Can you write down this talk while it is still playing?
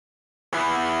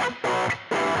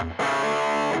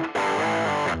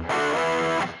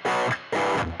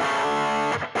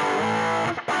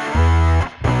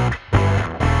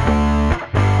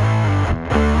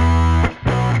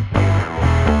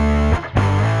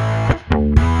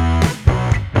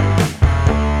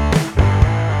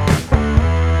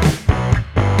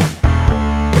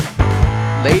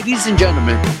Ladies and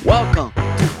gentlemen, welcome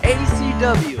to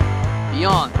ACW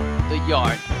Beyond the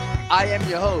Yard. I am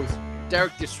your host,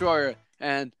 Derek Destroyer,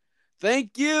 and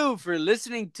thank you for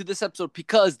listening to this episode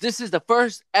because this is the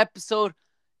first episode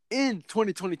in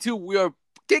 2022. We are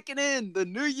kicking in the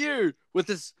new year with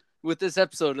this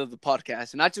episode of the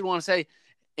podcast. And I just want to say,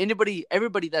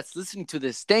 everybody that's listening to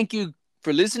this, thank you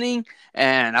for listening,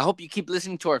 and I hope you keep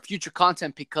listening to our future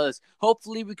content because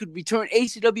hopefully we could return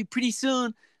ACW pretty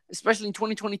soon, especially in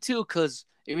 2022, because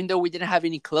even though we didn't have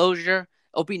any closure,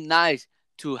 it'll be nice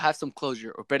to have some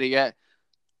closure, or better yet,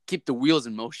 keep the wheels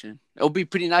in motion. It'll be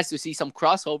pretty nice to see some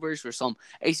crossovers or some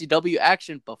ACW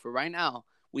action, but for right now,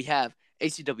 we have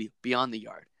ACW Beyond the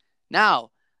Yard.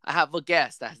 Now, I have a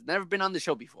guest that has never been on the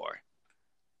show before.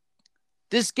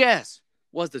 This guest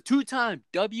was the two-time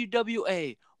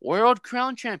WWA World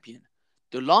Crown Champion,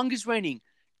 the longest reigning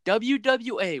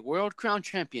WWA World Crown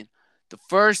Champion, the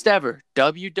first ever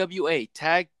WWA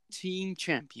Tag Team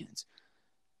Champions,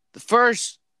 the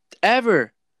first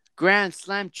ever Grand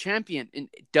Slam Champion in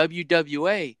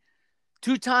WWA,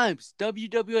 two times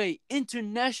WWA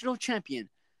International Champion,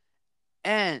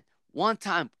 and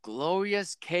one-time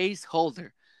Glorious Case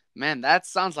holder. Man, that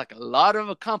sounds like a lot of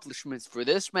accomplishments for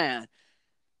this man.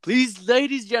 Please,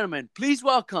 ladies and gentlemen, please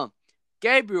welcome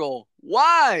Gabriel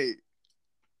White.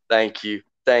 Thank you.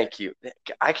 The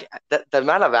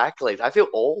amount of accolades, I feel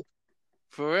old.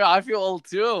 For real, I feel old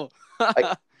too.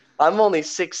 I'm only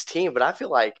 16, but I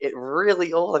feel like it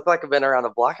really old. I feel like I've been around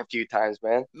the block a few times,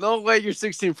 man. No way, you're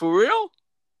 16 for real?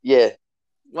 Yeah.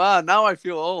 Wow, now I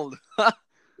feel old.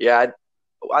 Yeah,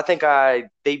 I think I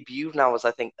debuted when I was,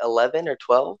 11 or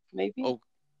 12, maybe. Oh,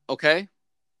 okay.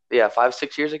 Yeah,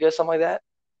 5-6 years ago, something like that.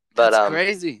 That's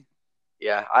crazy.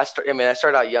 Yeah, I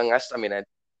started out young.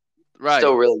 Right.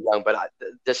 Still really young, but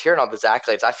just hearing all these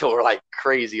accolades, I feel we're like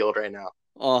crazy old right now.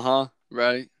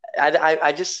 Right.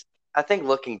 I think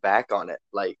looking back on it,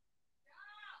 like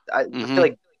I feel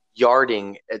like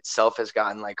yarding itself has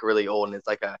gotten like really old, and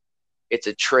it's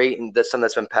a trait, and that's something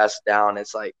that's been passed down.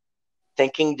 It's like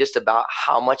thinking just about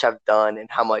how much I've done and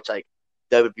how much like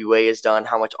WWA has done,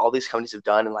 how much all these companies have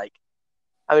done, and like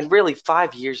really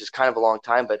 5 years is kind of a long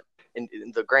time, but in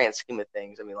the grand scheme of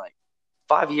things,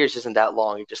 5 years isn't that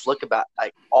long. You just look about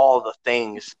like all the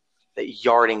things that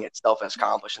yarding itself has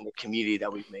accomplished in the community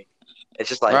that we've made. It's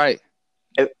just like, right.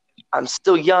 I'm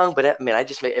still young, but it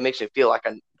makes me feel like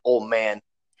an old man.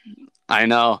 I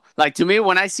know. Like to me,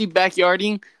 when I see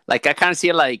backyarding, like I kind of see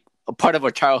it like a part of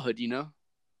our childhood, you know?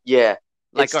 Yeah.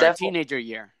 Like our teenager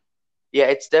year. Yeah,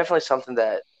 it's definitely something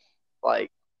that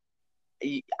like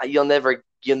you'll never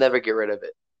get rid of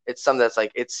it. It's something that's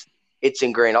like it's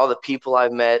ingrained. All the people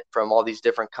I've met from all these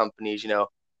different companies,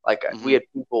 we had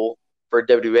people for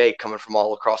WWA coming from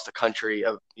all across the country.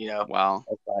 Wow.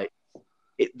 Like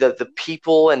the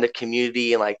people and the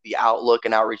community and like the outlook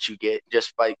and outreach you get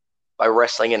just by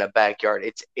wrestling in a backyard.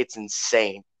 It's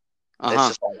insane. It's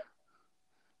just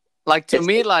like to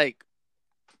me, like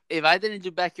if I didn't do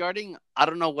backyarding, I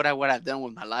don't know what I would have done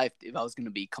with my life if I was going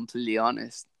to be completely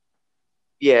honest.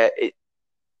 Yeah.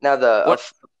 What'd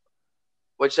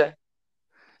you say?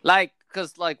 Like,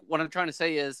 because like what I'm trying to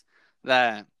say is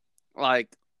that like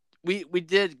we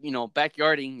did,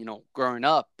 backyarding, growing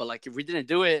up, but like if we didn't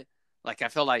do it, like I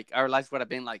feel like our lives would have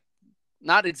been like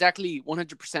not exactly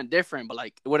 100% different, but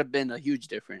like it would have been a huge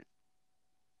difference.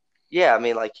 Yeah,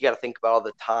 like you got to think about all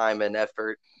the time and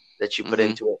effort that you put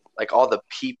into it, like all the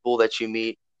people that you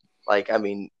meet. Like,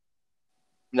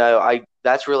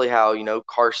 that's really how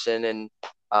Carson and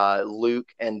Luke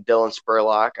and Dylan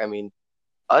Spurlock.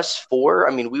 Us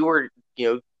four. We were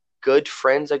good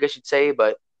friends, I guess you'd say,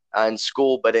 but in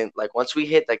school. But in like once we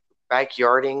hit like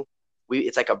backyarding,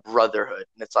 it's like a brotherhood,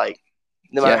 and it's like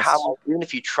no matter how, even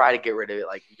if you try to get rid of it,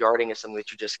 like yarding is something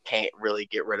that you just can't really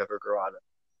get rid of or grow out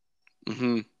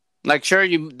of. Like sure,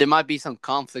 there might be some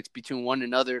conflicts between one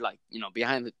another, like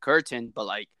behind the curtain, but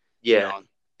like it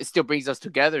still brings us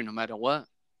together no matter what.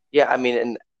 Yeah,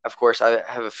 and of course I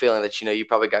have a feeling that you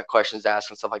probably got questions to ask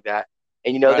and stuff like that,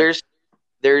 and right.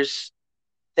 there's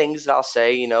things that I'll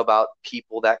say about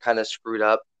people that kind of screwed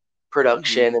up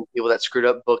production and people that screwed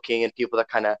up booking and people that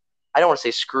kind of, I don't want to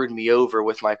say screwed me over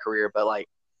with my career, but like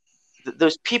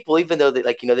those people, even though they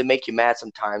they make you mad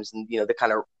sometimes, and they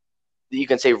kind of, you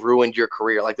can say, ruined your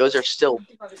career. Like those are still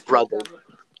brothers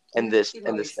in this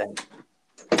thing.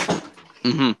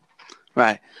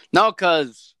 Right. No,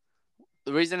 because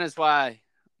the reason is why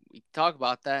we talk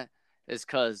about that is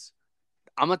because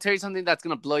I'm gonna tell you something that's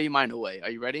gonna blow your mind away. Are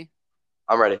you ready?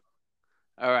 I'm ready.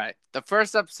 All right. The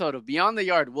first episode of Beyond the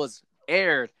Yard was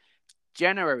aired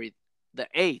January the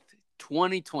 8th,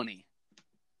 2020.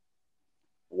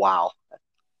 Wow.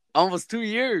 Almost 2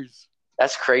 years.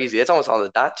 That's crazy. It's almost on the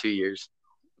dot 2 years.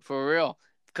 For real.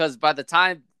 Because by the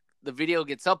time the video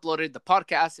gets uploaded, the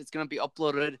podcast, it's going to be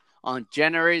uploaded on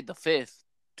January the 5th,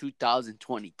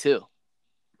 2022.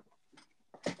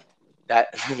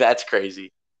 That's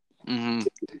crazy. Mm-hmm.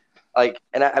 Like,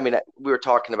 and I mean, we were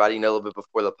talking about it, a little bit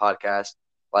before the podcast.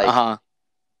 Like, Uh-huh.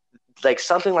 like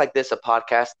something like this, a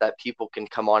podcast that people can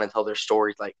come on and tell their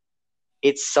stories. Like,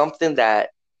 it's something that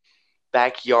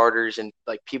backyarders and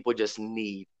like people just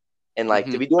need. And like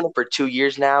to Mm-hmm. be doing it for 2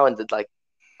 years now, and like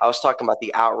I was talking about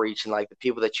the outreach and like the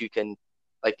people that you can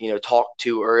like talk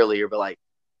to earlier, but like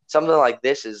something like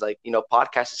this is like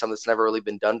podcast is something that's never really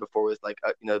been done before with like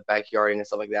backyarding and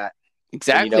stuff like that. And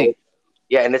Exactly.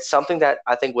 yeah, and it's something that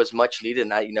I think was much needed.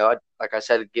 And like I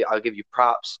said, I'll give you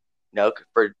props,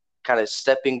 for kind of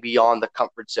stepping beyond the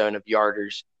comfort zone of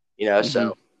yarders. Mm-hmm.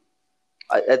 So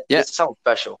Yeah. it's something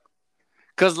special.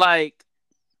 Because, like,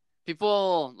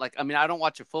 people, like, I mean, I don't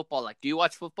watch a football. Like, do you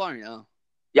watch football or no?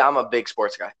 Yeah, I'm a big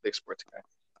sports guy. Big sports guy.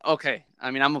 Okay.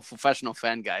 I mean, I'm a professional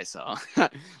fan guy, so.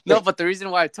 No, but the reason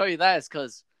why I tell you that is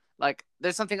because, like,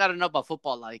 there's something I don't know about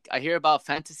football. Like, I hear about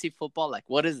fantasy football. Like,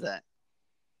 what is that?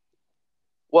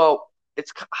 Well,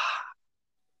 it's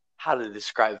how to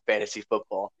describe fantasy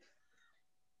football.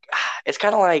 It's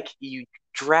kind of like you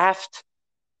draft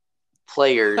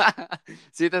players.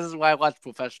 See, this is why I watch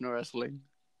professional wrestling.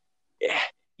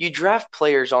 You draft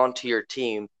players onto your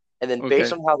team, and then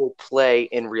based Okay. on how they play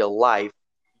in real life,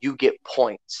 you get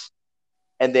points.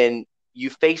 And then you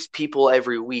face people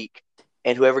every week,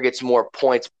 and whoever gets more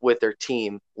points with their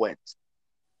team wins.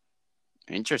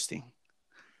 Interesting.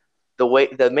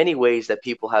 The many ways that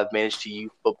people have managed to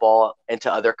use football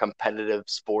into other competitive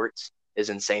sports is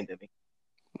insane to me.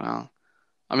 Wow.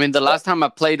 I mean, the But last time I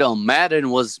played on Madden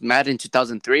was Madden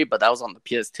 2003, but that was on the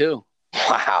PS2.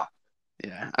 wow.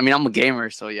 Yeah. I mean, I'm a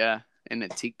gamer, so yeah, an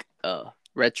antique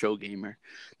retro gamer.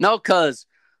 No, cuz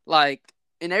like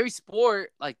in every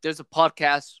sport, like there's a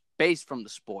podcast based from the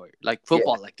sport. Like Yeah,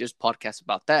 football, like there's podcasts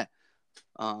about that.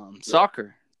 yeah,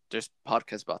 Soccer, there's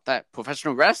podcasts about that.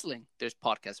 Professional wrestling, there's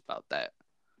podcasts about that.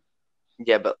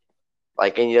 yeah, but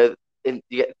like, and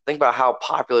think about how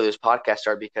popular those podcasts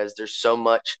are because there's so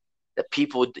much that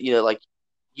people, like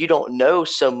you don't know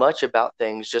so much about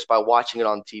things just by watching it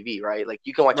on TV, right? Like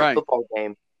you can watch a Right. football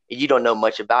game and you don't know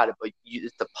much about it, but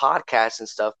it's the podcasts and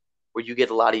stuff where you get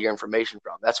a lot of your information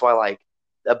from. That's why, like,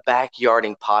 the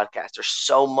backyarding podcast, there's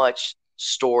so much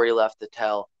story left to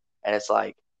tell, and it's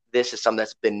like this is something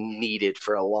that's been needed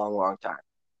for a long, long time.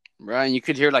 Right. And you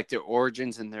could hear like their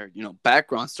origins and their,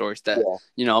 background stories that,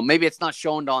 Yeah, maybe it's not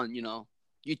shown on,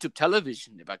 YouTube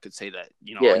television, if I could say that,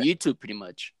 yeah, on YouTube pretty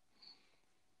much.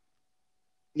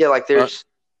 yeah. Like Uh, there's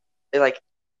like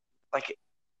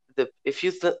the if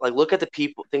you like look at the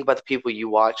people, think about the people you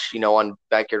watch, on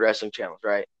backyard wrestling channels,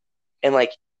 right? And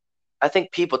like I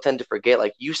think people tend to forget,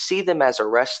 like you see them as a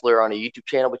wrestler on a YouTube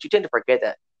channel, but you tend to forget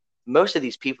that most of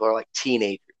these people are like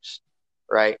teenagers,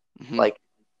 right? mhm. Like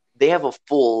they have a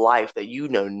full life that you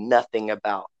know nothing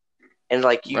about, and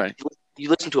like Right. you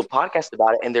listen to a podcast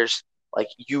about it, and there's like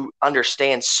you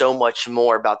understand so much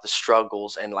more about the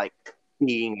struggles and like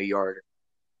being a yarder.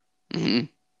 Hmm.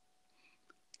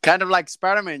 Kind of like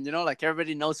Spider-Man, like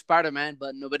everybody knows Spider-Man,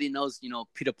 but nobody knows,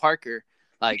 Peter Parker.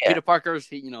 Like Yeah, Peter Parker,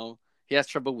 he has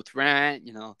trouble with rent,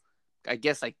 I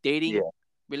guess like yeah, dating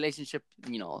relationship,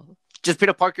 just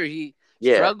Peter Parker, he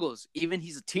yeah, struggles. Even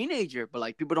he's a teenager, but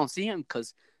like people don't see him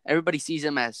because everybody sees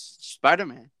him as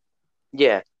Spider-Man.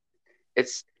 yeah.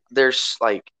 It's there's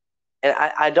like, and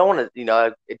I don't want to,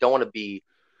 I don't want to be,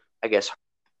 I guess,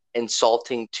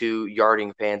 insulting to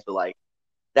yarding fans, but like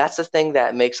that's the thing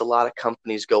that makes a lot of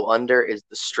companies go under is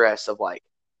the stress of like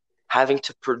having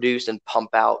to produce and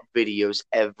pump out videos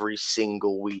every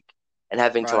single week and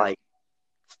having to Right. like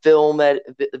film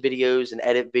videos and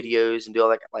edit videos and do all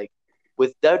that. Like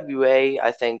with WA,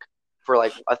 I think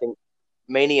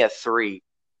Mania 3,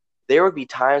 there would be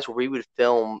times where we would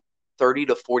film 30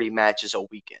 to 40 matches a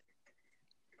weekend.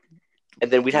 And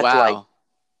then we'd have to like Wow.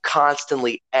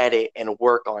 constantly edit and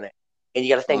work on it. And you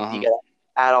got to think, you Uh-huh. got to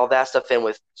add all that stuff in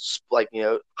with like,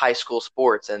 high school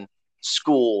sports and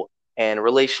school and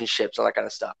relationships and all that kind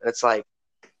of stuff. And it's like,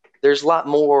 there's a lot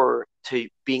more to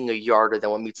being a yarder than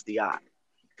what meets the eye.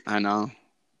 I know.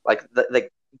 Like,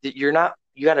 you're not,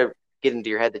 you got to get into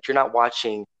your head that you're not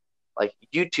watching like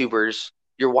YouTubers,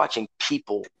 you're watching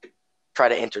people try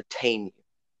to entertain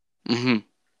you. Mm-hmm.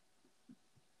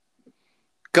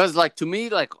 Because like to me,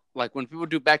 like when people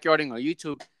do backyarding on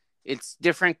YouTube, it's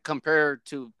different compared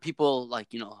to people like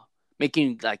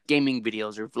making like gaming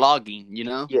videos or vlogging.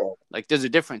 Yeah. Like there's a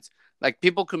difference. Like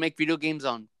people could make video games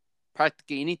on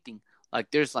practically anything. Like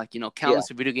there's like Yeah. countless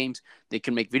of video games they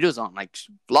can make videos on. Like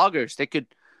vloggers, they could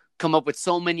come up with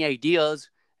so many ideas,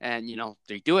 and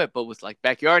they do it. But with like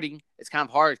backyarding, it's kind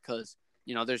of hard because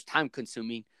there's time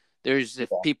consuming. There's if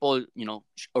Yeah. people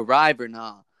arrive or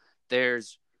not.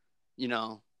 There's you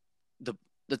know the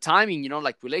the timing.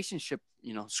 Like relationship.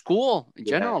 School in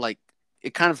Yeah. general. Like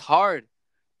it kind of hard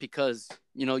because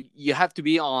you have to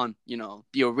be on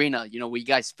the arena. Where you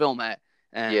guys film at,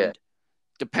 Yeah. and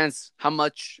depends how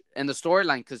much in the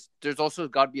storyline because there's also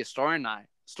got to be a storyline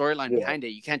Yeah. behind it.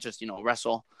 You can't just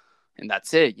wrestle and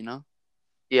that's it.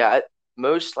 Yeah.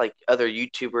 Most like other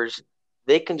YouTubers,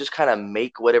 they can just kind of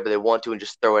make whatever they want to and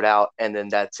just throw it out, and then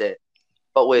that's it.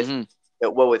 But Mm-hmm.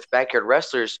 with backyard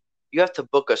wrestlers, you have to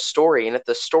book a story, and if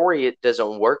the story it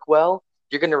doesn't work well,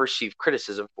 you're going to receive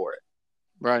criticism for it.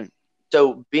 Right.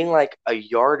 So being like a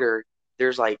yarder,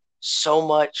 there's like so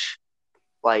much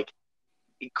like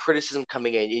criticism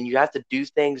coming in, and you have to do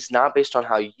things not based on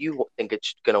how you think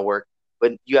it's going to work,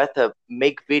 but you have to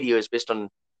make videos based on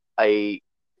a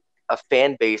a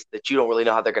fan base that you don't really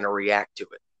know how they're going to react to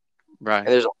it. Right. And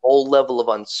there's a whole level of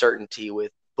uncertainty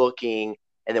with booking,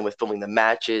 and then with filming the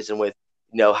matches, and with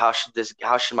how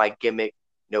should my gimmick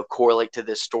correlate to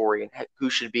this story, and who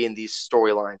should be in these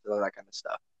storylines and all that kind of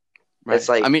stuff. It's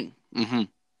Right. I like, mean, mm-hmm.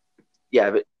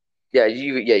 yeah, but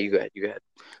you go ahead, you go ahead.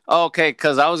 Okay,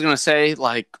 because I was gonna say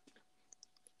like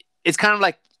it's kind of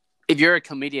like if you're a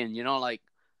comedian, like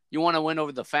you want to win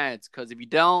over the fans because if you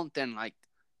don't, then like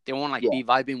they won't like Yeah, be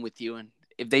vibing with you, and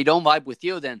if they don't vibe with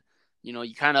you, then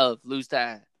you kind of lose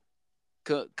that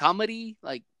comedy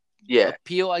like yeah,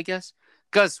 appeal, I guess.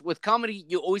 Because with comedy,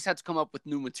 you always have to come up with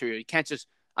new material. You can't just.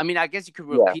 I mean, I guess you could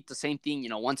yeah, repeat the same thing,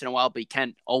 once in a while, but you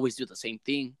can't always do the same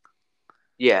thing.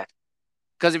 yeah,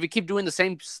 Because if you keep doing the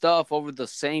same stuff over the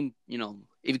same,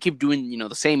 if you keep doing,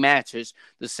 the same matches,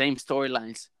 the same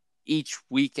storylines each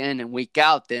weekend and week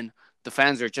out, then the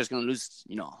fans are just gonna lose,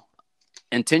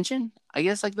 intention. I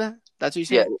guess like that. That's what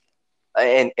you're yeah,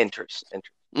 saying. and interest.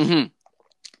 Mm-hmm. There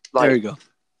Like, you go.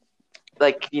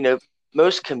 like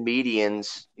most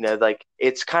comedians, like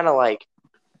it's kind of like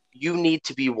you need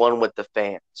to be one with the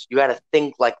fans. You got to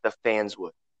think like the fans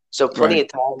would. So plenty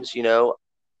Right. of times,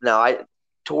 now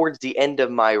towards the end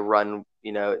of my run,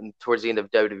 and towards the end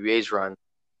of WWA's run,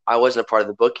 I wasn't a part of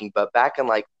the booking, but back in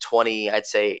like I'd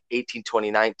say 18,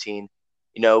 2019,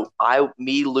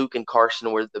 Luke, and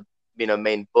Carson were the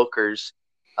main bookers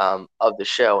of the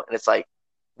show, and it's like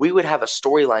we would have a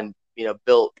storyline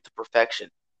built to perfection,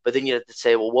 but then you have to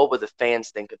say, well, what would the fans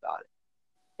think about it?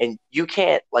 And you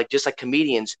can't, like, just like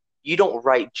comedians, you don't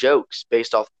write jokes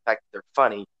based off the fact that they're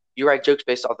funny. You write jokes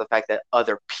based off the fact that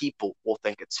other people will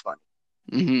think it's funny.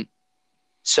 Mm-hmm.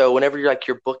 So whenever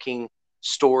you're booking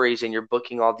stories and you're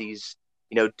booking all these,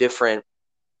 different,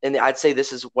 and I'd say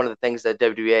this is one of the things that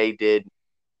WWA did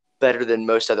better than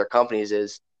most other companies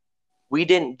is we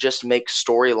didn't just make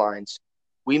storylines.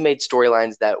 We made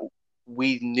storylines that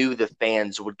we knew the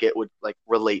fans would like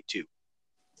relate to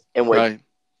and would Right.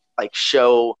 like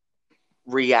show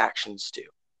reactions to,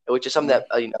 which is something that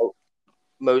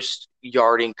most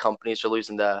yarding companies are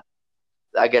losing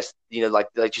I guess like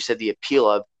you said, the appeal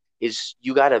of is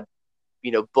you gotta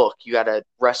book, you gotta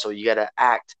wrestle, you gotta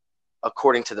act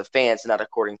according to the fans, not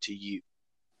according to you.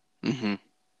 Mm-hmm.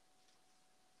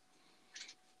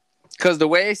 Because the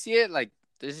way I see it, like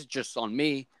this is just on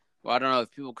me. Well, I don't know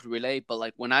if people could relate, but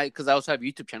like because I also have a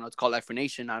YouTube channel, it's called Life for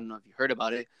Nation. I don't know if you heard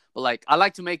about it, but like I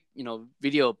like to make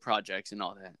video projects and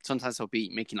all that. Sometimes I'll be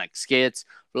making like skits,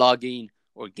 vlogging,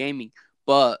 or gaming.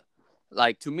 But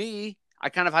like to me, I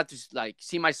kind of have to like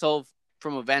see myself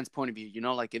from a fan's point of view.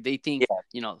 Like if they think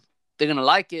Yeah, they're gonna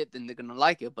like it, then they're gonna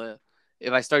like it. But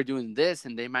if I start doing this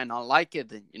and they might not like it,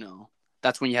 then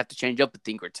that's when you have to change up a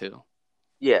thing or two.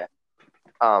 yeah.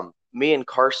 Me and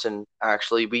Carson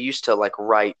actually, we used to like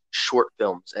write short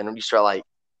films, and we used to write like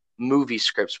movie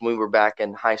scripts when we were back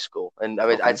in high school, and I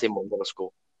mean I'd Okay. say more middle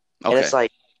school. And it's Okay.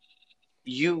 like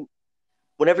you,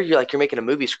 whenever you're making a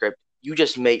movie script, you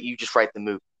just write the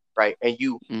movie, right? And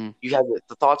Mm. you have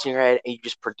the thoughts in your head, and you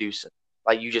just produce it,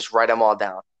 like you just write them all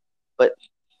down. But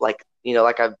like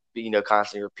like I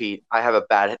constantly repeat, I have a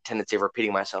bad tendency of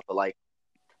repeating myself, but like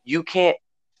you can't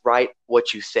write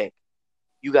what you think.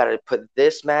 You got to put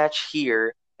this match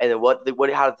here, and then how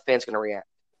are the fans going to react?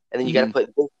 And then you got to Mm-hmm.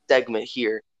 put this segment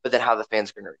here, but then how the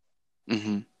fans going to react?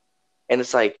 Mm-hmm. And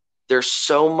it's like there's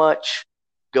so much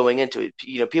going into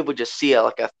it. People just see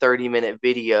like a 30-minute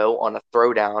video on a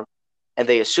throwdown, and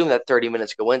they assume that 30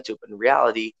 minutes go into it. But in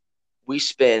reality, we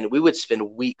would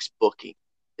spend weeks booking,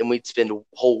 then we'd spend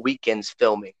whole weekends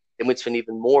filming, then we'd spend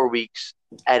even more weeks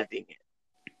editing it.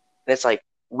 And it's like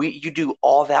you do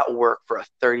all that work for a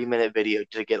 30-minute video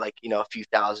to get like, a few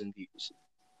thousand views.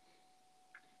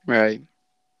 Right.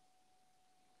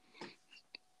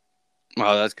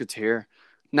 Wow, that's good to hear.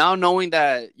 Now knowing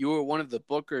that you were one of the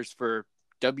bookers for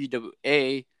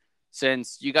WWA,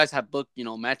 since you guys have booked,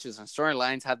 matches and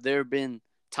storylines, have there been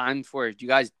times where you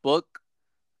guys book,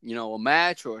 a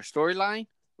match or a storyline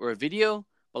or a video,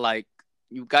 but like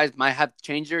you guys might have to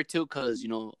change it too because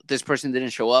this person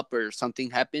didn't show up or something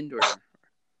happened or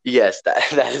Yes, that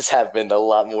has happened a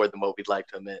lot more than what we'd like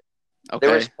to admit. okay.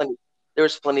 There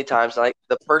was plenty of times like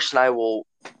the person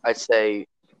I'd say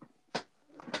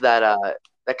that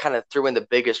kind of threw in the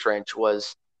biggest wrench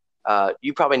was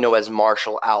you probably know as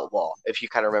Marshall Outlaw, if you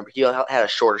kind of remember. He had a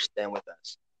shorter stint with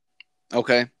us.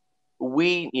 Okay.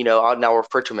 I'll now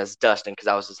refer to him as Dustin because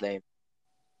that was his name.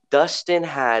 Dustin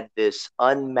had this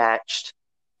unmatched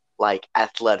like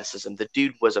athleticism. The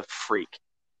dude was a freak.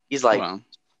 He's like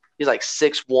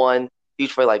 6'1",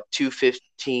 he's probably like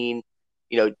 215,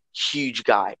 huge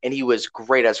guy, and he was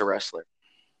great as a wrestler.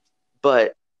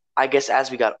 But I guess as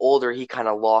we got older, he kind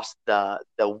of lost the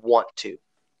want to.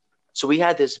 So we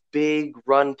had this big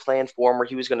run plan for him where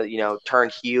he was going to,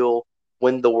 turn heel,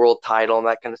 win the world title, and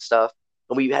that kind of stuff.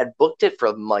 And we had booked it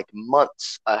for like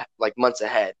months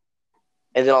ahead.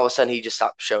 And then all of a sudden, he just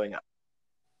stopped showing up.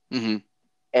 Mm-hmm.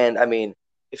 And I mean,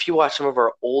 if you watch some of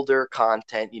our older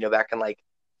content, back in like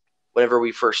whenever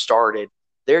we first started,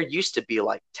 there used to be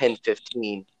like 10,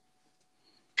 15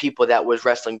 people that was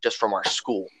wrestling just from our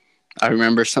school. I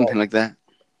remember something like that.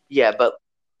 Yeah, but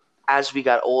as we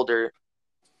got older,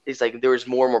 it's like there was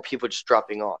more and more people just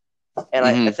dropping off. And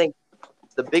I think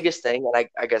the biggest thing, and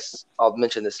I guess I'll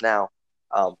mention this now,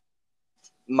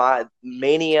 my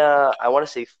Mania, I want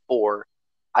to say 4,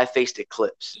 I faced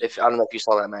Eclipse. I don't know if you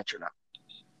saw that match or not.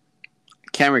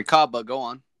 Can't recall, but go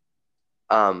on.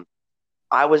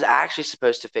 I was actually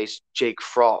supposed to face Jake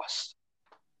Frost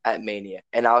at Mania,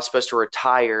 and I was supposed to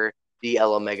retire the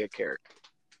El Omega character.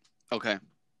 Okay.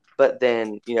 But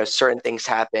then, certain things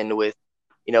happened with,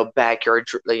 backyard,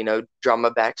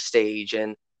 drama backstage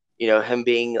and, him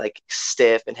being like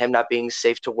stiff and him not being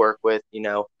safe to work with, and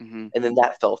then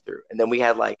that fell through. And then we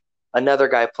had like another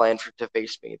guy planned to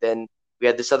face me. Then we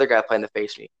had this other guy planned to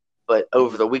face me. But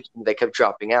over the weekend, they kept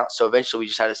dropping out. So eventually we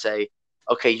just had to say,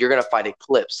 okay, you're going to fight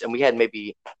Eclipse. And we had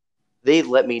they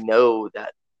let me know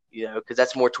that, because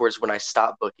that's more towards when I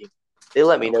stopped booking. They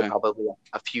let me know probably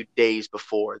a few days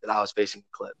before that I was facing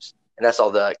Eclipse. And that's all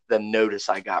the notice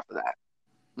I got for that.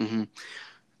 Mm-hmm.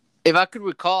 If I could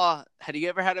recall, had you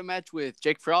ever had a match with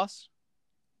Jake Frost?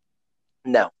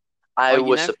 No. I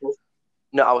was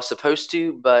supposed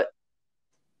to, but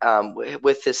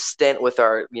with his stint with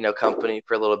our, company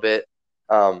for a little bit,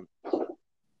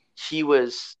 he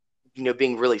was,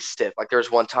 being really stiff. Like there was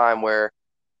one time where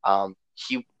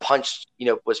he punched,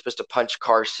 was supposed to punch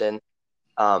Carson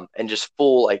and just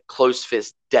full like closed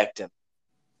fist decked him.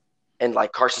 And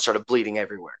like Carson started bleeding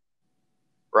everywhere.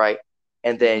 Right.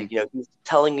 And then, he was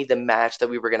telling me the match that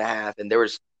we were going to have, and there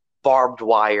was barbed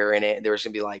wire in it, and there was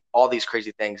going to be like all these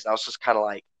crazy things. And I was just kind of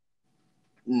like,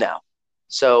 no.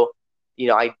 So,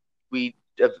 we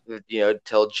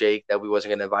told Jake that we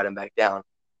wasn't going to invite him back down.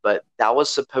 But that was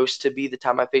supposed to be the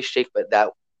time I faced Jake, but that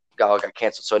got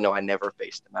canceled. So, no, I never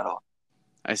faced him at all.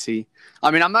 I see.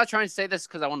 I mean, I'm not trying to say this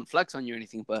because I want to flex on you or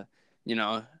anything, but,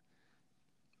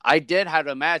 I did have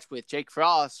a match with Jake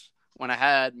Frost when I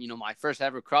had, my first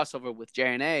ever crossover with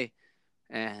JNA.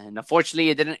 And unfortunately,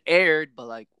 it didn't air, but,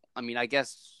 I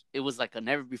guess it was like a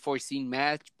never-before-seen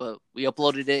match, but we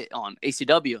uploaded it on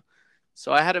ACW.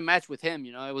 So I had a match with him,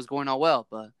 it was going all well.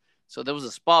 But so there was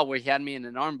a spot where he had me in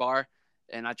an armbar,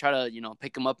 and I tried to,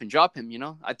 pick him up and drop him,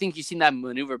 I think you've seen that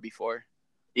maneuver before.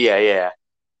 Yeah.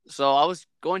 So I was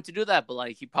going to do that, but,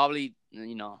 he probably,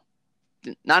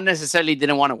 not necessarily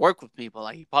didn't want to work with me,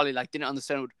 but, he probably, didn't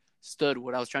understand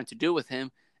what I was trying to do with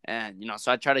him. And,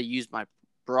 so I tried to use my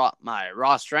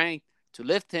raw strength to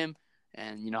lift him.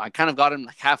 And, I kind of got him,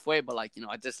 halfway, but,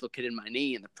 I dislocated my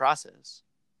knee in the process.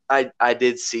 I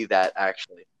did see that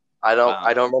actually. I don't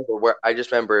remember where. I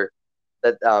just remember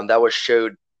that that was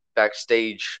showed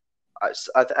backstage.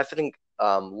 I think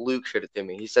Luke showed it to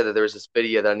me. He said that there was this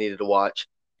video that I needed to watch,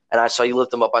 and I saw you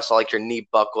lift them up. I saw your knee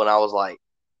buckle, and I was like,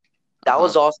 that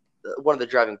was also one of the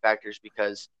driving factors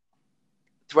because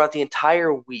throughout the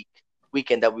entire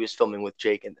weekend that we was filming with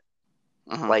Jake and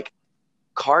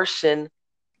Carson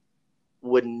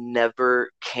would never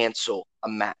cancel a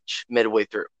match midway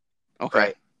through. Okay.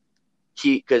 Right.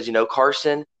 Because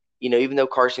Carson, even though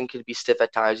Carson could be stiff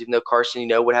at times, even though Carson,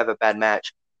 would have a bad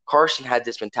match, Carson had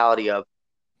this mentality of,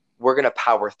 we're going to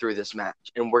power through this match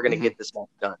and we're going to get this match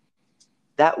done.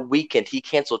 that weekend he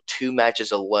canceled 2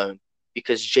 matches alone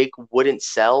because Jake wouldn't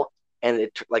sell, and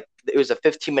it was a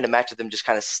 15-minute match of them just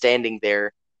kind of standing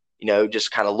there, just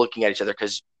kind of looking at each other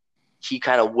because he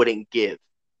kind of wouldn't give.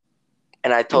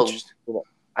 And Interesting.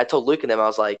 I told Luke and them, I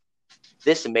was like,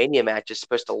 this Mania match is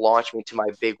supposed to launch me to my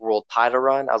big world title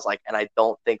run. I was like, and I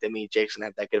don't think that me and Jake's gonna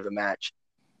have that good of a match.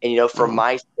 And for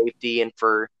my safety and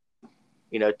for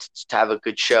to have a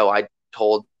good show, I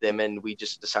told them, and we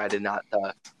just decided not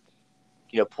to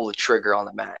pull the trigger on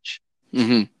the match.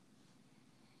 Mm-hmm.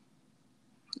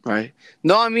 Right.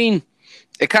 No, I mean,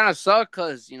 it kind of sucked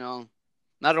because,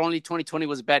 not only 2020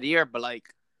 was a bad year, but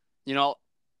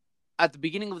at the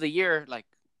beginning of the year,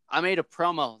 I made a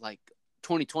promo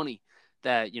 2020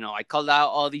 that, I called out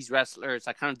all these wrestlers.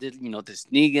 I kind of did, this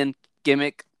Negan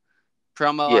gimmick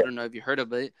promo. Yeah. I don't know if you heard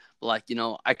of it, but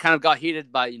I kind of got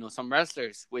heated by, some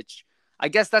wrestlers, which I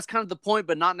guess that's kind of the point,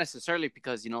 but not necessarily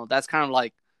because, that's kind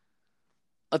of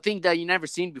a thing that you never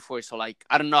seen before. So I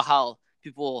don't know how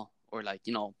people or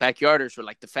backyarders or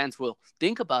the fans will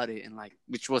think about it, and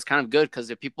which was kind of good because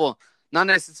if people not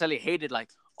necessarily hated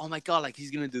oh my god,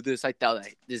 he's gonna do this, I thought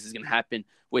this is gonna happen,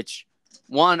 which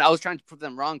one, I was trying to prove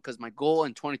them wrong because my goal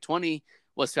in 2020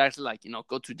 was to actually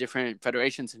go to different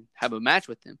federations and have a match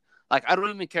with them. I don't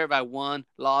even care if I won,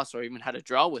 lost, or even had a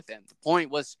draw with them. The point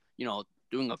was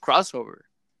doing a crossover.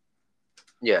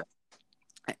 Yeah,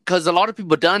 because a lot of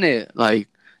people done it,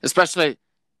 especially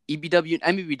EBW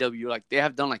and MBBW, they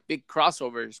have done big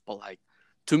crossovers, but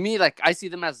to me, I see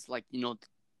them as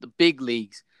the big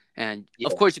leagues, and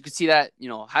of course you could see that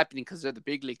happening because they're the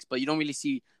big leagues, but you don't really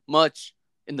see much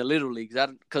in the little leagues.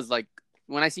 Because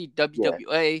when I see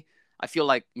WWA, I feel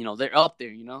they're up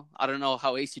there. I don't know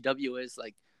how ACW is.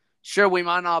 Sure, we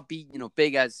might not be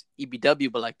big as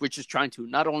EBW, but we're just trying to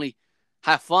not only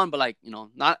have fun, but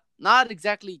not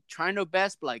exactly trying our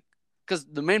best, but because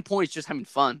the main point is just having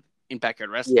fun in backyard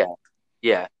wrestling.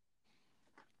 Yeah.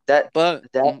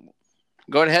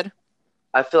 Go ahead.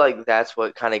 I feel like that's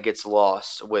what kind of gets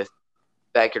lost with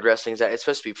backyard wrestling, is that it's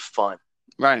supposed to be fun.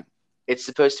 Right. It's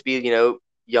supposed to be,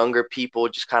 younger people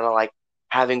just kind of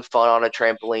having fun on a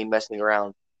trampoline, messing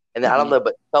around. And I don't know,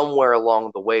 but somewhere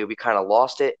along the way, we kind of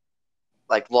lost it,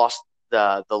 lost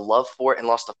the love for it and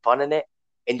lost the fun in it,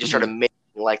 and just started making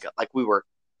like we were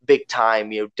big time,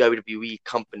 WWE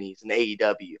companies and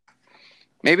AEW.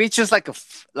 Maybe it's just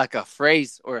a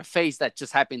phrase or a phase that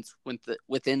just happens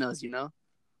within us,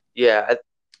 Yeah,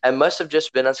 it must have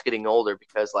just been us getting older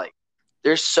because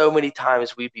there's so many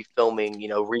times we'd be filming,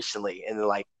 recently, and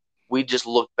we just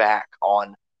look back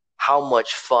on how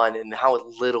much fun and how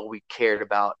little we cared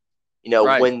about,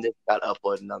 right, when this got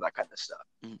uploaded and all that kind of stuff.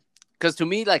 Because to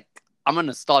me, I'm a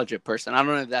nostalgia person. I don't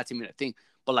know if that's even a thing,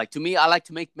 but to me, I like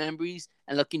to make memories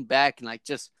and looking back and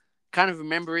just kind of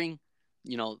remembering,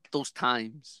 those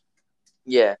times.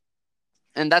 Yeah.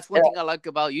 And that's one thing I like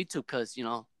about YouTube because,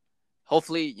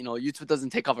 hopefully, YouTube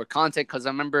doesn't take off our content because I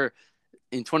remember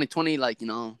in 2020,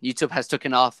 YouTube has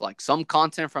taken off some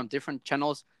content from different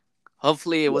channels.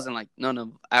 Hopefully it wasn't none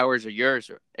of ours or yours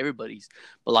or everybody's.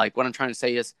 But what I'm trying to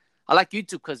say is I like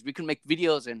YouTube because we can make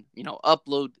videos and,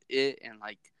 upload it, and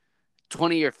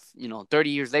 20 or 30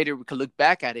 years later, we could look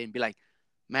back at it and be like,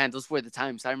 man, those were the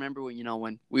times. I remember when,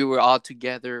 when we were all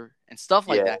together and stuff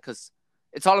like that, because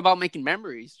it's all about making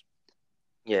memories.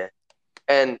 Yeah.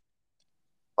 And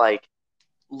like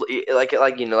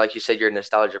you said, you're a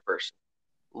nostalgia person.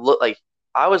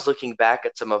 I was looking back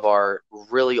at some of our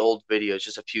really old videos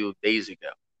just a few days ago.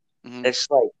 And it's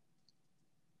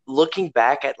looking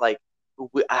back at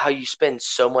how you spend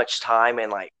so much time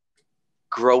and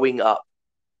growing up.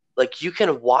 You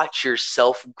can watch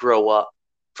yourself grow up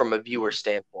from a viewer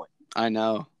standpoint. I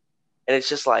know. And it's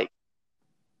just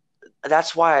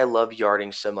that's why I love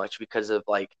yarding so much, because of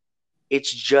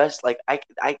it's just I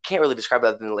can't really describe it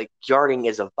other than yarding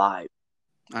is a vibe.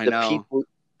 I know. People,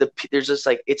 there's just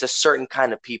it's a certain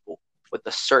kind of people with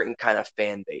a certain kind of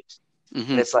fan base.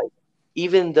 And it's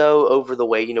even though over the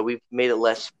way, we've made it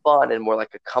less fun and more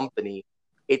like a company,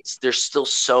 there's still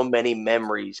so many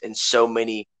memories and so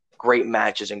many great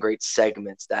matches and great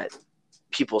segments that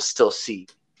people still see.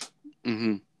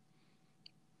 When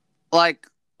I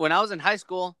was in high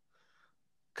school,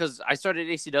 because I started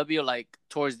ACW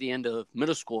towards the end of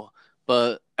middle school,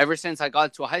 but ever since I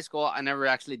got to high school, I never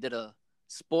actually did a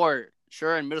sport.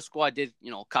 Sure, in middle school I did,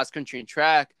 cross country and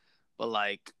track, but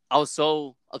I was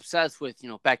so obsessed with,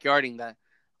 backyarding that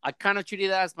I kind of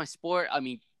treated that as my sport. I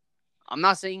mean, I'm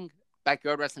not saying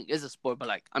backyard wrestling is a sport, but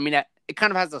it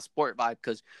kind of has a sport vibe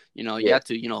because, you have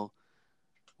to,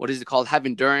 what is it called? Have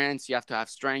endurance. You have to have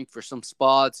strength for some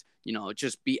spots,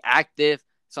 just be active.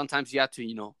 Sometimes you have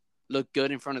to, look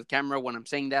good in front of the camera when I'm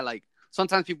saying that. Like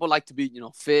sometimes people like to be,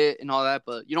 fit and all that,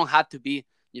 but you don't have to be,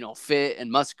 fit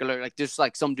and muscular. Like there's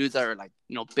like some dudes that are like,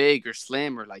 big or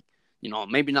slim or like,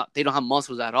 maybe not, they don't have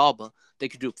muscles at all, but they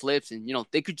could do flips and,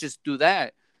 they could just do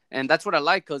that. And that's what I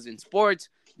like, because in sports,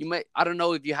 I don't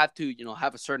know if you have to,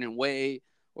 have a certain weight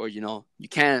or, you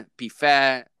can't be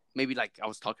fat. Maybe like I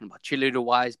was talking about cheerleader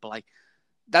wise, but like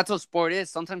that's what sport is.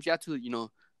 Sometimes you have to,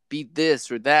 be this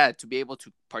or that to be able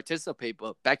to participate.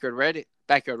 But backyard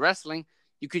wrestling,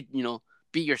 you could,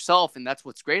 be yourself, and that's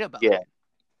what's great about Yeah, it.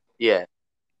 yeah.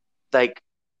 Like,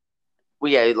 well,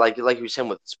 yeah, like you were saying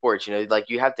with sports, like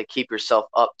you have to keep yourself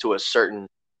up to a certain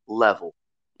level.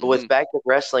 But with backyard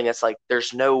wrestling, it's like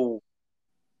there's no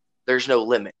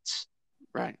limits.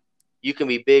 Right. You can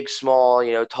be big,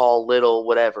 small, tall, little,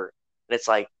 whatever. And it's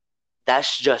like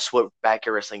that's just what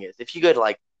backyard wrestling is. If you go to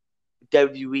like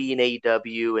WWE and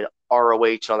AEW and ROH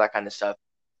and all that kind of stuff,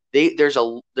 there's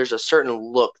a certain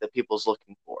look that people's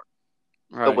looking for.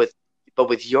 Right. But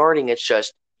with yarding, it's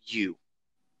just you.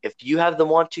 If you have the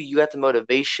want to, you have the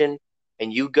motivation,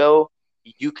 and you go,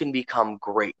 you can become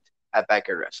great at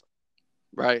backyard wrestling.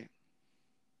 Right.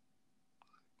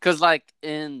 Because like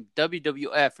in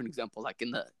WWF, for example, like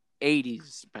in the 80s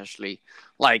especially,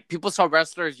 like people saw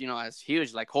wrestlers, as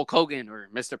huge, like Hulk Hogan or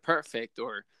Mr. Perfect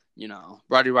or,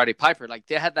 Roddy Piper. Like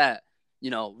they had that,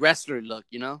 wrestler look,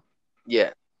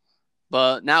 Yeah.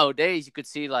 But nowadays you could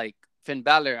see like Finn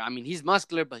Balor. I mean, he's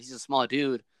muscular, but he's a small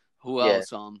dude. Who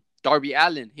else? Darby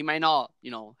Allin. He might not,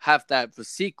 have that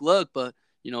physique look, but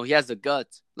he has the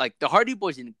guts. Like the Hardy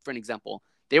Boys, for an example,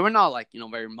 they were not like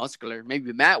very muscular.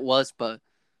 Maybe Matt was, but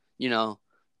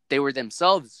they were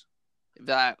themselves.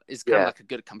 That is kind of like a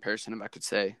good comparison, if I could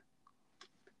say.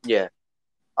 Yeah.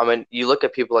 I mean, you look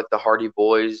at people like the Hardy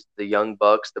Boys, the Young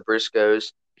Bucks, the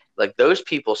Briscoes. Like those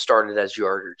people started as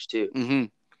yarders too. Mm-hmm.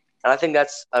 And I think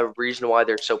that's a reason why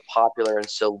they're so popular and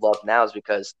so loved now, is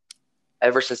because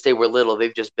ever since they were little,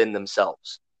 they've just been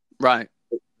themselves. Right.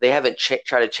 They haven't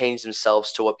tried to change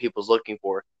themselves to what people's looking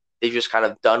for. They've just kind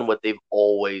of done what they've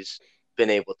always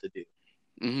been able to do.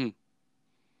 Mm-hmm.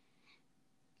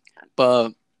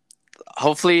 But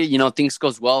hopefully, things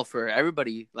goes well for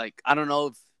everybody. Like, I don't know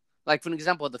if, like, for an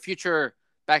example, the future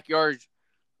backyard,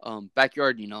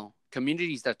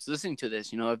 communities that's listening to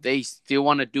this, if they still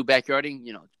want to do backyarding,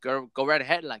 go right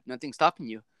ahead. Like, nothing's stopping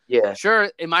you. Yeah. Sure,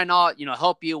 it might not,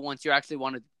 help you once you actually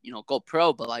want to, go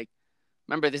pro, but like,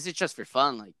 remember, this is just for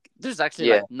fun. Like, there's actually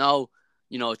like no,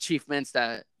 achievements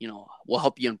that, will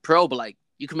help you in pro, but like,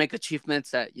 you can make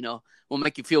achievements that, will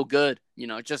make you feel good,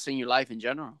 just in your life in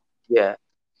general. Yeah.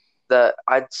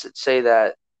 I'd say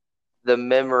that the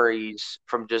memories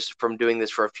from doing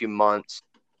this for a few months,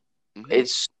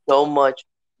 it's so much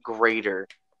greater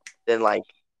than like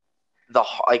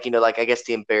I guess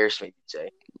the embarrassment you'd say,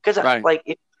 because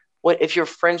like if your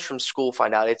friends from school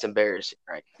find out, it's embarrassing,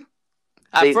 right?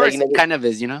 At first, it kind of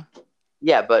is,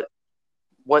 Yeah, but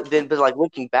but like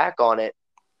looking back on it,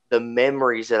 the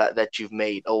memories that you've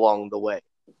made along the way,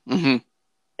 and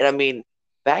I mean,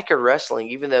 backyard wrestling,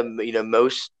 even though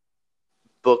most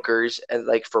bookers and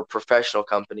like for professional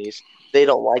companies, they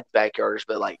don't like backyarders,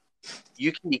 but like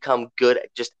you can become good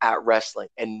just at wrestling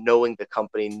and knowing the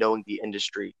company, knowing the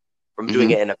industry from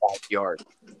doing it in a backyard.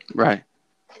 Right.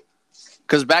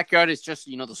 Because backyard is just,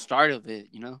 the start of it,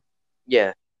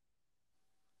 Yeah.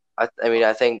 I mean,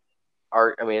 I think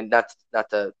not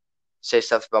to say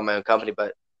stuff about my own company,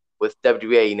 but with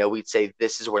WWA, we'd say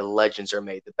this is where legends are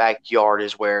made. The backyard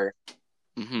is where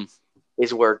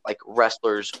like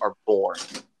wrestlers are born.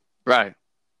 Right.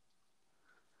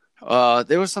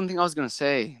 There was something I was gonna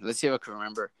say. Let's see if I can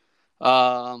remember.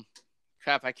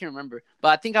 Crap, I can't remember. But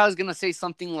I think I was gonna say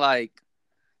something like,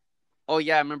 "Oh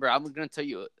yeah, I remember. I was gonna tell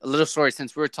you a little story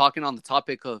since we were talking on the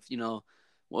topic of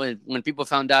when people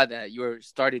found out that you were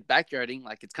started backyarding.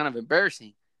 Like it's kind of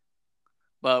embarrassing.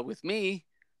 But with me,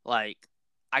 like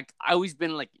I always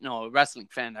been like a wrestling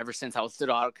fan ever since I was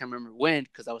little. I can't remember when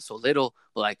because I was so little.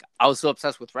 But like I was so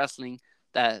obsessed with wrestling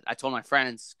that I told my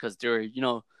friends because they're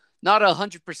not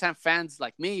 100% fans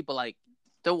like me, but like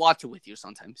they'll watch it with you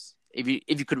sometimes if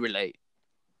you could relate.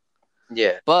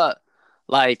 Yeah. But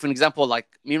like for an example, like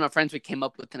me and my friends, we came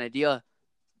up with an idea.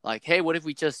 Like, hey, what if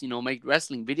we just make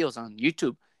wrestling videos on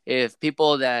YouTube? If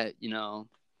people that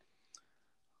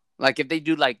like if they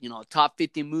do like top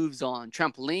 50 moves on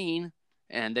trampoline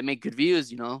and they make good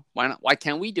views, why not? Why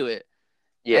can't we do it?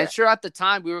 Yeah. And sure, at the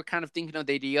time we were kind of thinking of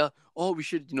the idea, oh, we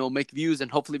should make views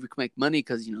and hopefully we can make money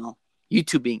because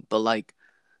YouTubing. But like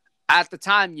at the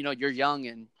time, you're young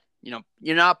and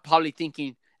you're not probably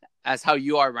thinking as how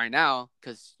you are right now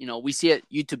because we see it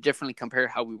YouTube differently compared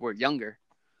to how we were younger.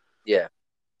 Yeah.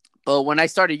 But when I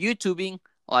started YouTubing,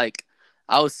 like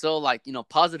I was so like,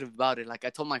 positive about it. Like I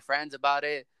told my friends about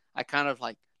it. I kind of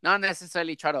like not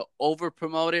necessarily try to over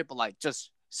promote it, but like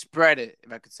just spread it,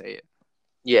 if I could say it.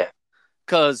 Yeah.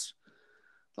 Cause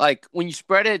like when you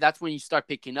spread it, that's when you start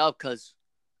picking up. Cause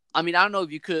I mean, I don't know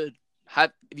if you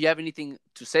have anything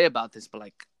to say about this, but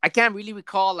like I can't really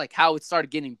recall like how it started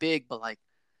getting big, but like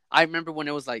I remember when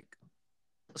it was like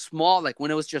small, like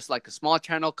when it was just like a small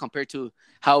channel compared to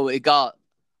how it got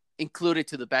included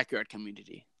to the backyard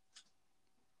community.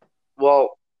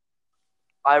 Well,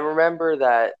 I remember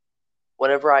that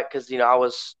because I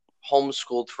was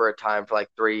homeschooled for a time for like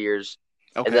 3 years,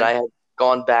 and then Okay. I had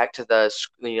gone back to the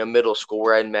middle school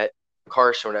where I met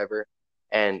Carson, or whatever,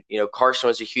 and Carson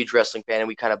was a huge wrestling fan, and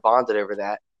we kind of bonded over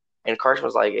that. And Carson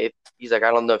was like, he's like, I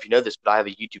don't know if you know this, but I have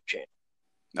a YouTube channel,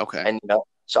 Okay. and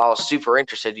so I was super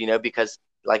interested, because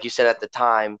like you said at the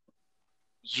time,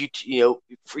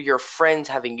 for your friends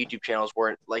having YouTube channels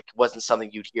wasn't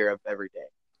something you'd hear of every day.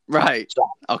 Right. So,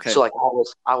 Okay. so like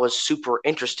I was super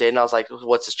interested, and I was like,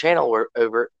 "What's this channel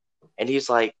over?" And he's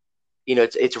like,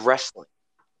 it's wrestling."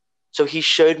 So he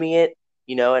showed me it,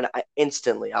 and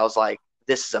I was like,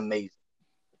 "This is amazing."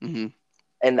 Mm-hmm.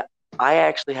 And I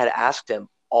actually had asked him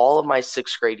all of my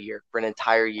sixth grade year for an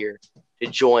entire year to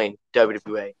join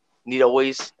WWA, and he'd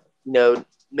always,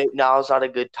 now's not a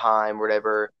good time or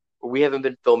whatever. Or we haven't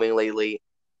been filming lately,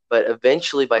 but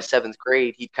eventually by seventh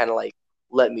grade, he'd kind of like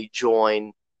let me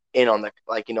join in on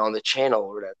the channel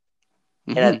or whatever.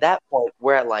 And Mm-hmm. at that point,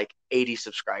 we're at like 80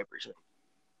 subscribers.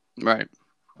 Right.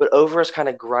 But over us kind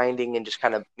of grinding and just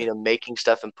kind of, making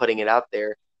stuff and putting it out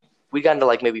there, we got into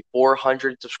like maybe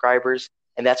 400 subscribers.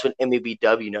 And that's when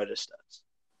MABW noticed us.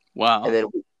 And Wow.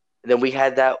 then we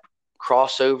had that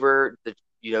crossover. The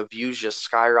views just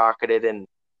skyrocketed, and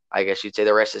I guess you'd say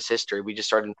the rest is history. We just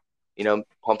started,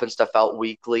 pumping stuff out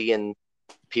weekly, and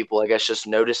people, I guess, just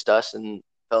noticed us and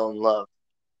fell in love.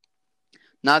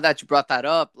 Now that you brought that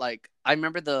up, like I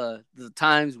remember the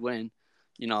times when,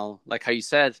 like how you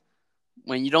said,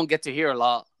 when you don't get to hear a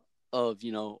lot of,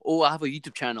 oh, I have a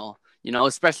YouTube channel,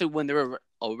 especially when they're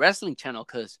a wrestling channel,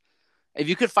 because if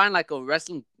you could find like a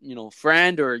wrestling,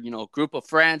 friend or, group of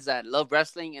friends that love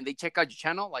wrestling and they check out your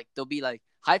channel, like they'll be like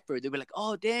hyper. They'll be like,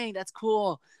 oh, dang, that's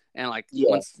cool. And like Yeah,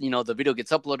 once, the video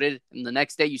gets uploaded and the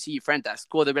next day you see your friend that's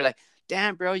cool, they'll be like,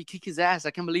 damn, bro, you kick his ass.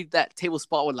 I can't believe that table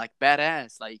spot was like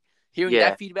badass. Like hearing yeah,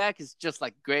 that feedback is just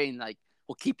like great and like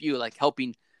will keep you like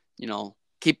helping,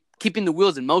 keeping the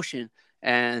wheels in motion.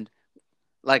 And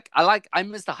like I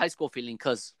miss the high school feeling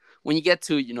because when you get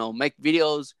to, make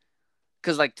videos,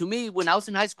 because like to me when I was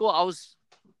in high school I was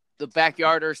the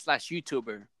backyarder slash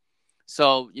YouTuber.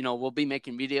 So we'll be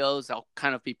making videos. I'll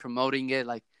kind of be promoting it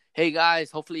like, hey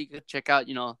guys, hopefully you can check out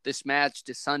this match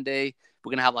this Sunday. We're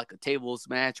gonna have like a tables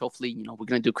match. Hopefully we're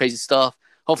gonna do crazy stuff.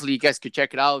 Hopefully you guys could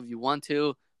check it out if you want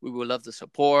to. We would love the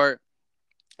support.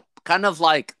 Kind of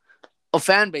like a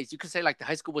fan base. You could say like the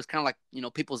high school was kind of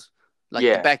like people's like the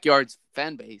yeah, backyard's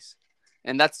fan base,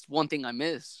 and that's one thing I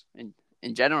miss in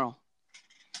general.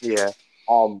 yeah.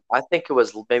 I think it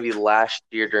was maybe last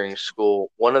year during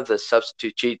school. One of like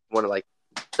substitute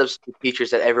teachers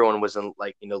that everyone was in,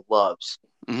 like loves,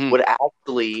 Mm-hmm. would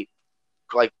actually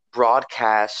like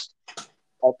broadcast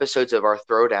episodes of our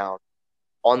Throwdown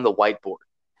on the whiteboard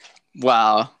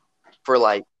Wow. for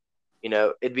like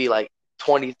it'd be like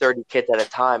 20, 30 kids at a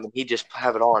time, and he'd just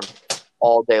have it on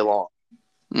all day long,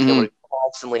 and Mm-hmm. would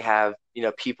constantly have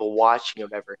people watching or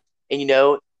whatever. And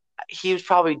he was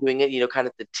probably doing it kind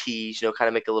of to tease, kind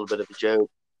of make a little bit of a joke,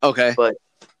 Okay. but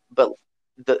but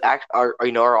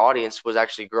our audience was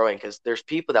actually growing, because there's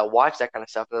people that watch that kind of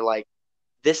stuff and they're like,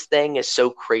 this thing is so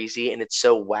crazy and it's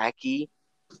so wacky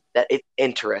that it's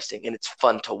interesting and it's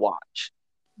fun to watch.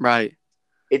 Right.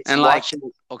 It's And like, watching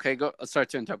okay, go. Sorry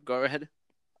to interrupt. Go ahead.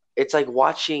 it's like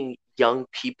watching young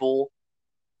people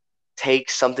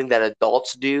take something that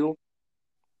adults do,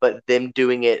 but them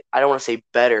doing it, I don't want to say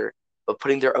better, but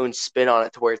putting their own spin on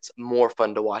it to where it's more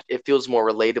fun to watch. It feels more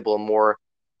relatable and more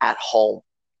at home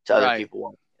to other Right.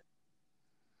 people.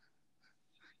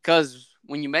 Because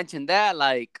when you mention that,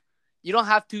 like, you don't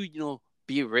have to,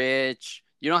 be rich.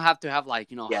 You don't have to have like,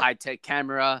 Yeah, high tech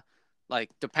camera. Like,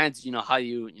 depends, how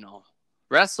you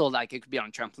wrestle. Like, it could be on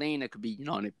a trampoline. It could be, in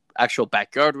an actual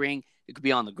backyard ring. It could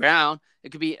be on the ground.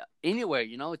 It could be anywhere.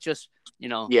 It's just,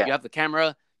 yeah, you have the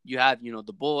camera. You have,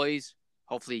 the boys.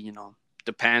 Hopefully,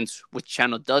 depends which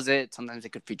channel does it. Sometimes it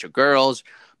could feature girls.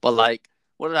 But like,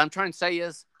 what I'm trying to say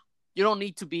is, you don't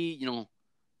need to be,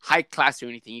 high class or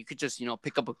anything. You could just,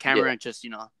 pick up a yeah. camera and just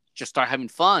start having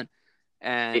fun. It,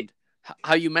 And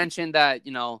how you mentioned that,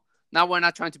 now we're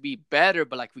not trying to be better,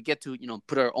 but like we get to,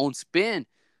 put our own spin.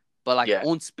 But like Yeah.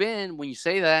 own spin, when you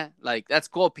say that, like that's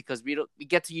cool because we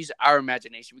get to use our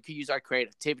imagination. We could use our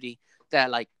creativity that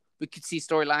like we could see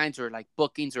storylines or like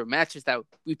bookings or matches that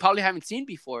we probably haven't seen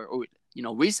before or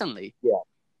recently. Yeah.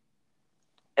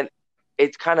 And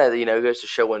it's kind of, goes to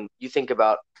show when you think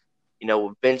about,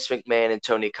 Vince McMahon and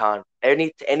Tony Khan,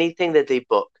 anything that they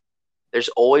book, there's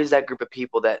always that group of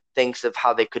people that thinks of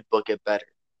how they could book it better.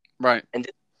 Right. And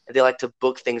they like to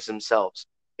book things themselves.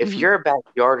 If Mhm. you're a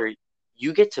backyarder,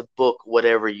 you get to book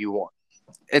whatever you want.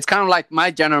 It's kind of like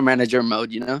my general manager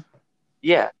mode,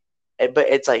 Yeah. But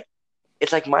it's like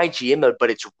my GM mode,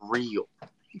 but it's real.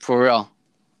 For real.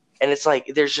 And it's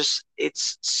like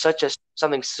it's such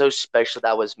something so special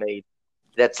that was made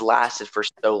that's lasted for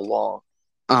so long.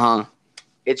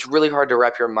 It's really hard to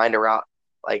wrap your mind around.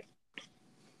 Like,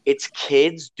 it's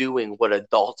kids doing what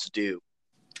adults do.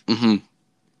 Mm-hmm.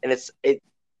 And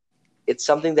it's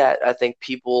something that I think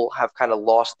people have kind of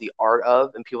lost the art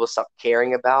of and people stop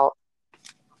caring about.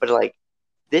 But like,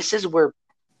 this is where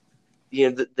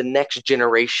the next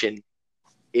generation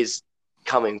is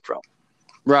coming from.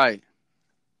 Right.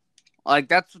 Like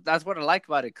that's what I like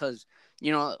about it, because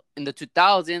in the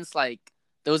 2000s, like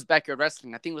there was backyard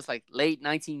wrestling. I think it was like late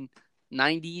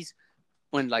 1990s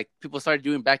when like people started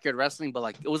doing backyard wrestling, but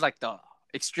like it was like the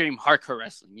extreme hardcore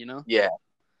wrestling, Yeah.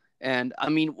 And I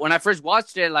mean, when I first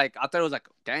watched it, like I thought it was like,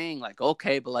 dang, like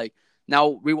okay, but like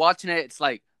now rewatching it, it's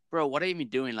like, bro, what are you even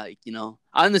doing? Like,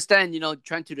 I understand,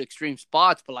 trying to do extreme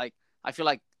spots, but like I feel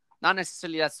like not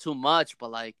necessarily that's too much,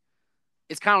 but like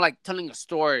it's kind of like telling a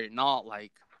story, not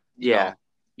like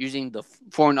using the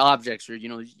foreign objects or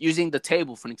using the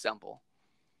table for an example.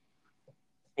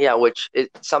 Yeah, which is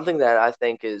something that I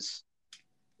think is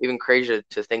even crazier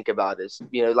to think about is,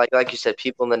 like you said,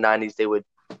 people in the 90s, they would,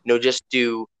 just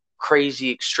do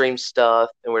crazy extreme stuff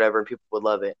and whatever, and people would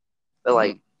love it. But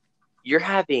like, you're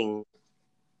having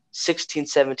 16,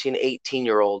 17,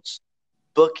 18-year-olds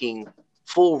booking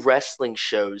full wrestling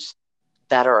shows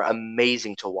that are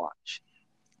amazing to watch.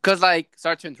 Because, like,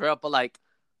 sorry to interrupt, but like,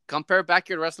 compare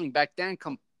backyard wrestling back then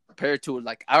compared to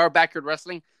like our backyard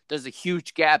wrestling, there's a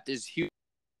huge gap. There's huge,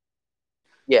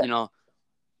 Yeah.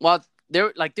 Well, they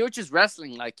were just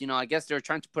wrestling. Like, I guess they were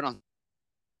trying to put on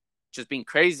just being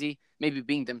crazy, maybe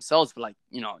being themselves, but like,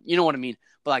 you know what I mean.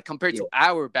 But like compared to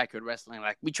our backyard wrestling,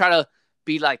 like we try to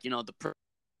be like,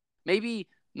 maybe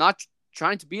not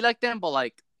trying to be like them, but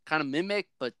like kind of mimic.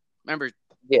 But remember,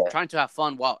 trying to have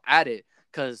fun while at it,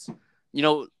 because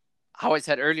how I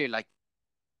said earlier, like,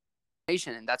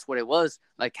 and that's what it was.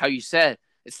 Like how you said,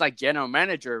 it's like general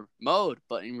manager mode,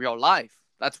 but in real life.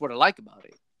 That's what I like about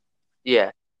it.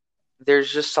 Yeah.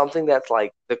 There's just something that's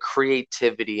like the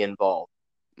creativity involved.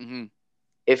 Mm-hmm.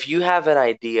 If you have an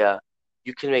idea,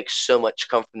 you can make so much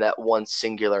come from that one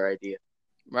singular idea.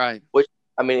 Right. Which,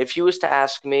 I mean, if you was to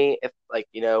ask me if, like,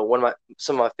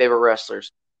 some of my favorite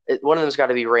wrestlers, one of them's got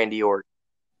to be Randy Orton,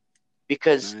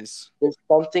 because there's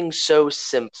something so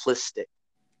simplistic.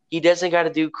 He doesn't got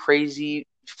to do crazy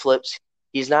flips.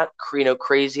 He's not,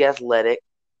 crazy athletic.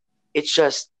 It's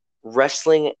just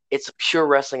wrestling. It's pure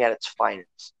wrestling at its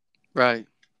finest. Right.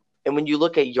 And when you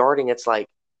look at yarding, it's like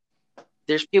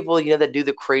there's people, that do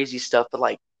the crazy stuff, but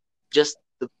like just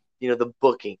the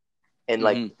booking and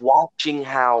like watching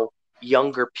how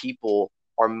younger people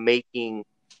are making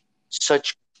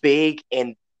such big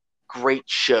and great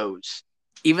shows.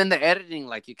 Even the editing,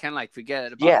 like you can't like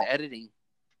forget about the editing.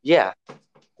 Yeah.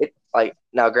 It like,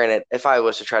 now granted, if I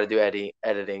was to try to do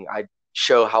editing, I'd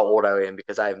show how old I am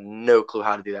because I have no clue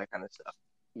how to do that kind of stuff.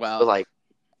 Wow. But like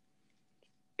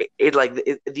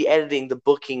the editing, the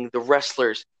booking, the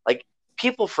wrestlers, like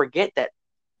people forget that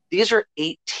these are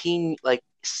 18 like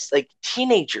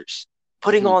teenagers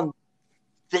putting on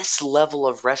this level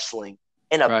of wrestling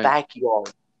in a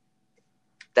backyard.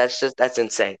 That's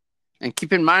insane. And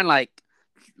keep in mind, like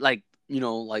I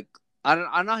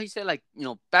don't know how you say, like,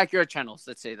 backyard channels,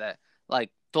 let's say that, like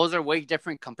those are way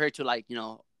different compared to like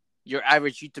your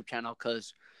average YouTube channel,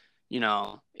 because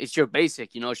it's your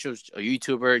basic, it shows a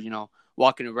YouTuber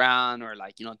walking around or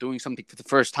like doing something for the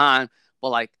first time. But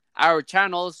like our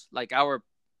channels, like our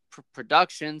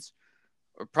productions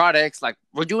or products, like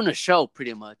we're doing a show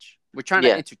pretty much. We're trying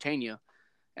to entertain you,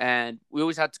 and we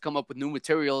always have to come up with new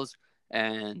materials.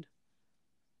 And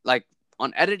like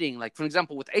on editing, like for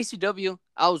example with ACW,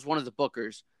 I was one of the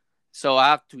bookers, so I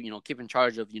have to keep in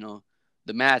charge of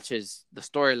the matches, the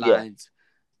storylines.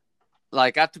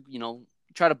 Like I have to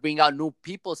try to bring out new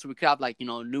people so we could have like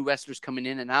new wrestlers coming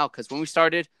in and out, because when we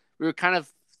started,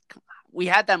 we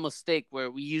had that mistake where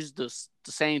we used the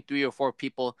same 3 or 4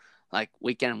 people like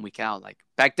week in and week out. Like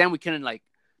back then we couldn't like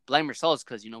blame ourselves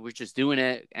because we're just doing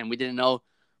it and we didn't know.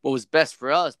 what was best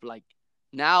for us. But like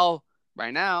now,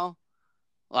 right now,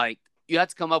 like you have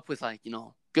to come up with like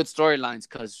good storylines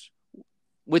because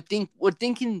we're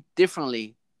thinking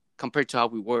differently compared to how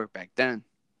we were back then.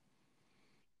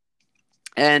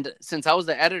 And since I was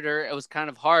the editor, it was kind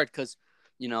of hard because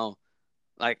you know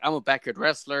like I'm a backyard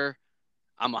wrestler,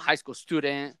 I'm a high school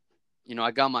student,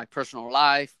 I got my personal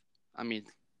life. I mean,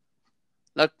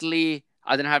 luckily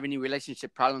I didn't have any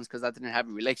relationship problems because I didn't have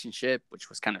a relationship, which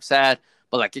was kind of sad.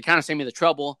 But like it kind of saved me the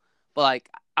trouble. But like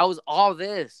I was all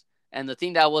this, and the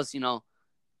thing that was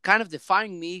kind of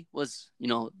defining me was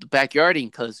the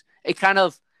backyarding because it kind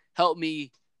of helped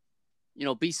me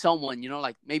be someone.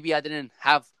 Like maybe I didn't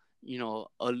have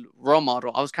a role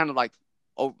model. I was kind of like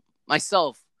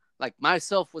myself. Like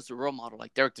myself was the role model,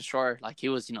 like Derek Destroyer. Like he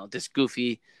was this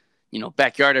goofy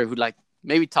backyarder who like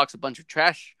maybe talks a bunch of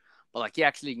trash, but like he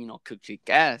actually could kick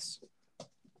ass.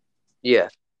 Yeah.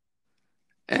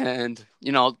 And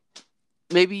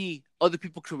maybe other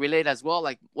people could relate as well.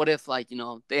 Like what if like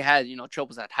they had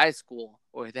troubles at high school,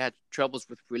 or they had troubles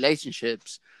with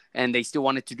relationships, and they still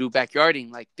wanted to do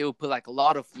backyarding. Like they would put like a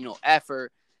lot of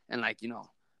effort, and like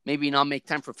maybe not make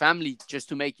time for family just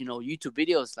to make YouTube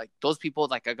videos. Like those people,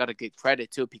 like I gotta give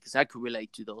credit to, because I could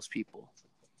relate to those people.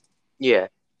 Yeah.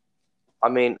 I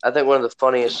mean, I think one of the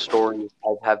funniest stories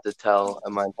I'd have to tell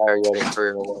in my entire yachting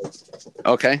career was,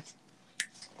 Okay.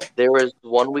 there was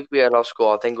one week we had off school.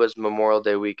 I think it was Memorial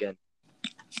Day weekend,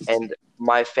 and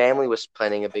my family was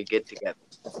planning a big get together.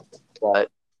 But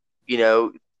you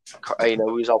know, we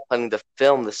was all planning to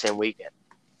film the same weekend.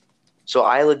 So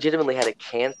I legitimately had to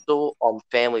cancel on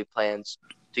family plans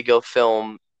to go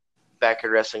film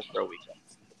backyard wrestling for a weekend.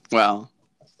 Wow.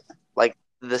 Like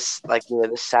this,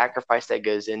 the sacrifice that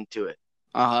goes into it.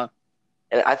 Uh-huh.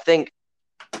 And I think,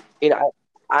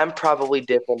 I'm probably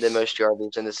different than most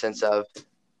yarders in the sense of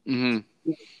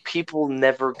people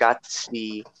never got to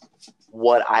see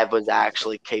what I was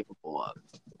actually capable of.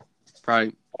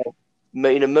 Right.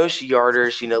 Most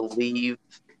yarders, leave,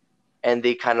 and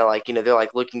they kind of like, they're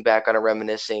like looking back on it,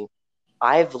 reminiscing.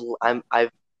 I don't want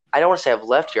to say I've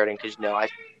left yarding because I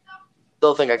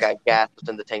still think I got gas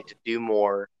within the tank to do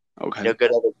more. Okay. Go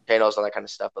to other channels and that kind of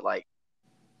stuff. But like,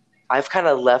 I've kind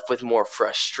of left with more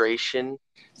frustration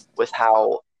with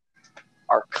how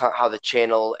the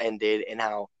channel ended, and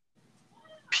how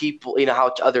people,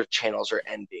 how other channels are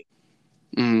ending.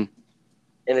 And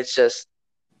it's just,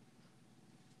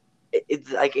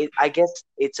 I guess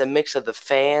it's a mix of the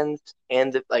fans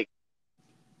and it's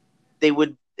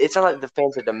not like the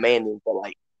fans are demanding, but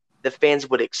like the fans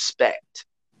would expect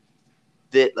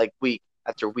that, like, week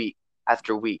after week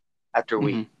after week after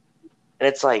week. And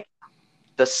it's like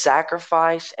the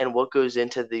sacrifice and what goes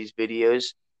into these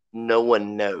videos, no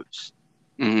one knows.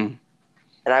 And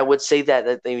I would say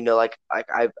that like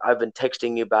I've been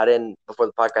texting you about it, and before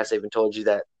the podcast I even told you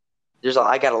that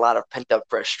I got a lot of pent up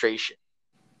frustration.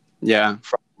 Yeah.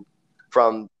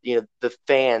 From the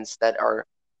fans that are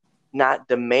not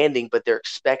demanding, but they're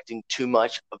expecting too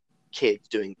much of kids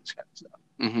doing this kind of stuff.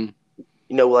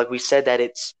 Like we said, that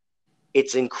it's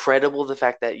incredible the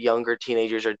fact that younger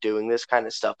teenagers are doing this kind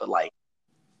of stuff, but like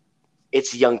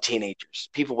it's young teenagers,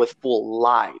 people with full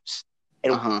lives,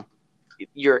 and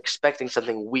you're expecting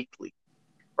something weekly,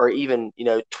 or even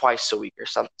twice a week or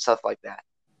stuff like that.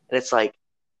 And it's like,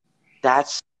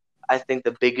 that's, I think,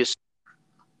 the biggest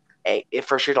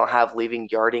frustration I'll have leaving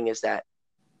yarding, is that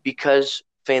because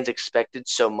fans expected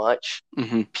so much,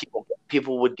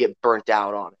 people would get burnt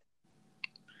out on it.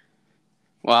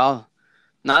 Well,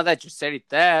 now that you said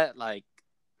that, like,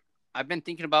 I've been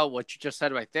thinking about what you just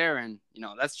said right there, and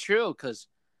that's true, because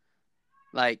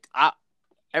like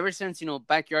ever since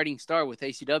backyarding started with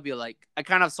ACW, like I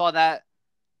kind of saw that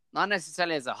not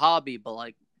necessarily as a hobby, but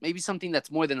like maybe something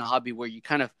that's more than a hobby, where you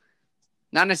kind of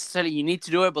not necessarily you need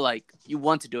to do it, but like you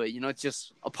want to do it. It's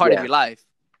just a part of your life,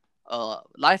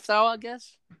 lifestyle, I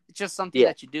guess. It's just something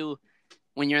that you do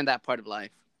when you're in that part of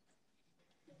life.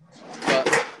 But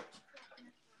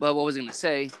what was I gonna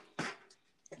say?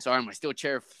 Sorry, my steel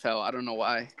chair fell. I don't know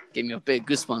why. Gave me a big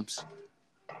goosebumps.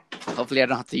 Hopefully I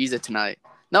don't have to use it tonight.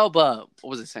 No, but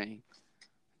what was I saying?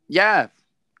 Yeah,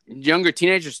 younger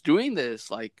teenagers doing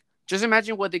this. Like, just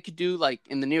imagine what they could do, like,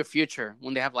 in the near future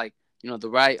when they have, like, the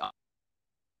right...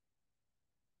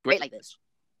 Great like this.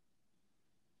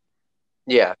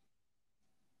 Yeah.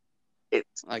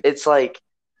 It's like...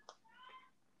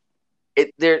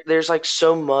 There's, like,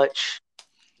 so much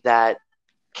that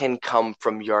can come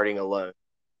from yarding alone.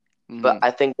 But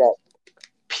I think that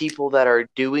people that are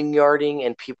doing yarding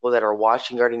and people that are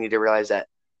watching yarding need to realize that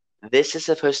this is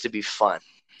supposed to be fun.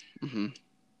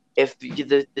 If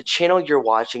the channel you're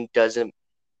watching doesn't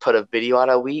put a video out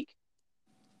a week,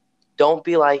 don't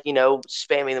be like,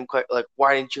 spamming them quick. Like,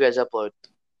 why didn't you guys upload?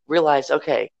 Realize,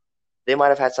 okay, they might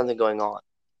have had something going on.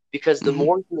 Because the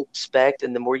more you expect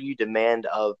and the more you demand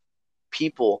of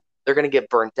people, they're going to get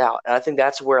burnt out. And I think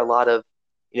that's where a lot of,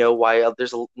 why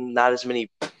there's not as many,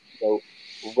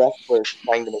 wrestlers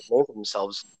trying to make a name for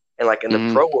themselves and like in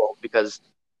the pro world, because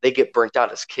they get burnt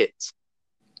out as kids.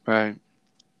 Right.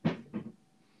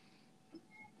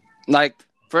 Like,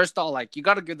 first of all, like, you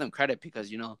got to give them credit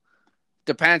because,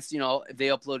 depends, if they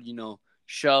upload,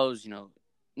 shows,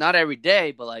 not every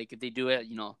day, but like if they do it,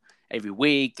 every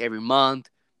week, every month,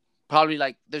 probably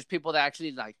like there's people that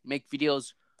actually like make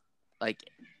videos like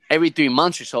every 3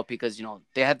 months or so because,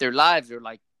 they have their lives or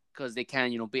like because they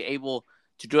can, be able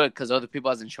to do it because other people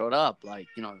hasn't showed up. Like,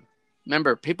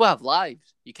 remember, people have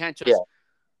lives. You can't just,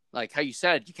 like how you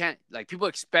said, you can't, like people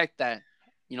expect that,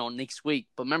 next week.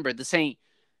 But remember, this ain't,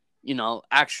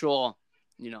 actual,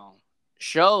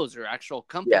 shows or actual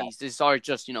companies. These are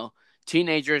just,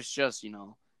 teenagers just,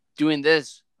 doing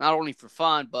this not only for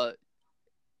fun, but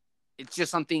it's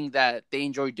just something that they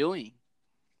enjoy doing.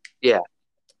 Yeah.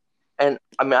 And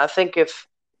I mean, I think if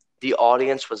the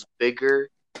audience was bigger,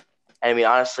 and I mean,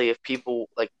 honestly, if people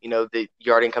like, the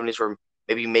yarding companies were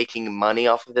maybe making money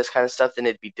off of this kind of stuff, then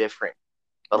it'd be different.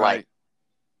 But Right.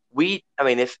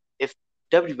 if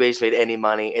WBA's made any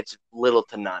money, it's little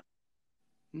to none.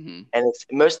 Mm-hmm. And it's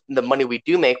most the money we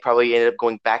do make probably ended up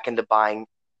going back into buying,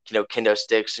 kendo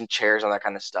sticks and chairs and that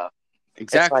kind of stuff.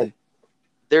 Exactly. It's like,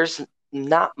 there's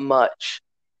not much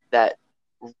that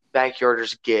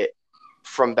backyarders get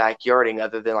from backyarding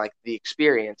other than like the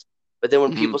experience. But then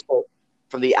when people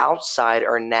from the outside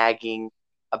are nagging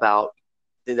about,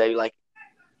 they like,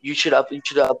 you should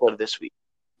upload this week,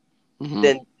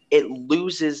 then it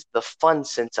loses the fun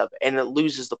sense of it, and it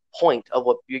loses the point of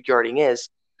what yarding is.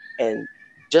 And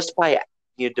just by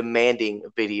demanding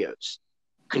videos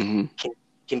can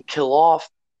kill off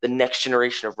the next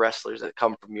generation of wrestlers that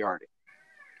come from yarding.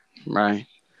 Right.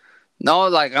 No,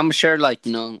 like I'm sure, like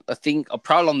a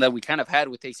problem that we kind of had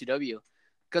with ACW,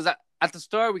 because at the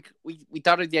start we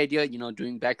thought of the idea,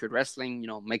 doing backyard wrestling,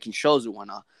 making shows and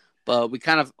whatnot, but we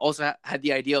kind of also had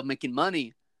the idea of making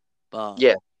money, but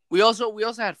we also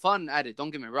had fun at it. Don't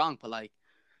get me wrong, but like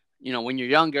when you're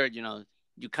younger,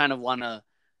 you kind of wanna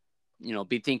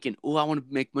be thinking, oh, I want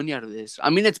to make money out of this.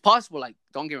 I mean, it's possible. Like,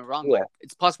 don't get me wrong, like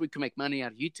it's possible you can make money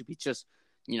out of YouTube. It just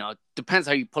depends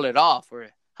how you pull it off or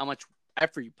how much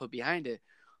effort you put behind it.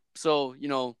 So,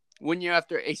 when you're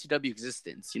after ACW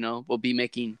existence, we'll be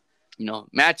making,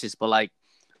 matches. But like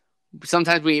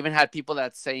sometimes we even had people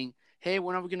that saying, hey,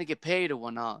 when are we gonna get paid or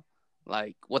whatnot?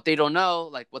 Like what they don't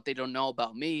know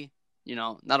about me,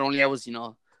 not only I was,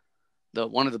 the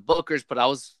one of the bookers, but I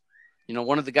was,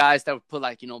 one of the guys that would put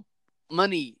like,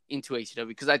 money into ACW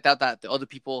because I thought that the other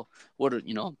people would,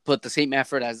 put the same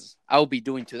effort as I would be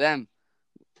doing to them,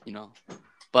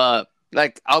 but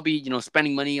like I'll be,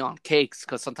 spending money on cakes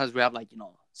because sometimes we have like,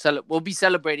 we'll be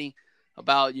celebrating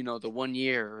about, the 1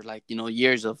 year or like,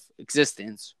 years of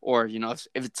existence or, if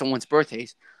it's someone's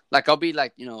birthdays, like I'll be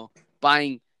like,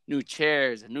 buying new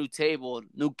chairs, a new table,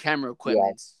 new camera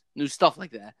equipment, new stuff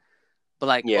like that. But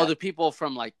like other people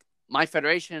from like my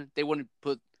federation, they wouldn't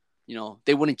put,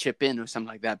 they wouldn't chip in or something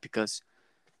like that because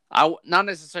not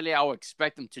necessarily I would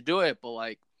expect them to do it, but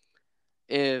like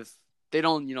if they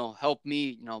don't, help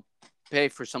me, pay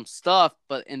for some stuff,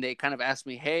 and they kind of ask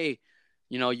me, hey,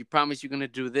 you promised you're going to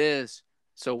do this.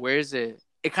 So where is it?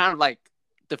 It kind of like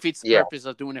defeats the purpose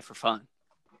of doing it for fun.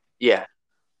 Yeah.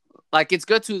 Like it's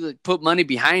good to like, put money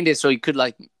behind it so you could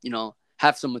like,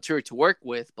 have some material to work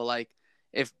with. But like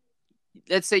if,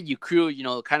 let's say your crew,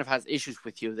 kind of has issues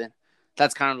with you, then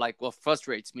that's kind of like what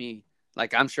frustrates me.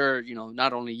 Like I'm sure,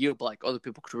 not only you, but like other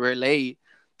people could relate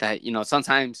that,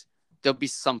 sometimes there'll be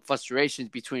some frustrations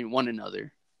between one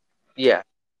another. Yeah.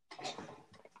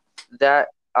 That,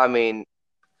 I mean,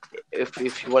 if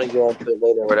you want to go into it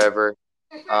later or whatever,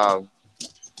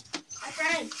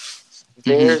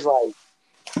 there's like,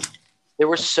 there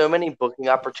were so many booking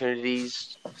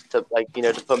opportunities to like,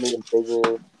 to put me in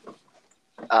bigger.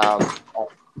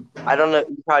 I don't know.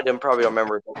 You probably don't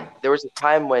remember. But there was a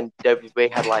time when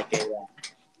WBA had like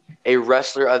a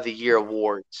Wrestler of the Year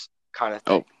awards kind of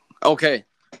thing. Oh, okay.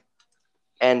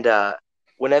 And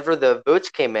whenever the votes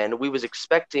came in, we was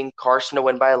expecting Carson to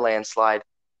win by a landslide,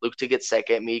 Luke to get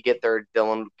second, me get third,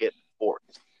 Dylan get fourth,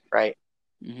 right?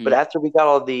 Mm-hmm. But after we got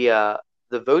all the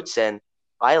votes in,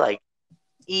 I like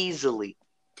easily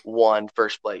won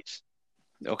first place.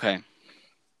 Okay.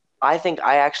 I think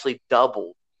I actually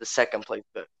doubled the second place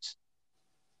votes.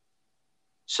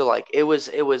 So like it was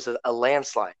a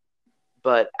landslide.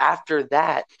 But after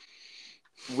that,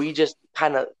 we just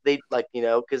kind of they like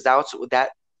because that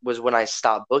was when I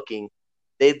stopped booking.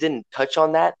 They didn't touch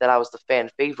on that I was the fan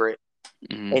favorite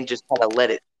Mm-hmm. and just kind of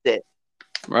let it sit.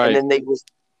 And Right. then they was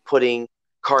putting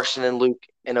Carson and Luke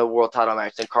in a world title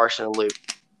match, and Carson and Luke.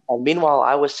 And meanwhile,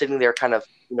 I was sitting there kind of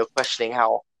questioning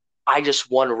how I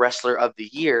just won Wrestler of the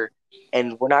Year,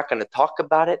 and we're not going to talk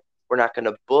about it. We're not going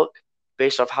to book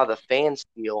based off how the fans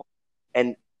feel.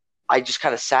 And I just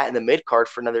kind of sat in the mid card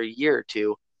for another year or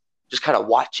two, just kind of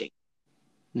watching.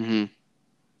 Mm-hmm.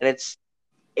 And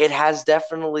it has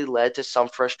definitely led to some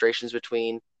frustrations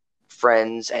between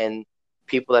friends and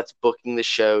people that's booking the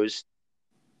shows,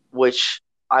 which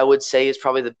I would say is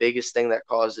probably the biggest thing that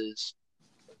causes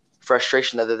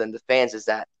frustration other than the fans is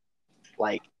that,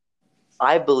 like,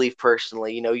 I believe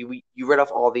personally, you read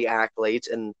off all the accolades,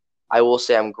 and I will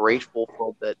say I'm grateful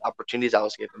for the opportunities I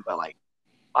was given, but like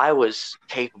I was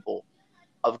capable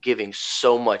of giving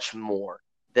so much more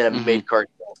than a Mm-hmm. mid card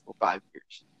for 5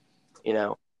 years, you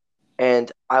know. And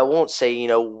I won't say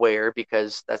where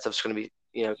because that stuff's going to be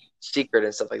secret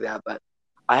and stuff like that. But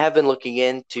I have been looking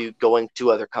into going to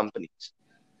other companies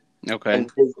Okay.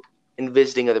 and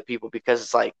visiting other people because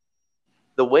it's like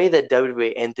the way that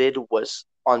WWE ended was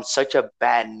on such a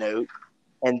bad note,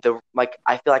 and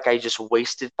I feel like I just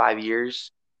wasted 5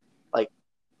 years, like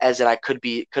as in I could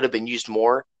have been used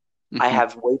more. I Mm-hmm.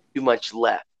 have way too much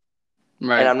left, and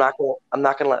Right. I'm not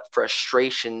gonna let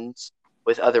frustrations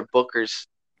with other bookers,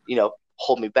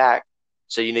 hold me back.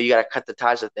 So you got to cut the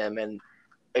ties with them and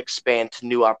expand to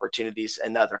new opportunities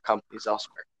and other companies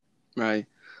elsewhere. Right.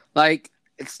 Like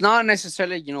it's not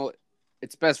necessarily,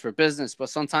 it's best for business, but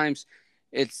sometimes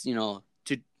it's,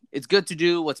 it's good to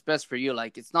do what's best for you.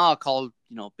 Like it's not called,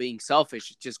 being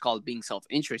selfish. It's just called being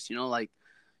self-interest, like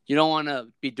you don't want to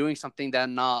be doing something that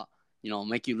not,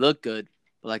 make you look good,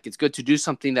 but like it's good to do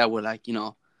something that would like,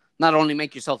 not only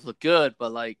make yourself look good,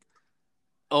 but like,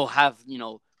 oh, have,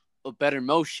 a better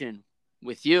motion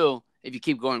with you if you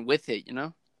keep going with it.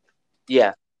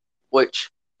 Yeah,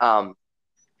 which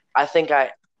I think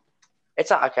it's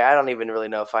not okay. I don't even really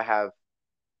know if I have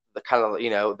the kind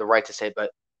of the right to say, but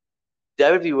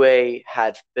WWA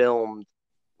had filmed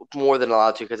more than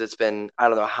allowed to because it's been I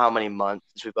don't know how many months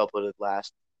since we've uploaded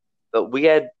last, but we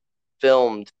had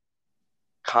filmed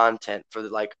content for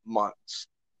like months.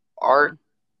 Our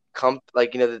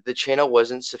Mm-hmm. the channel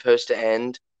wasn't supposed to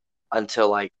end until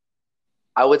like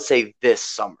I would say this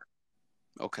summer,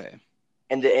 Okay.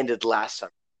 and it ended last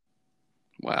summer.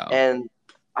 Wow. And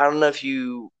I don't know if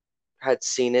you had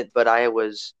seen it, but I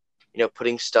was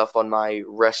putting stuff on my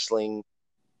wrestling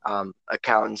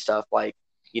account and stuff like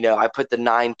I put the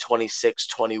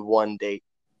 9/26/21 date.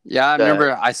 Yeah, I The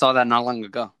remember I saw that not long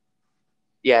ago.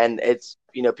 Yeah, and it's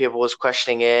people was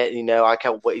questioning it. I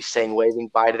kept saying waving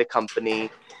bye to the company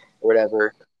or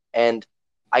whatever. And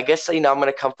I guess I'm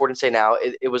gonna come forward and say now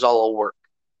it was all a work,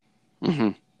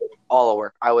 Mm-hmm. all a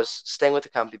work. I was staying with the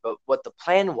company, but what the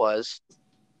plan was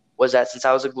that since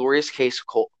I was a glorious case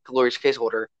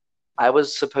holder, I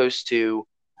was supposed to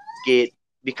get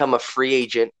become a free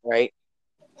agent, right?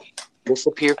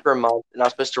 Disappear for a month, and I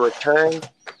was supposed to return,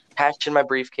 cash in my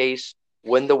briefcase,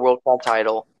 win the World Cup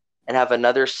title, and have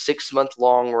another 6 month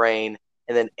long reign,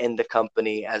 and then end the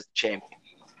company as the champion.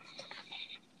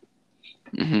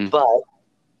 Mm-hmm. But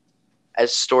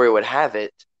as story would have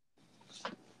it,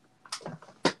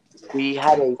 we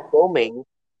had a filming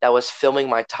that was filming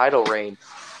my title reign,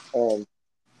 and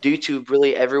due to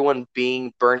really everyone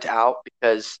being burnt out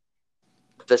because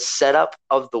the setup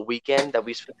of the weekend that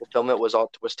we spent to film it was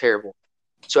terrible.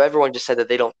 So everyone just said that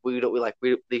they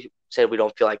said we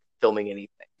don't feel like filming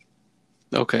anything.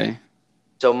 Okay.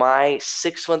 So my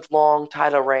 6 month long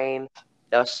title reign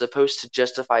that was supposed to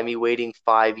justify me waiting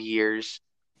 5 years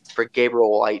for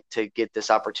Gabriel White to get this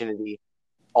opportunity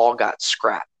all got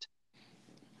scrapped.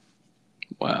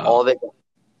 Wow. All of it got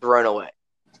thrown away.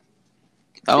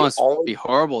 That The must only be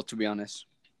horrible, to be honest.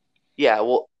 Yeah,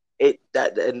 well and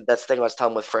that's the thing I was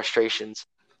telling with frustrations.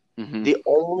 Mm-hmm. The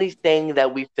only thing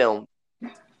that we filmed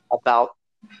about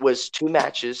was 2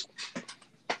 matches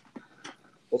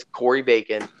with Corey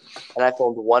Bacon, and I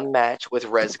filmed 1 match with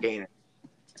Rez Gainer.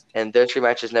 And those 3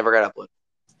 matches never got uploaded.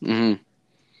 Mm-hmm.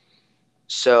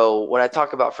 So when I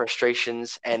talk about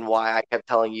frustrations and why I kept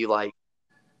telling you like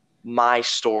my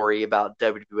story about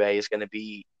WWA is going to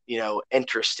be,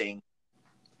 interesting,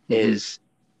 Mm-hmm. is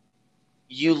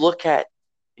you look at,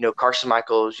 Carson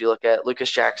Michaels, you look at Lucas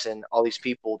Jackson, all these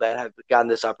people that have gotten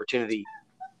this opportunity.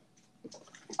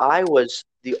 I was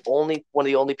one of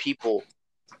the only people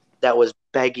that was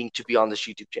begging to be on this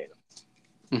YouTube channel.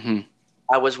 Mm-hmm.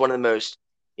 I was one of the most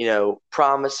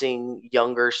promising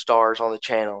younger stars on the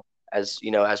channel, as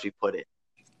we put it.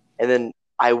 And then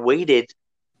I waited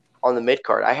on the mid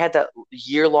card. I had that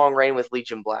year-long reign with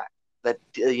Legion Black, that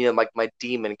like my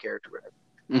demon character.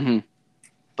 Mm-hmm.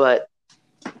 But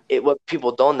what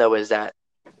people don't know is that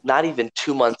not even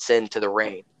 2 months into the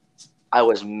reign, I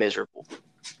was miserable,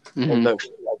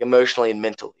 emotionally and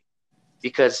mentally,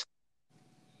 because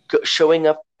showing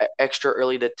up extra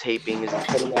early to tapings,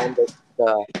 putting on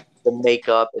the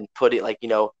makeup and putting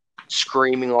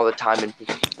screaming all the time and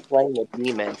playing a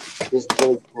demon is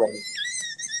really great.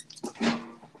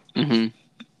 Mm-hmm.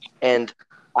 And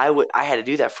I had to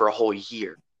do that for a whole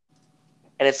year,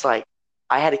 and it's like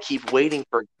I had to keep waiting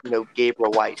for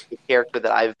Gabriel White, the character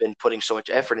that I've been putting so much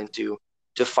effort into,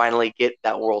 to finally get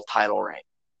that world title reign.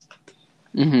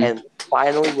 Mm-hmm. And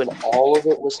finally, when all of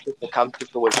it was supposed to come to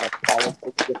fruition, I finally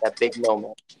get that big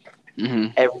moment. Mm-hmm.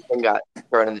 Everything got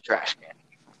thrown in the trash can.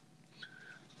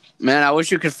 Man, I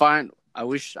wish you could find. I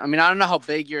mean, I don't know how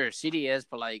big your city is,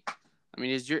 but like, I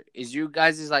mean, is you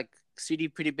guys' like city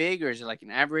pretty big, or is it like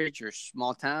an average or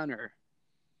small town, or?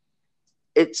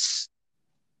 It's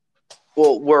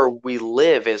where we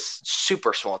live is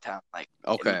super small town, like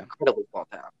Okay, an incredibly small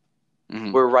town.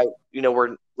 Mm-hmm. We're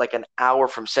we're like an hour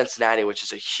from Cincinnati, which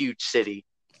is a huge city.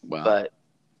 Wow. But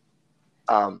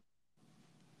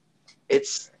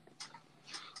it's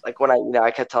like when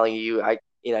I kept telling you,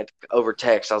 over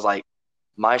text, I was like,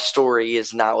 my story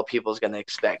is not what people's going to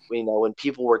expect. When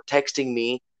people were texting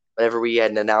me, whenever we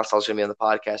had announced I was going to be on the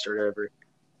podcast or whatever,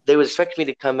 they would expect me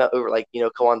to come over,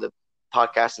 come on the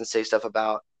podcast and say stuff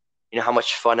about, how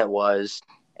much fun it was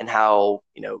and how,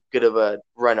 good of a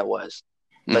run it was.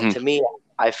 But to me,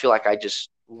 I feel like I just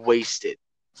wasted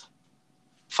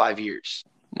 5 years.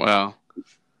 Wow.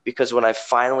 Because when I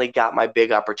finally got my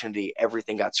big opportunity,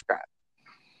 everything got scrapped.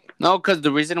 No, because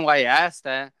the reason why I asked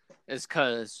that is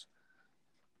because,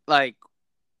 like,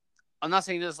 I'm not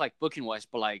saying this like booking wise,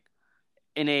 but like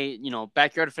in a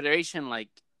backyard federation, like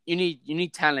you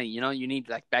need talent, you need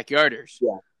like backyarders.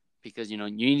 Yeah. Because you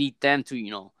need them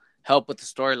to help with the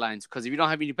storylines. Because if you don't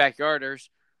have any backyarders,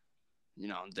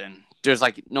 then there's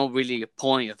like no really a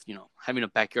point of having a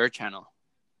backyard channel.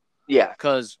 Yeah.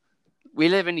 Because we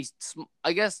live in these,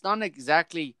 I guess not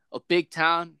exactly a big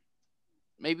town,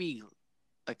 maybe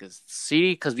like a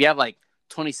city, because we have like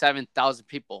 27,000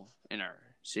 people in our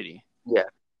city. Yeah.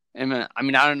 And I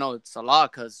mean, I don't know, it's a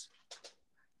lot because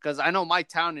I know my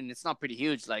town and it's not pretty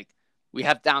huge. Like we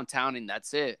have downtown and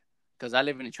that's it. Because I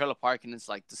live in a trailer park and it's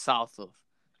like the south of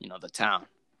the town.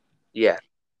 Yeah.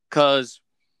 Because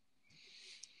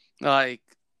like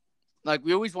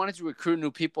we always wanted to recruit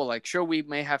new people. Like sure, we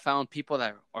may have found people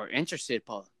that are interested,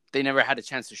 but they never had a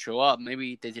chance to show up.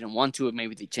 Maybe they didn't want to,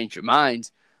 maybe they changed their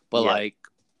minds. But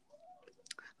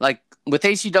like with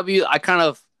ACW, I kind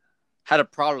of had a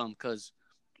problem because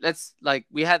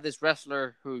we had this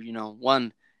wrestler who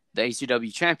won the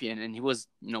ACW champion, and he was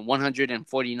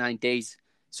 149 days,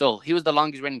 so he was the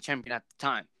longest reigning champion at the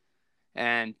time,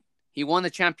 and he won the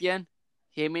champion.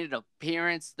 He made an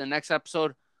appearance the next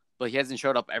episode, but he hasn't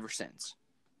showed up ever since.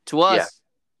 To us,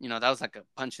 that was like a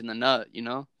punch in the nut,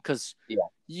 because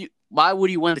why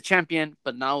would you win the champion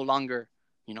but no longer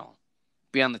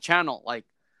be on the channel? Like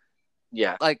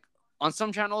on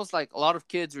some channels, like a lot of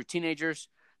kids or teenagers,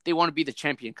 they want to be the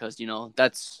champion because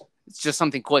it's just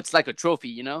something cool. It's like a trophy,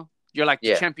 you're like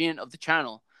the champion of the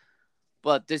channel.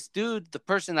 But this dude, the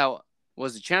person that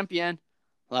was the champion,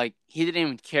 like he didn't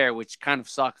even care, which kind of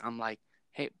sucked. I'm like,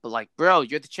 hey, but like, bro,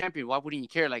 you're the champion. Why wouldn't you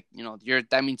care? Like,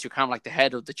 that means you're kind of like the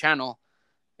head of the channel.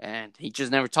 And he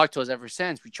just never talked to us ever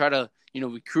since. We try to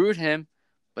recruit him,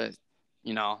 but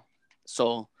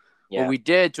so what we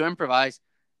did to improvise,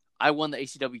 I won the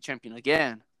ACW champion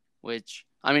again, which,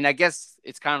 I mean, I guess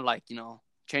it's kind of like,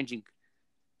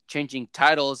 changing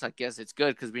titles. I guess it's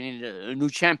good because we needed a new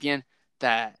champion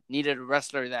that needed a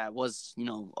wrestler that was,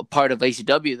 a part of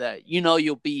ACW that,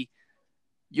 you'll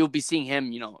be seeing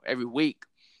him, every week.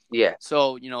 Yeah.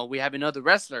 So, we have another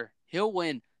wrestler. He'll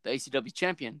win the ACW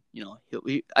champion.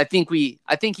 I think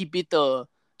he beat the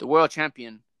world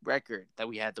champion record that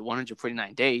we had, the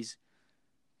 149 days.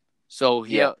 So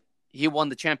he won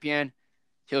the champion.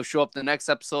 He'll show up the next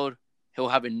episode. He'll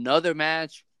have another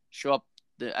match, show up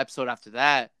the episode after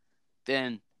that.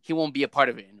 Then he won't be a part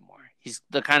of it anymore. He's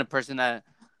the kind of person that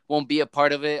won't be a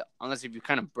part of it unless if you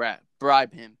kind of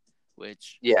bribe him,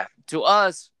 which to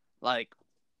us, like,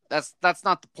 that's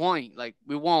not the point. Like,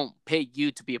 we won't pay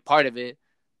you to be a part of it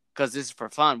because this is for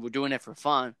fun. We're doing it for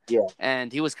fun. Yeah.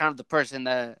 And he was kind of the person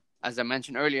that, as I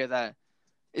mentioned earlier, that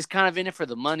is kind of in it for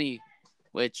the money,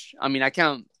 which, I mean, I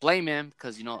can't blame him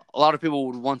because, a lot of people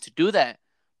would want to do that.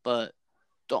 But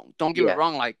Don't get me Yeah.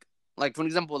 wrong. Like for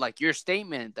example, like your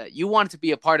statement that you wanted to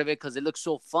be a part of it because it looks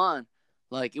so fun.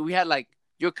 Like if we had like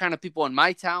your kind of people in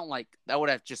my town, like that would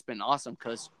have just been awesome.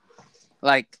 Because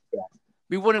like Yeah.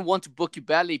 we wouldn't want to book you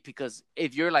badly because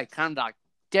if you're like kind of like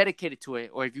dedicated to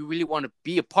it, or if you really want to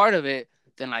be a part of it,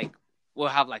 then like we'll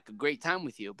have like a great time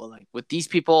with you. But like with these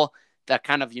people that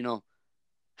kind of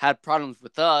had problems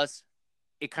with us,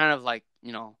 it kind of like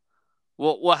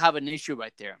we'll have an issue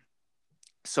right there.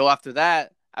 So after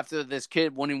that, after this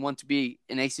kid wouldn't want to be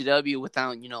in ACW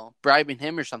without bribing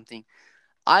him or something,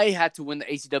 I had to win the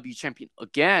ACW champion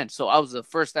again. So I was the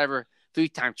first ever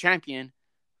 3-time champion.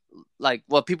 Like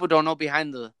what people don't know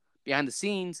behind the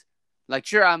scenes, like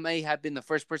sure I may have been the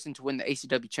first person to win the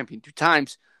ACW champion 2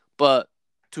 times, but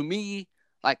to me,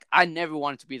 like I never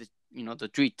wanted to be the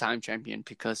 3-time champion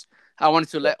because I wanted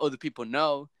to let other people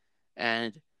know.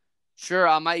 And sure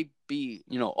I might be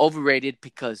overrated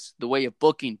because the way of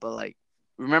booking, but like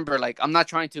remember, like I'm not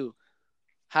trying to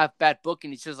have bad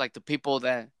booking. It's just like the people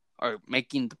that are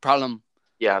making the problem.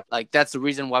 Yeah. Like that's the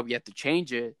reason why we have to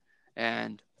change it.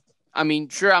 And I mean,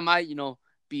 sure, I might,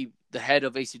 be the head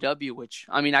of ACW, which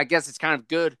I mean, I guess it's kind of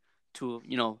good to,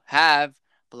 have,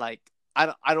 but like,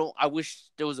 I wish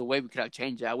there was a way we could have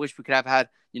changed it. I wish we could have had,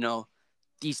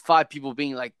 these 5 people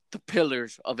being like the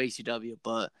pillars of ACW,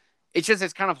 but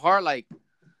it's kind of hard. Like,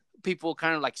 people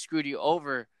kind of like screwed you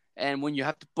over, and when you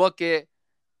have to book it,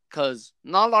 because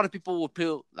not a lot of people will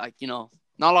feel like, not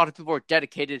a lot of people are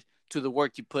dedicated to the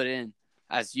work you put in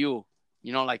as you.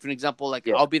 Like for an example, like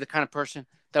Yeah. I'll be the kind of person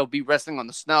that will be wrestling on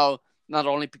the snow, not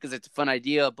only because it's a fun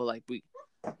idea, but like we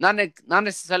not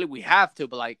necessarily we have to,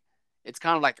 but like it's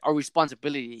kind of like our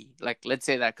responsibility. Like let's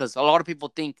say that, because a lot of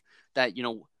people think that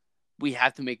we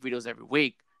have to make videos every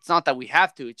week. It's not that we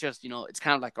have to. It's just it's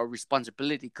kind of like our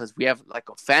responsibility because we have like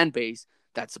a fan base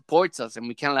that supports us, and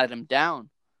we can't let them down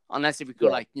unless if we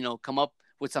could Yeah. like come up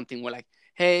with something where like,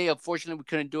 hey, unfortunately we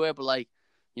couldn't do it, but like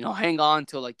hang on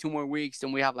till like 2 more weeks,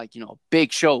 then we have like a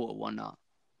big show or whatnot.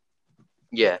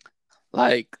 Yeah.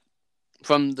 Like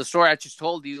from the story I just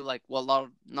told you, like not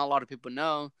a lot of people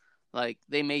know. Like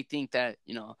they may think that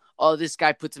oh, this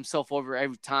guy puts himself over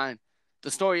every time.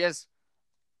 The story is,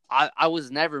 I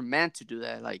was never meant to do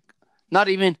that. Like not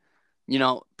even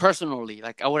personally.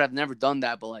 Like I would have never done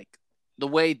that. But like the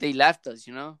way they left us,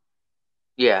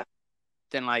 Yeah.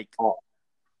 then like Oh,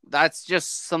 that's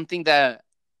just something that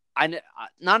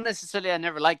not necessarily I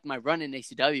never liked my run in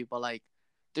ACW, but like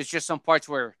there's just some parts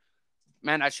where,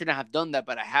 man, I shouldn't have done that,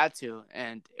 but I had to,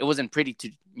 and it wasn't pretty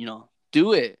to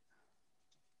do it.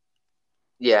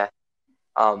 yeah.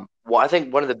 Well, I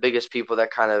think one of the biggest people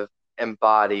that kind of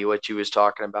embody what you was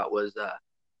talking about was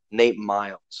Nate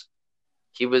Miles.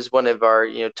 He was one of our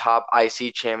top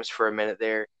IC champs for a minute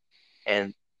there,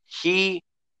 and he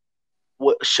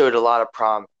showed a lot of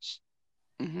promise.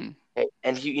 Mm-hmm.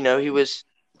 And he was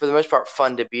for the most part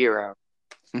fun to be around,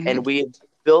 Mm-hmm. and we had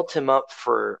built him up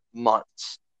for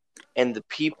months. And the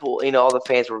people, all the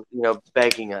fans were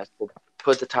begging us to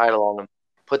put the title on him,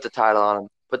 put the title on him,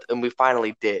 and we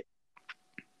finally did.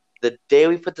 The day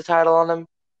we put the title on him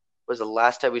was the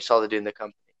last time we saw the dude in the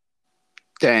company.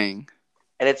 Dang.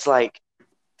 And it's like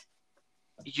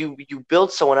you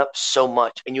build someone up so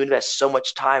much, and you invest so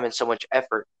much time and so much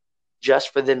effort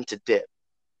just for them to dip,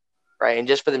 right? And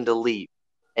just for them to leave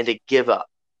and to give up.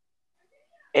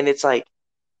 And it's like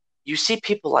you see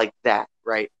people like that,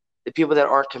 right? The people that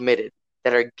aren't committed,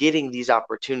 that are getting these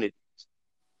opportunities.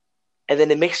 And then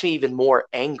it makes me even more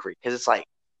angry because it's like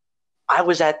I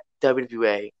was at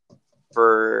WWA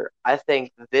for, I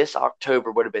think this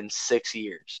October would have been 6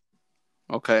 years.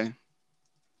 Okay.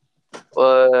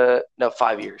 No,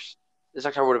 5 years. This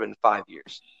October would have been 5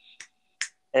 years.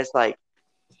 And it's like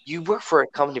you work for a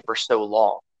company for so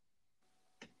long,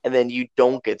 and then you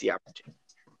don't get the opportunity.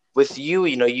 With you,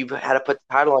 you've had to put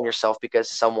the title on yourself because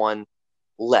someone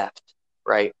left,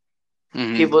 right?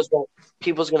 Mm-hmm.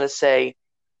 People's gonna say,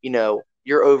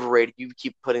 you're overrated. You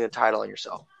keep putting the title on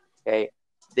yourself. Okay,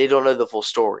 they don't know the full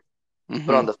story. Mm-hmm.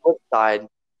 But on the flip side,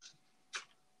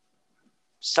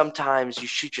 sometimes you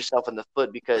shoot yourself in the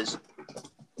foot because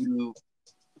you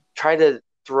try to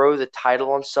throw the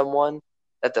title on someone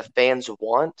that the fans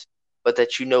want, but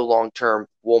that long term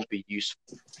won't be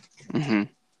useful. Mm-hmm.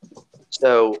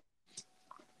 So,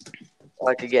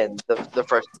 like again, the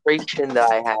frustration that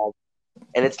I have,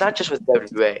 and it's not just with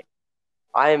WWA.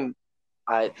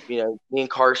 Me and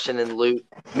Carson and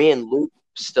Luke,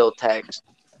 still text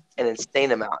an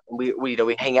insane amount, and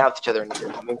we hang out with each other. And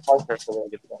me and Carson are still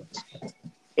really good friends.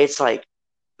 It's like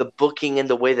the booking and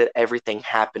the way that everything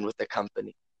happened with the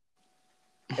company,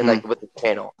 and like with the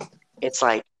channel. It's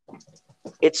like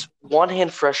it's one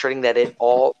hand frustrating that it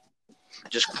all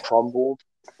just crumbled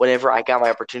whenever I got my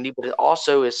opportunity, but it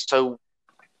also is so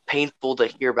painful to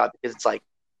hear about because it's like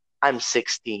I'm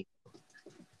 16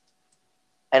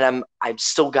 and I've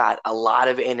still got a lot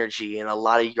of energy and a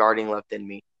lot of yarding left in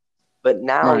me. But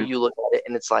now Right. you look at it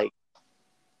and it's like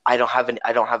I don't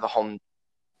have a home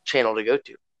channel to go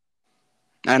to.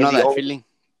 I And know the that only feeling.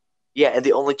 yeah, and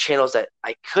the only channels that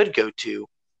I could go to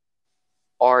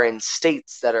are in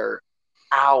states that are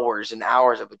hours and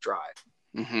hours of a drive.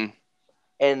 Mm-hmm.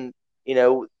 And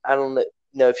I don't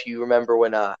know if you remember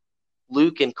when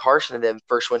Luke and Carson and them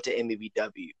first went to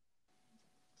MEBW.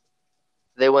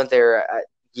 They went there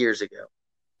years ago.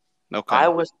 I Okay.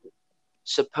 was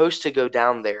supposed to go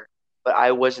down there, but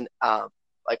I wasn't.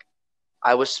 Like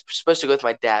I was supposed to go with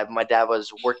my dad. My dad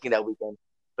was working that weekend,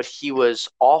 but he was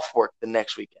off work the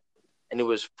next weekend, and he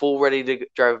was full ready to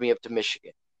drive me up to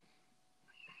Michigan.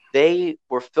 They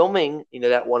were filming,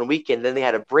 that one weekend. Then they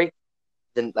had a break.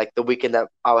 Then, like the weekend that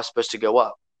I was supposed to go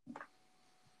up,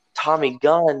 Tommy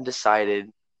Gunn decided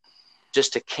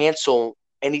just to cancel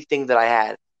anything that I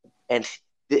had, and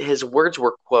his words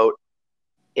were, "quote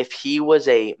If he was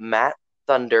a Matt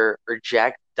Thunder or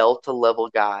Jack Delta level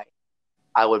guy,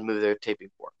 I would move their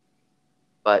taping for him.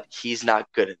 But he's not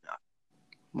good enough."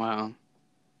 Wow.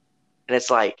 And it's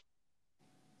like,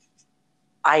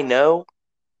 I know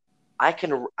I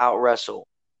can out wrestle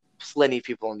plenty of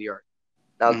people in the yard.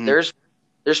 Now Mm-hmm. there's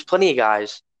plenty of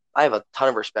guys I have a ton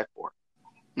of respect for.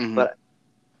 Mm-hmm. But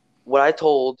what I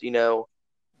told, Luke,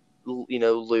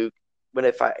 when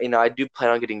if I do plan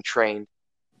on getting trained,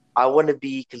 I want to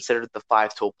be considered the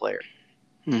 5-tool player.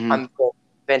 Mm-hmm. I'm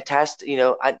fantastic.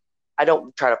 I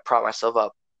don't try to prop myself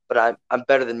up, but I'm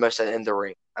better than most in the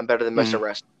ring. I'm better than most Mm-hmm. in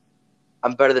wrestling.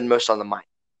 I'm better than most on the mic.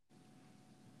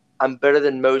 I'm better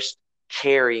than most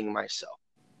carrying myself,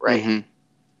 right? Mm-hmm.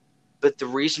 But the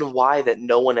reason why that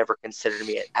no one ever considered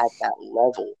me at that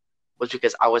level was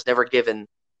because I was never given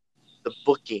the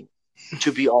booking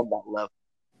to be on that level.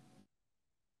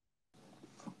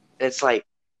 And it's like,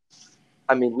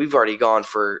 I mean, we've already gone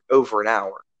for over an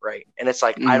hour, right? And it's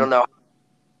like, I Mm-hmm. don't know.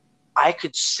 I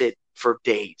could sit for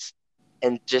days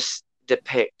and just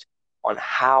depict on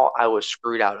how I was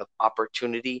screwed out of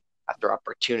opportunity after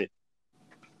opportunity.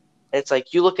 And it's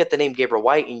like you look at the name Gabriel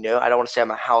White, and I don't want to say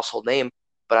I'm a household name,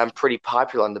 but I'm pretty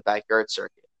popular on the backyard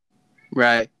circuit.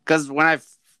 Right. Because when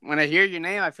I hear your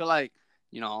name, I feel like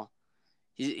you know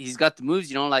he's got the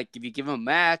moves. Like if you give him a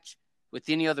match with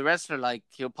any other wrestler, like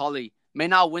he'll probably may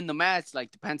not win the match.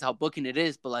 Like depends how booking it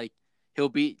is, but like he'll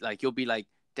be like,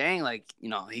 dang, like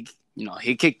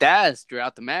he kicked ass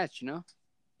throughout the match.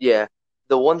 Yeah.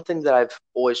 The one thing that I've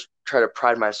always tried to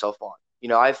pride myself on,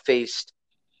 I've faced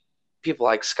people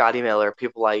like Scotty Miller,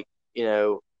 people like,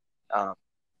 um,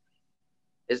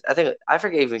 I think I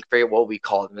forget what we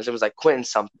called him. It was like Quentin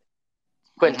something,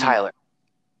 Quentin Mm-hmm. Tyler.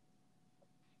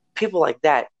 People like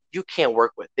that you can't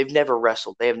work with. They've never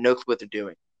wrestled. They have no clue what they're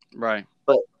doing. Right.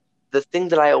 But the thing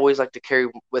that I always like to carry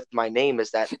with my name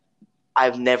is that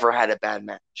I've never had a bad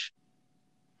match.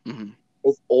 Mm-hmm.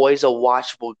 It's always a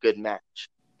watchable, good match.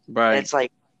 And Right. it's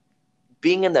like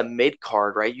being in the mid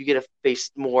card, right? You get to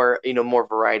face more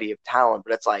variety of talent.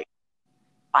 But it's like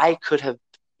I could have,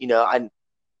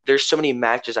 there's so many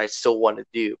matches I still want to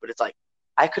do, but it's like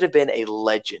I could have been a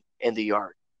legend in the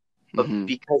yard. But Mm-hmm.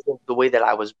 because of the way that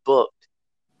I was booked,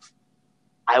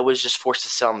 I was just forced to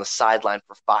sit on the sideline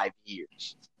for 5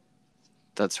 years.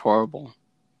 That's horrible.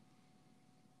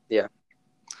 Yeah.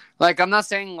 Like I'm not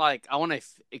saying like I want to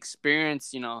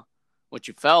experience what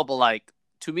you felt, but like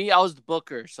to me I was the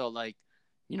booker, so like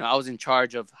I was in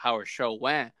charge of how our show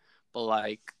went, but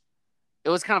like it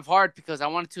was kind of hard because I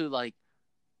wanted to like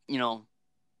you know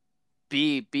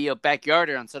be a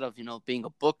backyarder instead of being a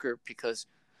booker because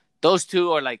those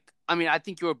two are like I mean I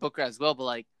think you were a booker as well, but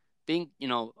like being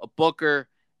a booker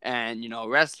and a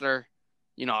wrestler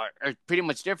are pretty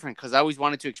much different because I always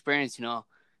wanted to experience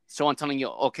someone telling you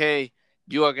okay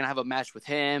you are gonna have a match with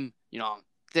him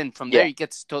then from there Yeah. you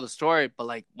get to tell the story, but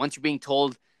like once you're being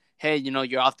told hey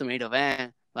you're off the main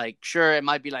event, like sure it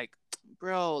might be like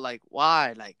bro like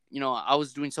why like I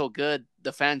was doing so good,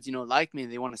 the fans like me,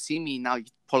 they want to see me, now you're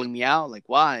pulling me out, like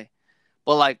why?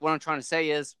 But like what I'm trying to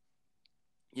say is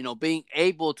being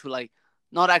able to like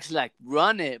not actually like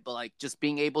run it, but like just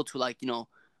being able to like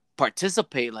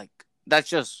participate, like that's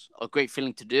just a great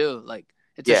feeling to do. Like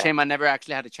it's a Yeah. shame I never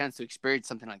actually had a chance to experience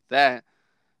something like that.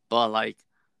 But like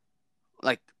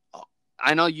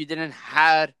I know you didn't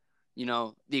had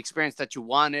the experience that you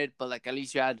wanted, but like at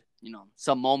least you had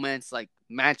some moments like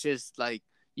matches, like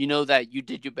that you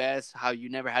did your best, how you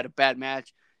never had a bad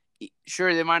match, sure,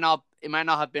 it might not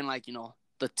have been like,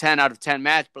 the 10 out of 10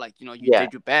 match, but like, you Yeah,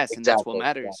 did your best, and that's what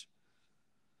exactly. Yeah. matters.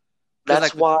 Because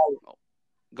That's like with, why.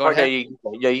 go Oh no, ahead. you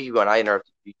keep going. I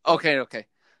interrupted you. Okay.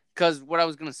 Because what I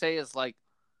was gonna say is like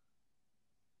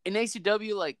in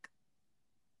ACW, like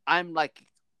I'm like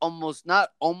almost not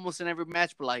almost in every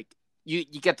match, but like you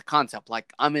get the concept.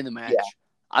 Like I'm in the Yeah, match.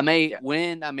 I may yeah,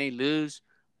 win, I may lose,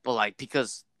 but like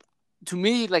because to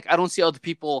me, like I don't see other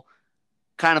people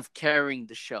kind of carrying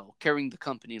the show, carrying the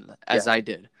company yeah, as I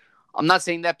did. I'm not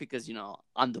saying that because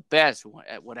I'm the best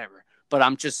at whatever, but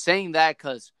I'm just saying that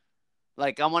because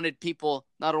like I wanted people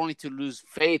not only to lose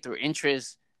faith or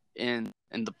interest in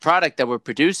the product that we're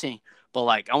producing, but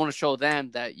like I want to show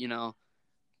them that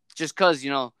just because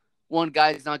one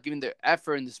guy is not giving their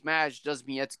effort in this match doesn't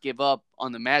mean you have to give up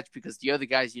on the match because the other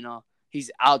guys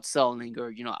he's outselling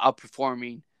or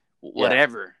outperforming yeah,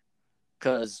 whatever.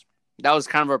 Because that was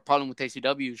kind of our problem with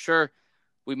ACW. Sure,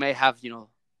 we may have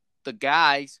the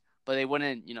guys, but they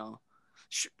wouldn't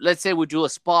let's say we do a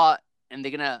spot and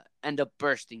they're gonna end up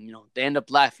bursting. They end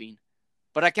up laughing,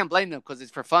 but I can't blame them because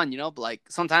it's for fun. But like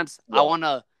sometimes I yeah, want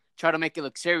to try to make it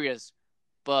look serious,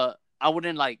 but I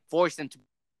wouldn't like force them to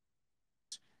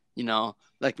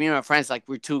like me and my friends, like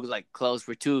we're too like close,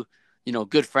 we're too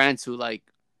good friends who like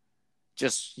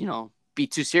just be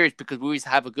too serious because we always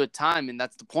have a good time, and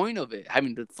that's the point of it,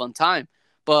 having a fun time.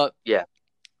 But yeah,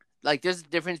 like there's a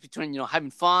difference between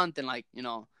having fun than like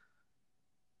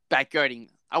backyarding.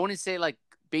 I wouldn't say like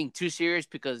being too serious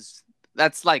because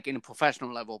that's like in a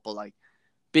professional level, but like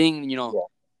being yeah,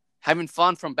 having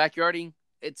fun from backyarding,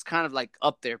 it's kind of like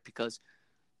up there because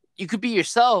you could be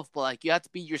yourself, but like you have to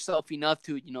be yourself enough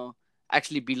to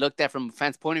actually be looked at from a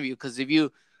fan's point of view. Because if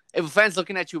a fan's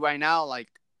looking at you right now, like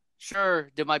sure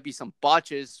there might be some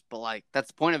botches, but like that's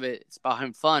the point of it. It's about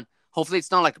having fun. Hopefully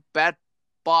it's not like a bad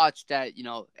botch that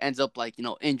ends up like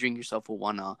injuring yourself or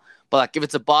whatnot. But like if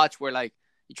it's a botch where like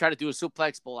you try to do a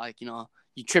suplex, but like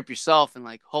you trip yourself and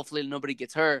like hopefully nobody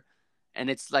gets hurt, and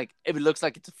it's like if it looks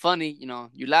like it's funny,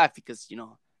 you laugh because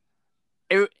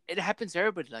it happens to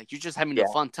everybody. Like you're just having a yeah,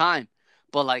 fun time,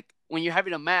 but like when you're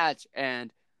having a match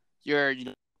and you're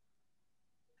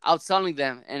outselling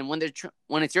them, and when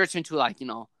it's your turn to like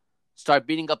start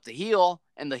beating up the heel,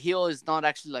 and the heel is not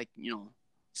actually like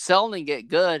selling it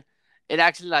good, it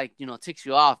actually like ticks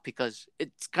you off because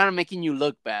it's kind of making you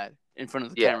look bad in front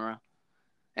of the yeah, camera,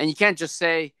 and you can't just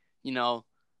say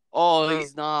oh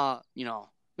he's not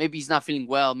maybe he's not feeling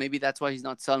well, maybe that's why he's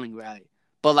not selling right,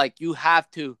 but like you have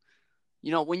to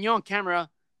when you're on camera,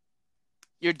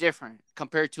 you're different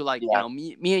compared to like, yeah,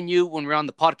 me and you when we're on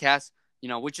the podcast,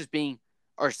 we're just being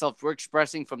ourselves. We're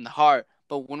expressing from the heart.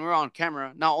 But when we're on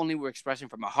camera, not only we're expressing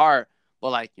from our heart,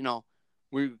 but like,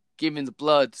 we're giving the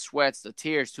blood, the sweats, the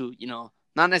tears to, not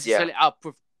yeah, necessarily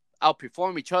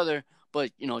outperform each other,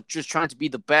 but, just trying to be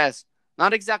the best.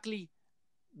 Not exactly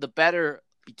the better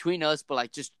between us, but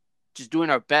like just doing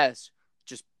our best.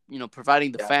 Just,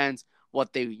 providing the yeah, fans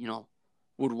what they,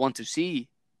 would want to see.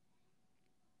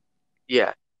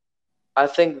 yeah. I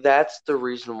think that's the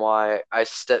reason why I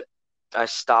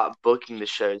stopped booking the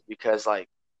shows because like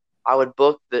I would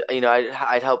book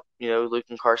I'd help Luke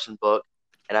and Carson book,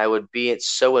 and I would be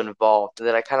so involved, and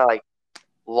then I kind of like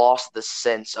lost the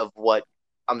sense of what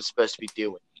I'm supposed to be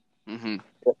doing. Mm-hmm.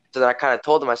 So then I kind of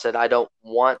told them, I said I don't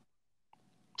want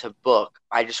to book,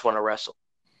 I just want to wrestle.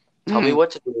 Tell me Mm-hmm.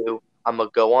 what to do. I'm gonna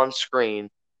go on screen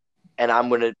and I'm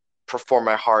gonna perform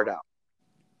my heart out.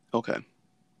 Okay.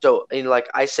 So, like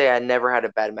I say, I never had a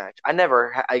bad match. I'm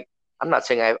not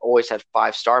saying I've always had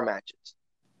 5-star matches.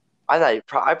 I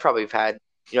probably have had,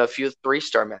 a few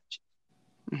 3-star matches.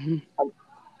 Mm-hmm.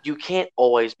 You can't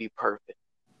always be perfect,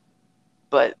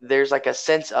 but there's like a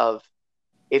sense of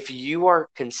if you are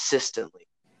consistently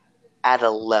at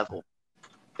a level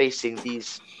facing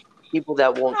these people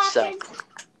that won't sell,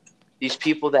 these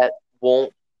people that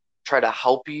won't try to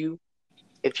help you,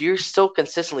 if you're still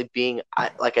consistently being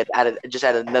just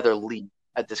at another league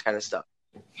at this kind of stuff,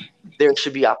 there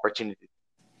should be opportunity.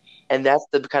 And that's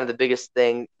the kind of the biggest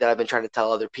thing that I've been trying to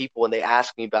tell other people when they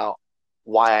ask me about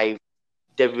why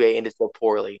WA ended so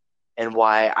poorly and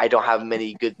why I don't have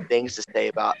many good things to say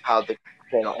about how the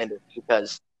channel ended,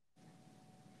 because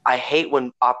I hate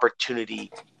when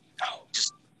opportunity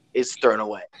just is thrown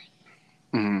away.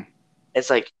 Mm-hmm.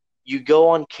 It's like you go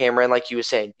on camera and like you were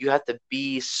saying, you have to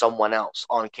be someone else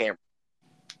on camera.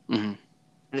 Mm-hmm. And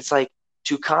it's like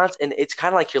and it's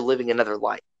kind of like you're living another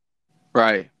life.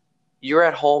 Right. You're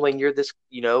at home and you're this,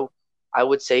 I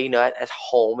would say, at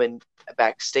home and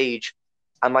backstage,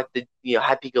 I'm like the,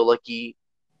 happy-go-lucky,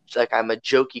 like I'm a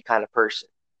jokey kind of person.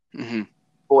 Mm-hmm.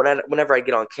 But whenever I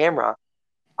get on camera,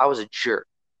 I was a jerk.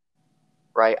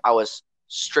 right? I was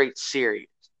straight serious.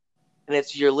 And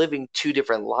it's you're living two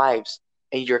different lives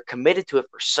and you're committed to it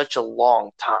for such a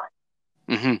long time.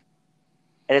 Mm-hmm. And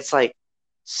it's like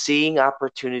seeing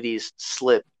opportunities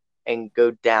slip and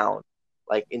go down,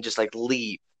 like and just like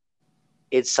leave.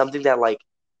 It's something that like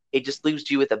it just leaves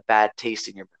you with a bad taste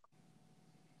in your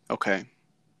mouth. Okay.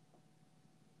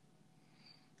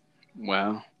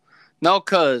 Well, no,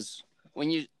 cause when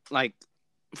you like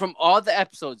from all the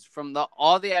episodes,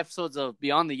 all the episodes of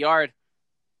Beyond the Yard,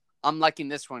 I'm liking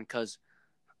this one because,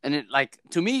 and it like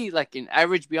to me like an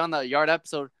average Beyond the Yard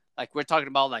episode, like we're talking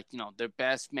about like their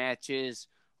best matches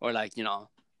or like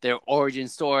their origin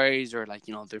stories or like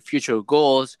their future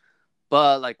goals,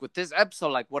 but like with this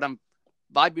episode, like what I'm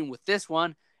vibing with this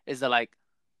one is that like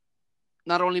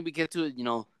not only we get to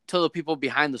tell the people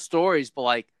behind the stories, but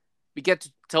like we get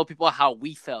to tell people how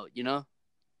we felt.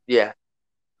 Yeah.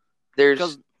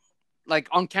 Because There's like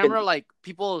on camera, like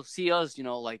people see us,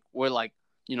 like we're like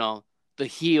the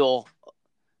heel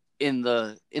in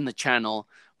the channel,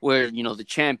 we're the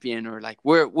champion, or like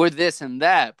we're this and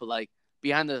that, but like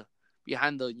behind the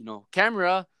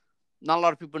camera, not a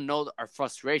lot of people know our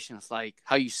frustrations, like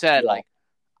how you said, yeah, like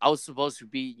I was supposed to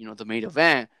be the main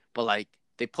event, but like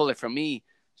they pull it from me.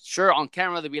 Sure, on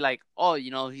camera they'd be like, oh,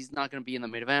 he's not gonna be in the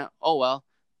main event. Oh well,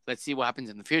 let's see what happens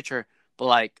in the future. But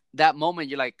like that moment,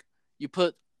 you're like, you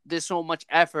put this so much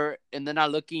effort, and they're not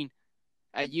looking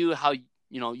at you how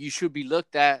you should be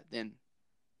looked at. Then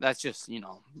that's just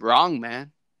wrong,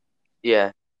 man.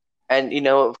 yeah. And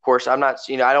of course, I'm not,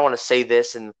 I don't want to say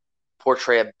this and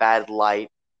portray a bad light,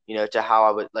 to how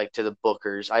I would like to the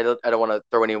bookers. I don't want to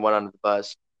throw anyone under the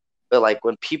bus, but like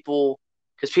when people,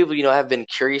 because people, have been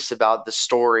curious about the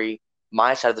story,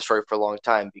 my side of the story for a long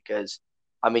time, because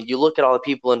I mean, you look at all the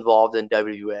people involved in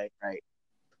WWA, right?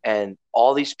 And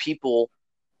all these people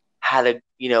had a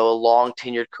long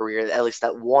tenured career, at least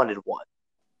that wanted one.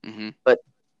 Mm-hmm. But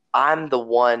I'm the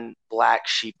one black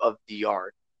sheep of the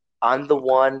yard. I'm the Okay.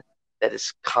 one that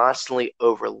is constantly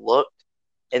overlooked,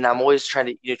 and I'm always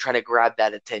trying to grab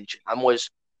that attention. I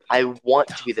want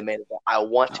to be the man of that. I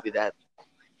want to be that.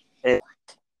 And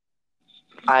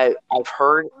I've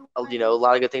heard a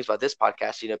lot of good things about this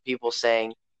podcast. People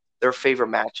saying their favorite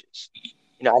matches.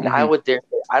 And I Mm-hmm. would dare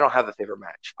say I don't have a favorite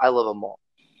match. I love them all.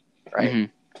 Right.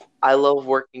 Mm-hmm. I love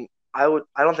working. I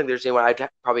don't think there's anyone I'd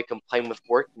probably complain with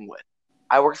working with.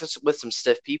 I worked with some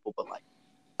stiff people, but like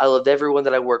I loved everyone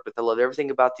that I worked with. I loved everything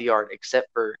about the art except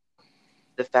for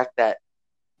the fact that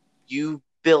you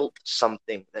built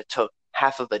something that took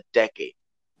half of a decade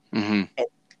Mm-hmm.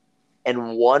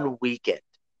 and one weekend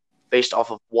based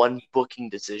off of one booking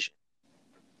decision.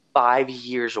 5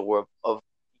 years of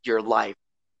your life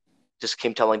just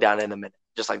came tumbling down in a minute,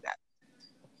 just like that.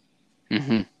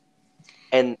 Mm-hmm.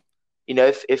 And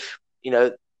if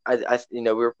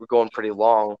we're going pretty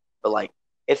long, but like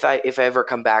if I ever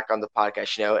come back on the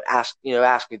podcast, ask me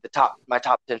my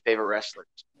top 10 favorite wrestlers,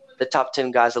 the top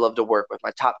 10 guys I love to work with,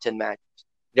 my top 10 matches,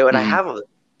 and I Mm-hmm. have all this.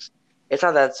 It's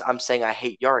not that I'm saying I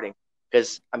hate yarding,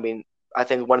 because I mean I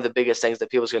think one of the biggest things that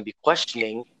people's going to be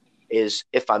questioning is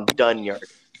if I'm done yarding,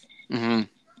 Mm-hmm.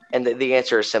 and the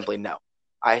answer is simply no.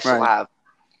 I still Right. have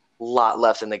a lot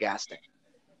left in the gas tank,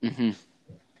 Mm-hmm.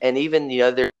 and even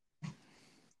there's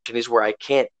opportunities where I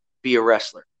can't be a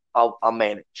wrestler. I'll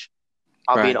manage.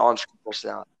 I'll be an Right. on-screen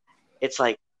personality. It's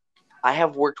like I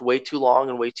have worked way too long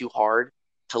and way too hard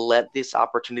to let this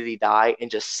opportunity die and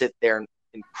just sit there and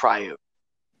cry over.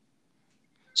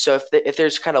 So if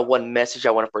there's kind of one message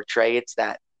I want to portray, it's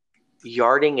that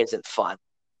yarding isn't fun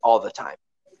all the time.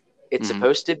 It's Mm-hmm.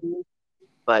 supposed to be,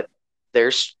 but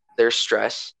there's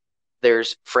stress,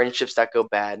 there's friendships that go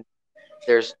bad,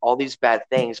 there's all these bad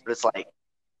things. But it's like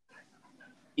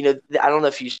I don't know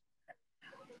if you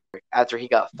after he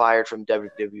got fired from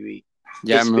WWE,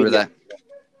 Yeah, I his remember video. that.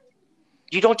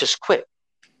 You don't just quit.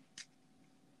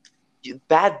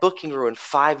 Bad booking ruined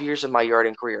 5 years of my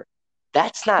yarding career.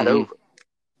 That's not Mm-hmm. over.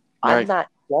 I'm Right. not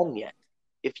done yet.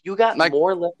 If you got Like.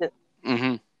 more left in,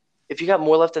 Mm-hmm. if you got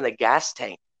more left in the gas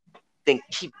tank, then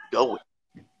keep going.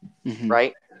 Mm-hmm.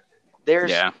 Right?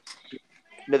 There's Yeah.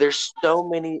 there's so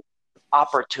many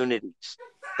opportunities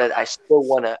that I still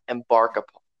want to embark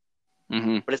upon.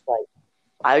 Mm-hmm. But it's like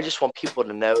I just want people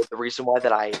to know the reason why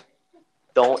that I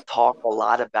don't talk a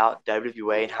lot about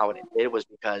WWA and how it ended was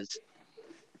because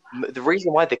the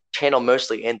reason why the channel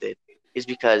mostly ended is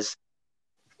because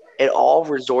it all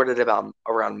resorted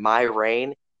around my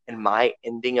reign and my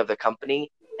ending of the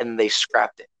company, and they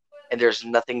scrapped it, and there's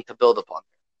nothing to build upon.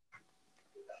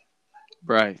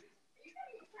 Right.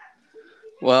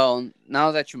 Well,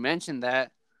 now that you mentioned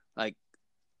that, like,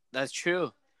 that's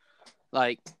true.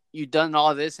 Like, you done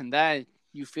all this and that.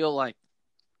 you feel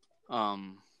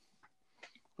um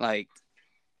like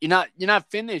you're not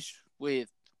finished with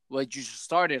what you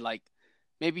started. Like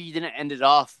maybe you didn't end it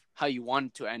off how you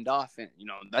wanted to end off, and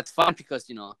that's fine because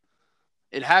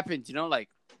it happened. Like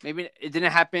maybe it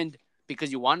didn't happen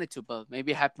because you wanted to, but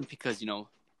maybe it happened because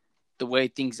the way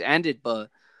things ended. But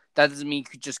that doesn't mean you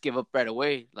could just give up right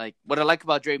away. Like what I like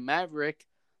about Dre Maverick,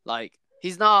 like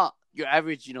he's not your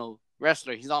average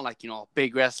wrestler. He's not like a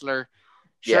big wrestler.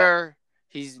 Yeah. Sure,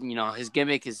 he's his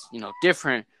gimmick is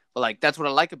different, but like that's what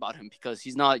I like about him because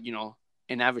he's not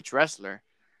an average wrestler,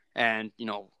 and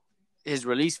his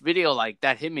release video like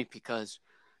that hit me because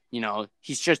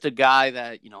he's just a guy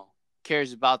that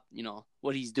cares about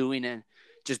what he's doing, and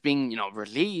just being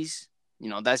released,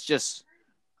 that's just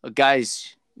a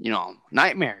guy's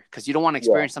nightmare because you don't want to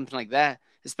Yeah. experience something like that,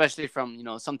 especially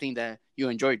from something that you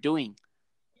enjoy doing.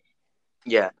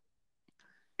 Yeah.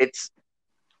 It's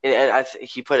and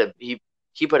he put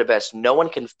it best. No one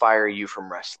can fire you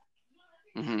from wrestling.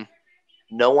 Mm-hmm.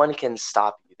 No one can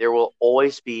stop you. There will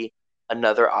always be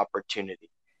another opportunity,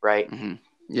 right? Mm-hmm.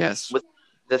 Yes. With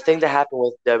the thing that happened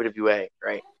with WWA,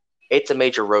 right? It's a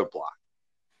major roadblock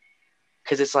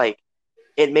because it's like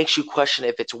it makes you question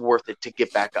if it's worth it to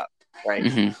get back up, right?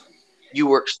 Mm-hmm. You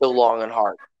work so long and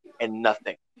hard and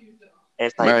nothing, and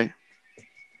it's like, Right.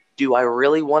 do I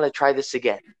really want to try this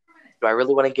again? Do I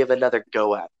really want to give another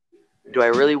go at it? Do I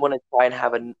really want to try and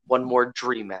have one more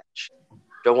dream match?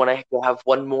 Do I want to have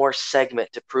one more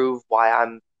segment to prove why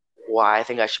I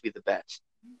think I should be the best?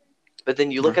 But then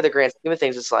you look at the grand scheme of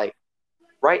things, it's like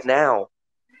right now,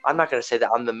 I'm not going to say that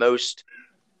I'm the most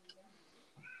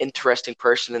interesting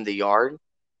person in the yard,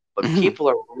 but Mm-hmm. people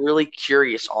are really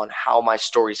curious on how my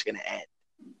story's going to end.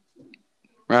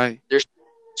 Right. There's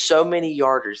so many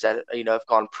yarders that have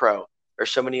gone pro.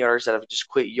 There's so many yarders that have just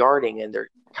quit yarding and they're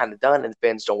kind of done, and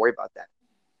fans don't worry about that.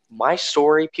 My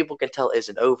story, people can tell,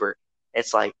 isn't over.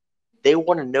 It's like they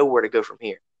want to know where to go from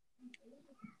here.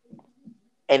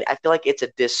 And I feel like it's a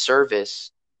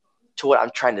disservice to what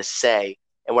I'm trying to say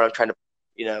and what I'm trying to,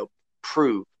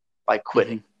 prove by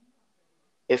quitting.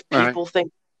 Mm-hmm.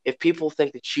 If people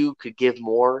think that you could give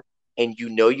more and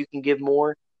you can give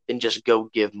more, then just go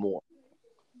give more.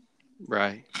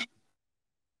 Right.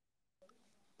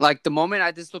 Like the moment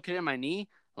I dislocated my knee,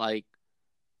 like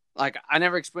I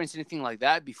never experienced anything like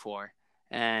that before,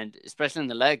 and especially in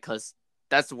the leg, because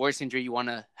that's the worst injury you want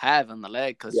to have on the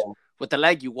leg. Because with the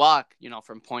leg, you walk,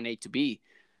 from point A to B,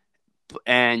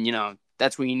 and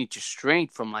that's where you need your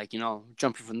strength from, like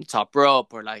jumping from the top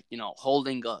rope or like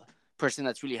holding a person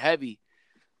that's really heavy.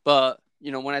 But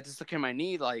when I dislocated my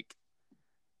knee, like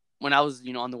when I was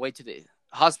on the way to the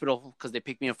hospital because they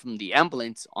picked me up from the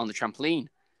ambulance on the trampoline,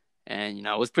 and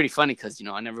it was pretty funny because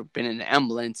I never been in an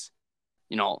ambulance.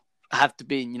 I have to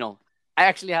be, I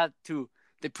actually had to.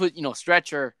 They put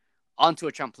stretcher onto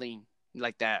a trampoline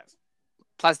like that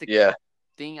plastic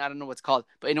thing. I don't know what's called,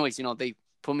 but anyways, they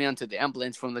put me onto the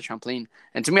ambulance from the trampoline,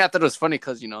 and to me, I thought it was funny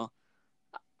because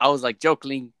I was like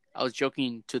joking. I was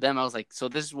joking to them. I was like, so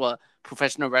this is what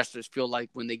professional wrestlers feel like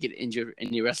when they get injured in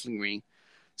the wrestling ring.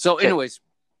 So, anyways,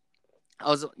 I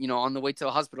was, on the way to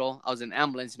the hospital. I was in an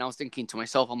ambulance, and I was thinking to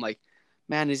myself, I'm like,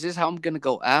 man, is this how I'm gonna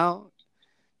go out?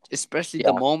 Especially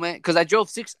the moment, because I drove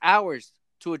 6 hours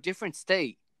to a different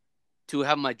state to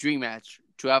have my dream match,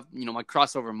 to have my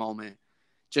crossover moment,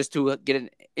 just to get an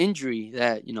injury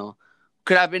that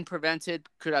could have been prevented,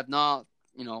 could have not,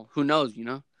 who knows,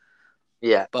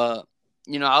 Yeah. But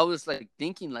I was like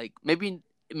thinking like maybe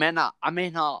I may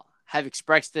not have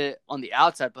expressed it on the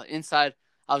outside, but inside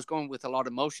I was going with a lot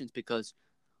of emotions because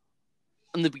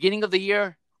in the beginning of the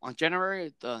year, on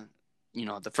January, the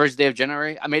first day of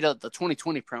January, I made the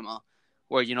 2020 promo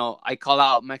where I call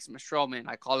out Maximus Strowman,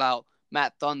 I call out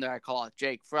Matt Thunder, I call out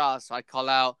Jake Frost, I call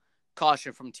out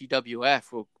Caution from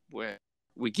TWF, where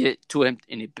we get to him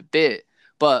in a bit.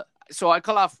 But so I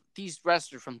call out these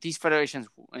wrestlers from these federations,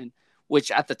 and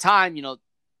which at the time,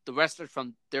 the wrestlers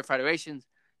from their federations,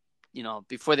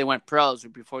 before they went pros or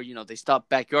before they stopped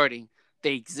backyarding,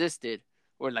 they existed,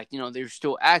 or like they were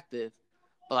still active.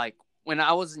 But like when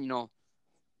I was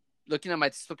looking at my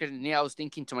dislocated knee, I was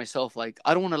thinking to myself like,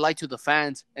 I don't want to lie to the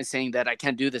fans and saying that I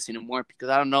can't do this anymore because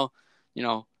I don't know,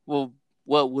 well,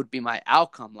 what would be my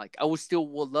outcome. Like I would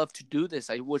love to do this.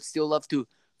 I would still love to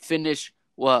finish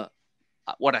what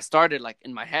I started, like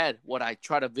in my head, what I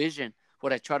try to vision,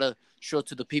 what I try to show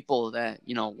to the people that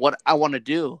what I want to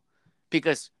do.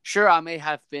 Because sure, I may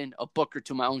have been a booker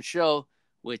to my own show,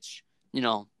 which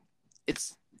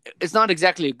it's not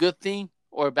exactly a good thing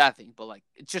or a bad thing, but like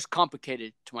it's just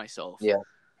complicated to myself. Yeah.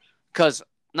 Because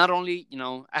not only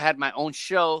I had my own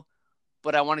show,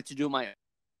 but I wanted to do my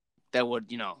that would,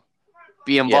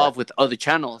 be involved with other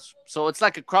channels. So it's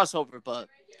like a crossover, but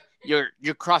you're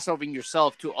crossovering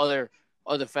yourself to other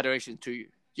federations.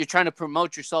 You're trying to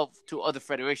promote yourself to other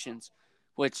federations,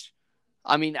 which,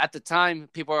 I mean, at the time,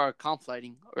 people are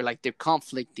conflicting, or like they're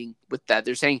conflicting with that.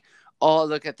 They're saying, "Oh,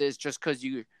 look at this! Just because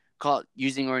you call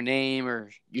using our name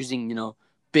or using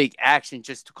big action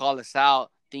just to call us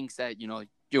out, thinks that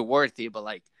you're worthy." But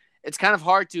like, it's kind of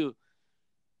hard to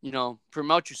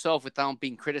promote yourself without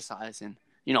being criticized, and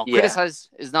criticize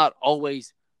is not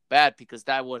always bad because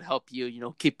that would help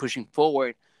you keep pushing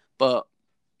forward. But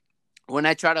when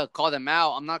I try to call them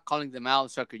out, I'm not calling them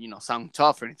out so I could sound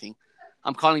tough or anything.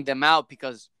 I'm calling them out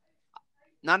because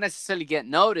not necessarily get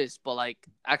noticed, but like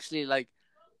actually like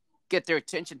get their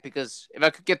attention. Because if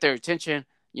I could get their attention,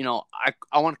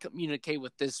 I want to communicate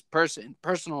with this person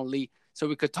personally so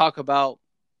we could talk about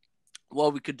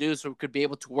what we could do, so we could be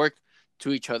able to work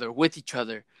to each other, with each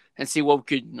other, and see what we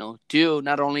could do,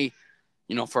 not only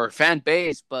for our fan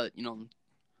base, but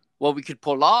what we could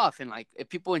pull off. And like, if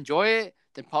people enjoy it,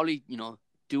 then probably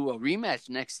do a rematch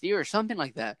next year or something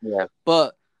like that. Yeah.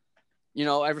 But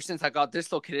ever since I got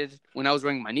dislocated when I was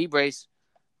wearing my knee brace,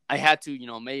 I had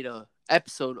to made a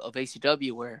episode of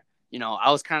ACW where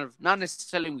I was kind of not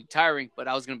necessarily retiring, but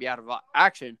I was going to be out of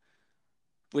action,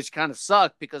 which kind of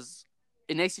sucked because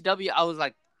in ACW I was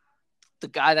like the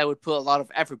guy that would put a lot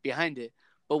of effort behind it.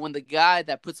 But when the guy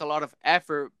that puts a lot of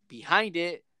effort behind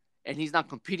it and he's not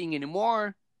competing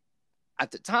anymore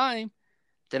at the time,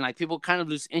 then like people kind of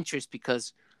lose interest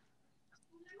because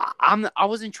I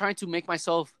wasn't trying to make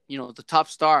myself, the top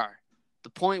star. The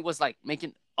point was like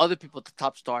making other people the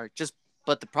top star.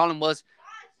 But the problem was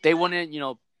they wouldn't,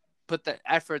 put the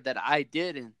effort that I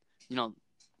did, and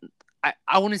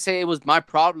I wouldn't say it was my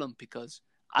problem because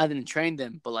I didn't train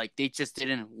them, but like they just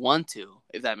didn't want to,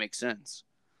 if that makes sense.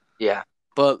 Yeah.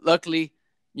 But luckily,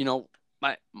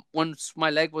 once my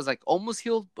leg was like almost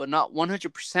healed, but not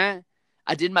 100%,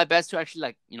 I did my best to actually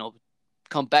like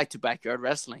come back to backyard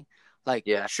wrestling. Like,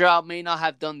 sure, I may not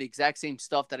have done the exact same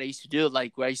stuff that I used to do,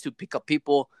 like where I used to pick up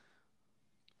people,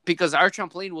 because our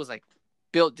trampoline was like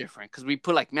built different because we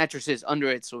put like mattresses under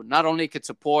it, so not only it could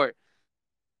support,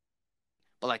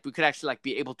 but like we could actually like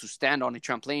be able to stand on a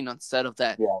trampoline instead of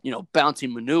that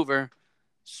bouncing maneuver.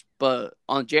 But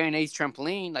on JNA's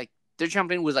trampoline, like their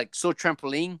trampoline was like so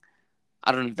trampoline.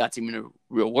 I don't know if that's even a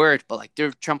real word, but like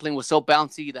their trampoline was so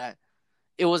bouncy that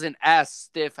it wasn't as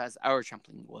stiff as our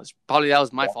trampoline was. Probably that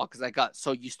was my fault because I got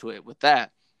so used to it with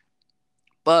that.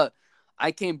 But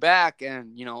I came back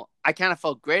and, I kind of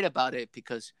felt great about it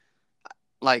because,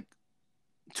 like,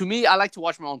 to me, I like to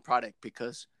watch my own product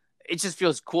because it just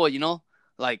feels cool,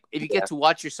 Like, if you get to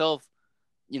watch yourself,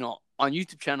 on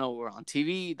YouTube channel or on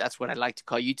TV, that's what I like to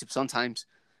call YouTube sometimes.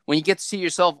 When you get to see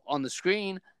yourself on the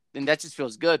screen, then that just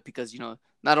feels good because,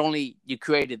 not only you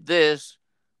created this,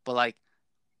 but like,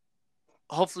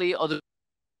 hopefully other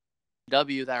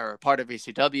that are a part of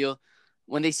ACW,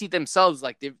 when they see themselves,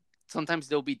 like sometimes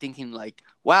they'll be thinking like,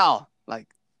 wow, like,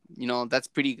 that's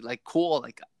pretty like cool.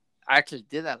 Like I actually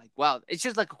did that. Like, wow, it's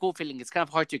just like a cool feeling. It's kind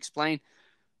of hard to explain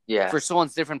for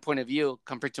someone's different point of view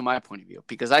compared to my point of view,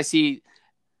 because I see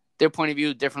their point of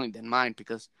view differently than mine,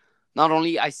 because not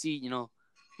only I see,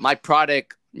 my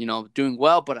product, doing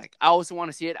well, but like I also want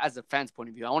to see it as a fan's point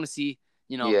of view. I want to see,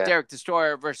 Derek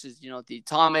Destroyer versus, the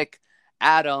Atomic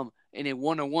Adam in a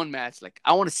one-on-one match. Like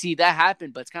I want to see that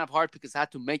happen, but it's kind of hard because I have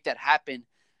to make that happen.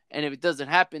 And if it doesn't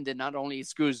happen, then not only it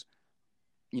screws,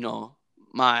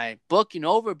 my booking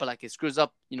over, but like it screws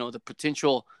up, the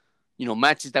potential,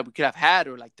 matches that we could have had,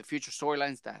 or like the future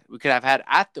storylines that we could have had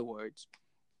afterwards.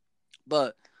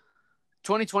 But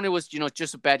 2020 was,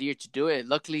 just a bad year to do it.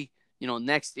 Luckily,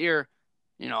 next year,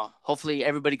 hopefully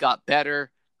everybody got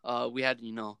better. We had,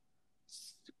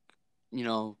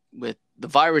 with the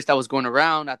virus that was going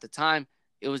around at the time,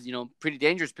 it was, pretty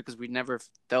dangerous because we never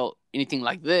felt anything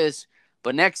like this.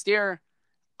 But next year,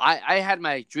 I had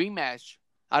my dream match.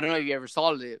 I don't know if you ever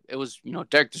saw it. It was,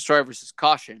 Derek Destroyer versus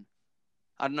Caution.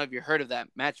 I don't know if you heard of that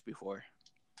match before.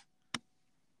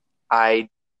 I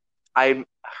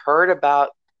heard about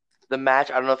the match.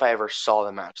 I don't know if I ever saw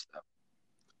the match,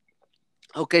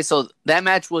 though. Okay, so that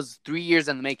match was 3 years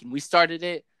in the making. We started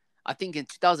it, I think, in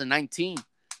 2019.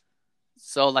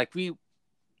 So, like,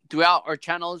 throughout our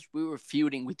channels, we were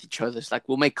feuding with each other. Like,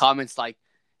 we'll make comments like,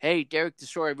 hey, Derek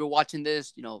Destroyer, if you're watching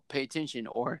this, pay attention.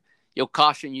 Or, yo,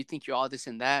 Caution, you think you're all this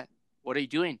and that. What are you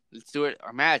doing? Let's do it,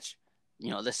 our match,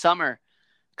 this summer.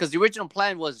 Because the original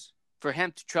plan was for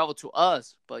him to travel to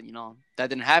us, but, that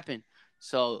didn't happen.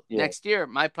 So next year,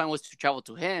 my plan was to travel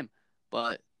to him.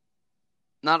 But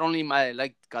not only my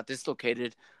leg got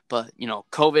dislocated, but,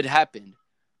 COVID happened.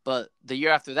 But the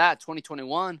year after that,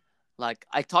 2021, like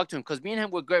I talked to him because me and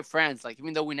him were great friends. Like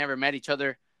even though we never met each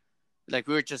other, like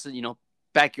we were just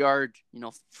backyard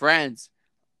friends.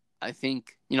 I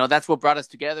think that's what brought us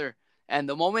together. And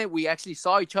the moment we actually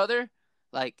saw each other,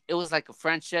 like it was like a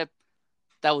friendship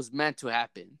that was meant to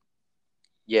happen.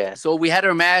 Yeah. So we had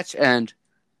our match, and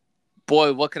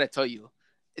boy, what could I tell you?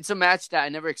 It's a match that I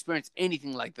never experienced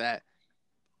anything like that.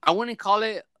 I wouldn't call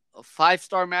it a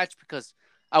 5-star match because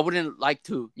I wouldn't like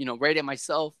to, rate it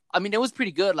myself. I mean, it was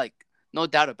pretty good, like no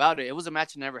doubt about it. It was a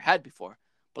match I never had before,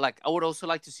 but like I would also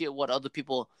like to see what other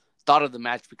people thought of the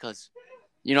match because,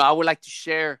 I would like to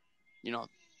share,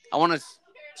 I want to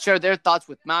share their thoughts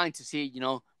with mine to see,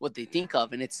 what they think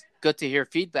of, and it's good to hear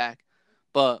feedback.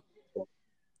 But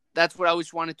that's what I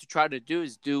always wanted to try to do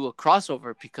is do a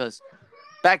crossover because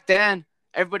back then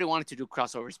everybody wanted to do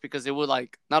crossovers because it would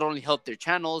like not only help their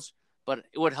channels, but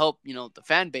it would help, the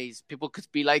fan base. People could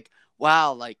be like,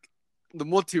 wow, like the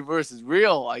multiverse is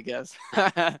real, I guess.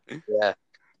 Yeah.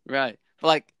 Right.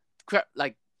 But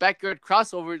like backyard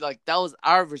crossover, like that was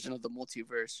our version of the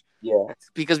multiverse. Yeah.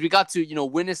 Because we got to,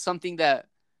 witness something that,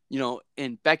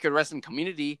 in backyard wrestling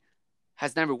community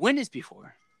has never witnessed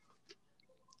before.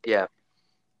 Yeah.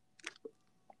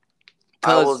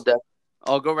 I'll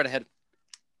go right ahead.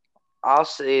 I'll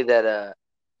say that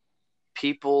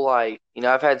people like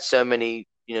I've had so many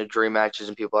dream matches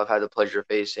and people I've had the pleasure of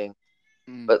facing,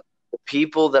 but the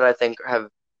people that I think are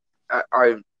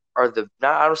the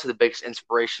not I don't say the biggest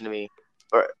inspiration to me,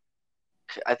 but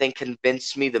I think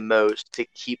convinced me the most to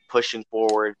keep pushing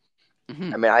forward.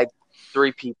 Mm-hmm. I mean,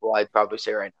 3 people I'd probably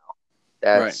say right now.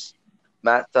 That's right.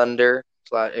 Matt Thunder.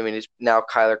 He's now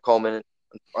Kyler Coleman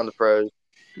on the pros.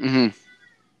 Mm-hmm.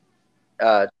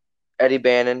 Eddie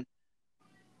Bannon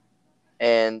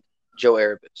and Joe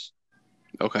Erebus.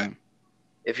 Okay.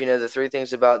 If you know the 3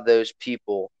 things about those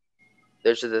people,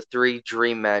 those are the 3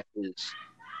 dream matches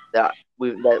that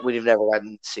we've never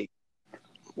gotten to see.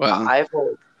 Wow. I've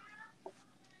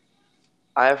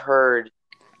heard.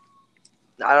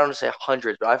 I don't want to say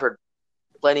hundreds, but I've heard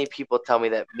plenty of people tell me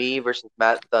that me versus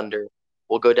Matt Thunder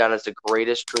will go down as the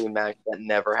greatest dream match that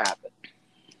never happened.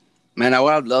 Man, I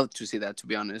would have loved to see that. To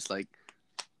be honest, like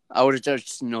I would have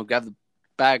just grab the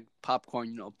bag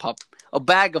popcorn, pop a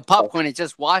bag of popcorn and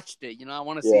just watched it. I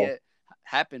want to see it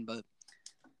happen, but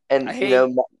I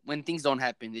hate when things don't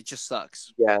happen. It just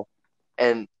sucks. Yeah,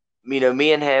 and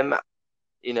me and him,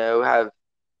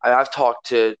 I've talked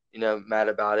to Matt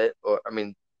about it,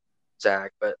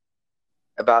 Zach, but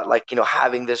about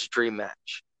having this dream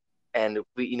match, and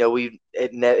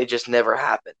it just never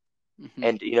happened. Mm-hmm.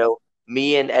 And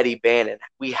me and Eddie Bannon,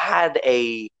 we had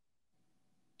a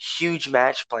huge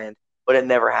match planned, but it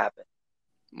never happened.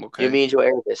 Okay. Me and Joe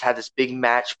Erebus had this big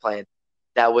match planned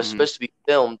that was supposed to be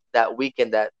filmed that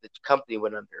weekend that the company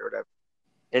went under or whatever.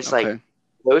 And it's like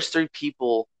those 3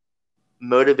 people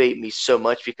motivate me so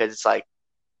much because it's like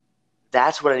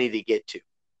that's what I need to get to.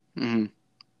 Mm-hmm.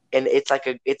 And it's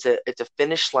like it's a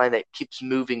finish line that keeps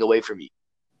moving away from you.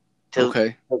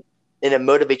 And it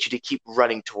motivates you to keep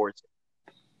running towards it.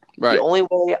 Right. The only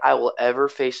way I will ever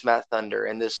face Matt Thunder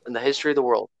in the history of the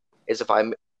world is if I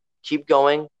keep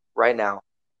going right now.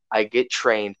 I get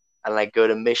trained and I go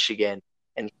to Michigan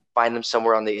and find him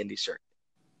somewhere on the indie circuit.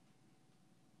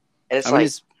 And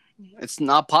it's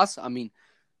not possible. I mean,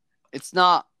 it's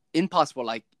not impossible.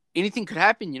 Like anything could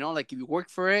happen. Like if you work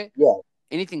for it,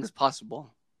 anything is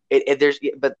possible.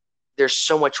 But there's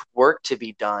so much work to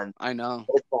be done. I know.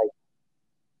 It's like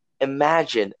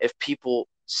imagine if people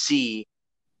see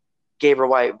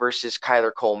Gabriel White versus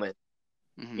Kyler Coleman.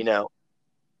 Mm-hmm.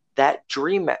 That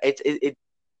dream.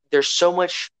 There's so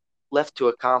much left to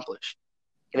accomplish,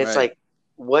 and it's like,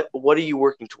 what are you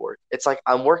working toward? It's like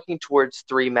I'm working towards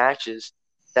 3 matches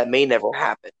that may never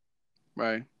happen.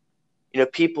 Right.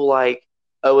 People like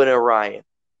Owen Orion.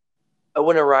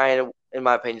 Owen Orion, in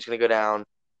my opinion, is going to go down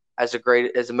as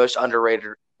the most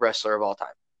underrated wrestler of all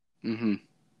time. Mm-hmm.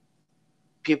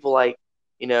 People like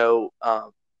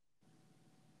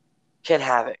Ken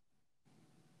Havoc,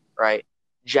 right?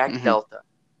 Jack Delta.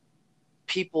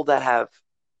 People that have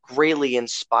greatly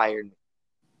inspired me.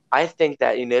 I think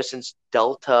that since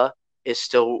Delta is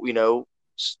still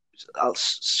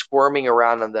squirming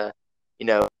around on the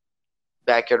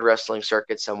backyard wrestling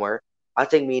circuit somewhere, I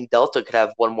think me and Delta could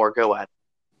have one more go at it.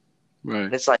 Right.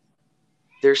 And it's like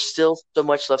there's still so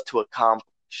much left to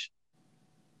accomplish,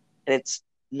 and it's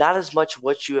not as much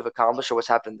what you have accomplished or what's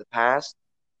happened in the past.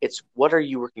 It's what are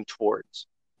you working towards.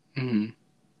 Mm-hmm.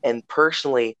 And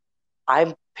personally,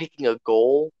 I'm picking a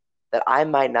goal that I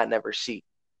might not never see.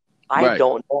 I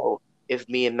don't know if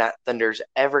me and Matt Thunder's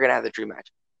ever gonna have the dream match.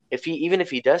 Even if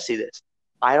he does see this,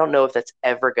 I don't know if that's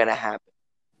ever gonna happen,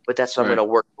 but that's what I'm Right. gonna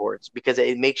work towards because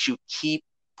it makes you keep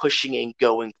pushing and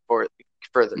going for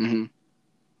further. Mm-hmm.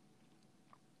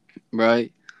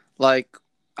 Right. Like,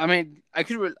 I mean, I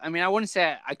mean, I wouldn't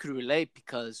say I could relate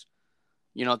because,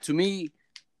 to me,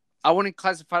 I wouldn't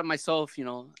classify myself,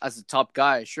 as the top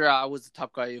guy. Sure, I was the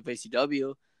top guy of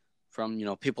ACW from,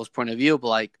 people's point of view, but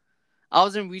like, I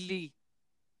wasn't really,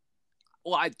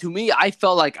 well, to me, I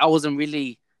felt like I wasn't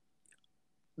really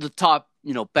the top,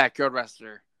 backyard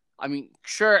wrestler. I mean,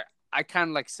 sure, I kind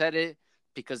of like said it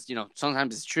because,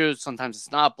 sometimes it's true, sometimes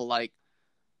it's not, but like,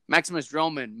 Maximus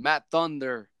Roman, Matt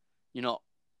Thunder, you know,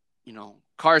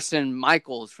 Carson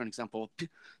Michaels, for example,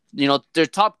 they're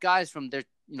top guys from their,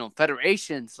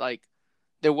 federations. Like,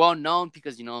 they're well known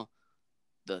because,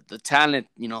 the talent,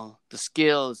 the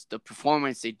skills, the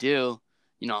performance they do,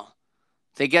 you know,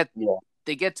 they get Yeah,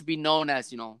 they get to be known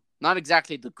as, not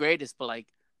exactly the greatest, but like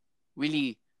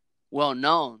really well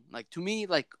known. Like, to me,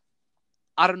 like,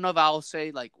 I don't know if I'll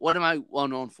say like what am I well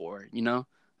known for,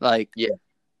 like yeah,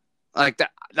 like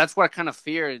that's what I kind of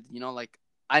feared, like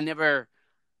I never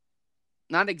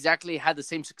not exactly had the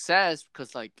same success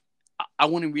because like I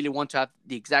wouldn't really want to have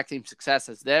the exact same success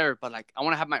as there, but like I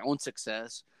want to have my own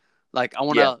success. Like I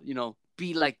want yeah, to,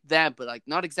 be like them, but like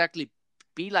not exactly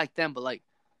be like them, but like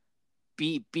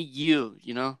be you.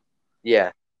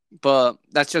 yeah, But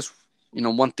that's just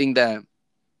one thing that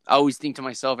I always think to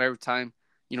myself every time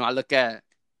I look at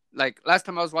like last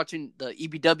time I was watching the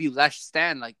EBW Last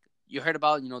Stand. Like you heard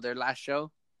about their last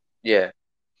show. yeah,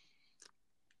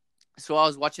 So I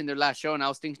was watching their last show and I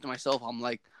was thinking to myself, I'm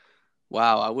like,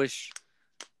 wow, I wish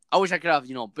I could have,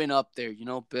 been up there,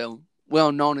 been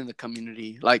well known in the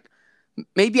community. Like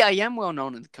maybe I am well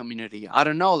known in the community. I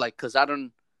don't know, like, cause I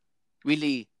don't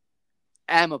really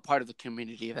am a part of the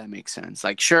community, if that makes sense.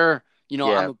 Like, sure, I'm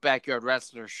yeah, a backyard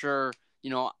wrestler. Sure,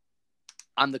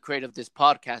 I'm the creator of this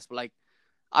podcast, but like,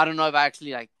 I don't know if I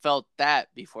actually like felt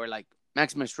that before. Like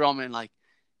Maximus Roman, like,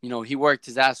 he worked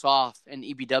his ass off in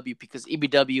EBW because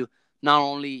EBW not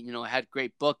only, had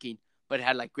great booking, but it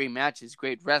had like great matches,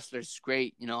 great wrestlers,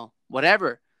 great,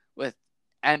 whatever. With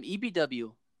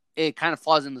EBW, it kind of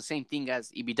falls in the same thing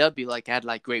as EBW. Like it had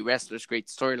like great wrestlers, great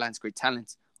storylines, great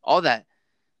talents, all that.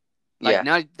 Like yeah,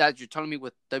 now that you're telling me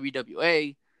with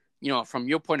WWA, from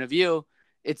your point of view,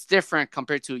 it's different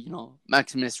compared to,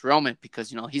 Maximus Roman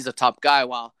because, he's a top guy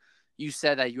while you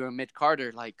said that you're a mid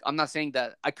Carter. Like, I'm not saying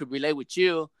that I could relate with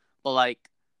you, but like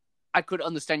I could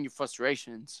understand your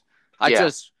frustrations. I yeah,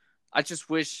 just I just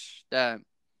wish that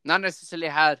not necessarily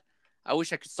had I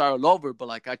wish I could start all over, but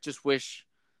like I just wish,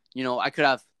 I could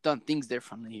have done things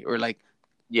differently or like,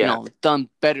 yeah, done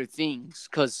better things.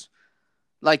 Cause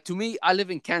like to me, I live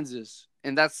in Kansas,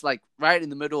 and that's like right in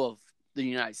the middle of the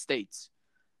United States.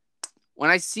 When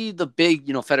I see the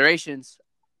big, federations,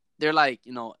 they're like,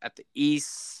 at the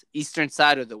eastern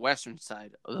side or the western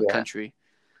side of the yeah, country.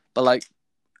 But like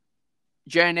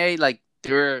JNA, like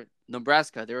they're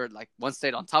Nebraska, they're like one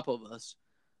state on top of us.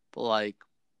 But like,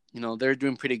 they're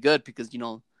doing pretty good because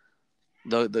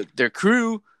their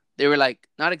crew, they were like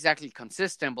not exactly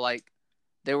consistent, but like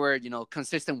they were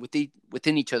consistent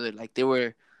within each other. Like they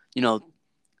were, you know,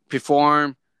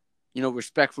 perform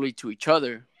respectfully to each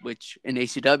other, which in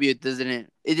ACW it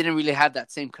didn't really have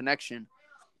that same connection.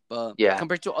 But yeah,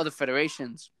 compared to other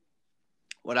federations,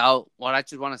 what I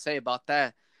just want to say about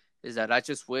that is that I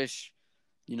just wish,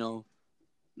 you know,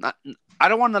 not I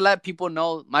don't want to let people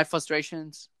know my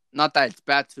frustrations. Not that it's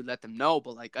bad to let them know,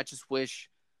 but like I just wish.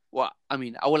 Well, I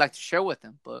mean, I would like to share with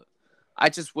them, but I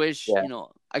just wish yeah,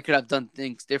 I could have done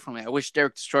things differently. I wish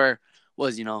Derek Destroyer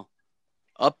was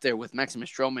up there with Maximus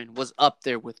Strowman, was up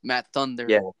there with Matt Thunder,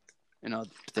 yeah.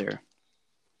 there.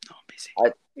 Oh, I'm busy.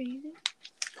 I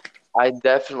I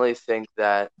definitely think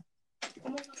that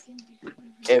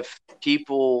if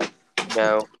people, you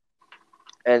know,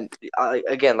 and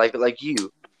again, like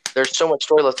you, there's so much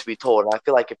story left to be told, and I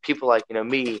feel like if people like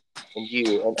me and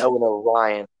you and Owen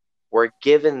O'Ryan were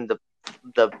given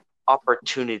the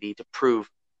opportunity to prove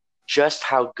just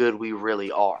how good we really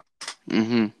are,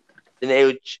 Mm-hmm.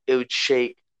 then it would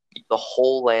shake the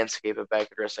whole landscape of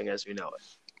backyard wrestling as we know it.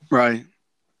 Right.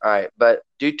 All right, but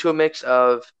due to a mix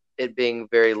of it being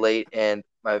very late and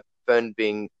my phone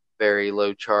being very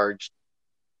low charged,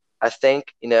 I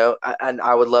think and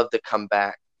I would love to come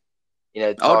back,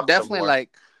 Oh, talk some definitely. more. Like,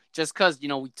 just because we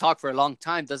talk for a long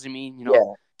time doesn't mean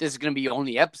Yeah. this is gonna be your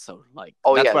only episode. Like,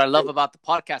 Oh that's yeah. what I love about the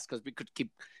podcast because we could keep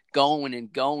going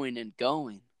and going and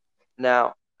going.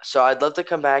 Now, so I'd love to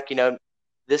come back.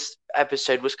 This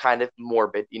episode was kind of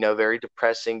morbid, very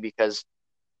depressing because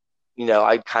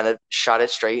I kind of shot it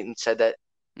straight and said that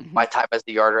Mm-hmm. my time as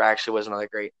the yarder actually wasn't all that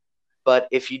great. But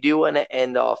if you do want to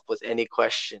end off with any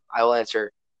question, I will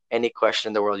answer any question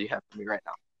in the world you have for me right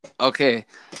now. Okay.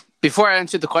 Before I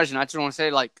answer the question, I just want to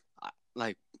say like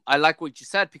I like what you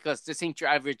said because this ain't your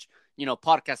average,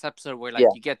 podcast episode where like Yeah,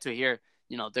 you get to hear,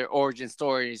 their origin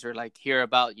stories or like hear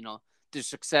about, their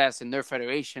success in their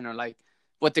federation or like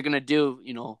what they're gonna do,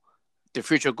 their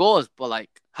future goals. But like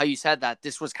how you said that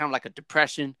this was kind of like a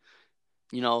depression,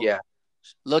 you know, yeah,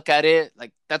 look at it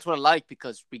like that's what I like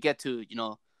because we get to,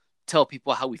 tell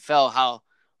people how we felt, how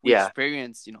we yeah,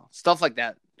 experienced, stuff like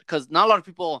that. Because not a lot of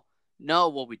people know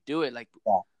what we do it like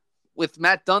yeah, with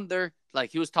Matt Thunder,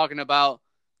 like he was talking about,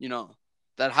 you know,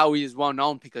 that how he is well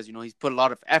known because he's put a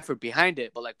lot of effort behind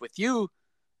it. But like with you,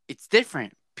 it's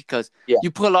different because yeah,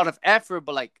 you put a lot of effort.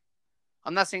 But like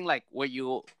I'm not saying like where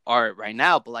you are right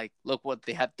now, but like look what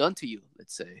they have done to you.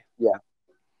 Let's say, yeah,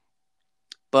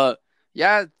 but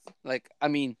yeah, like I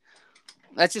mean,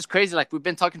 that's just crazy. Like we've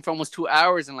been talking for almost 2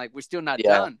 hours and like we're still not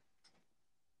yeah. done.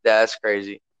 That's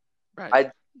crazy.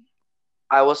 Right.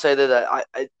 I will say that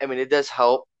I mean it does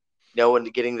help, when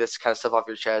getting this kind of stuff off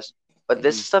your chest. But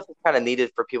this stuff is kind of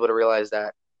needed for people to realize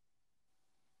that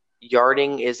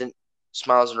yarding isn't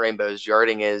smiles and rainbows.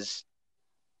 Yarding is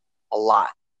a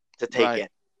lot to take Right. in,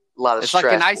 a lot of It's like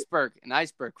stress. an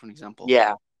iceberg, for example.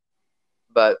 Yeah.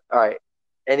 But all right,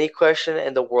 any question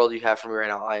in the world you have for me right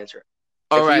now, I'll answer it.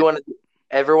 All If you right. want to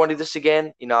ever want to do this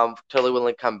again, I'm totally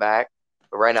willing to come back.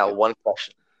 But right now, one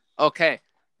question. Okay.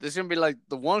 This is gonna be like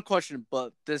the one question,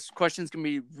 but this question is gonna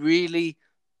be really,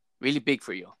 really big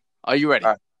for you. Are you ready?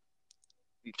 All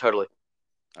right, totally.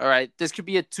 All right. This could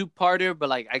be a two-parter, but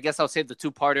like I guess I'll save the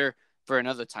two-parter for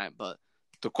another time. But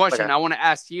the question Okay. I want to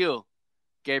ask you,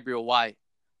 Gabriel White,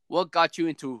 what got you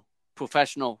into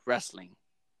professional wrestling?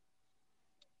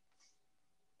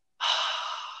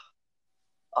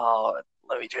 Oh,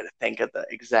 let me try to think of the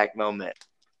exact moment.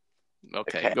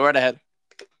 Okay, Okay. go right ahead.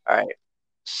 All right.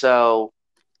 So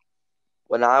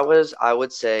when I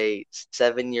would say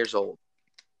 7 years old,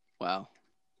 Wow.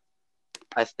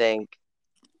 I think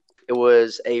it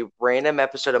was a random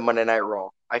episode of Monday Night Raw.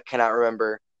 I cannot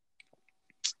remember.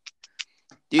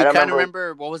 Do I you don't kind of remember.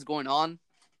 remember what was going on?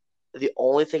 The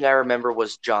only thing I remember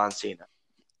was John Cena.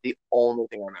 The only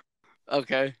thing I remember.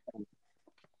 Okay.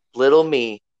 Little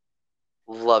me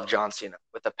loved John Cena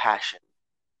with a passion.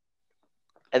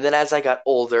 And then as I got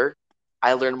older,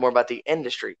 I learned more about the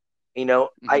industry.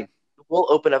 I will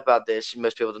open up about this.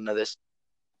 Most people don't know this.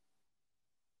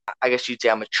 I guess you'd say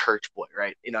I'm a church boy,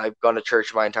 right? I've gone to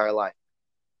church my entire life.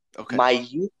 Okay. My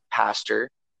youth pastor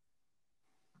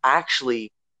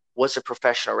actually was a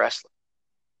professional wrestler.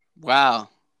 Wow.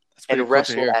 That's pretty And cool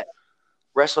to hear.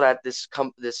 wrestled at this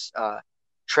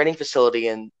training facility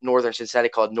in northern Cincinnati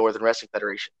called Northern Wrestling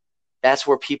Federation. That's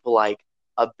where people like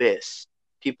Abyss,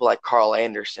 people like Carl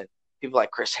Anderson, people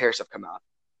like Chris Harris have come out.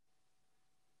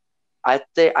 I'd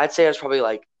say I was probably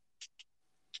like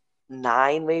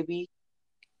 9 maybe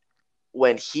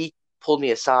when he pulled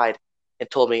me aside and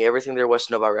told me everything there was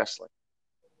to know about wrestling.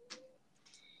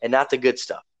 And not the good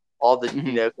stuff. All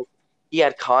the he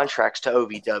had contracts to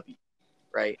OVW,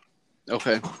 right?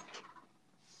 Okay.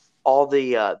 All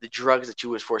the drugs that you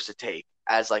was forced to take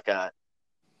as a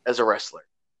wrestler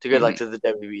to go like to the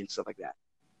WWE and stuff like that.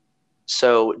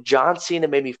 So John Cena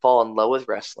made me fall in love with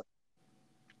wrestling.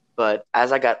 But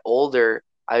as I got older,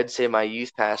 I would say my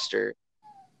youth pastor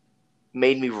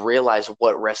made me realize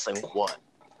what wrestling was.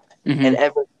 And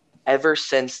ever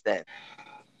since then,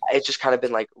 it's just kind of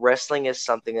been like wrestling is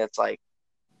something that's like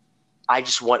I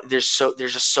just want there's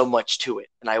just so much to it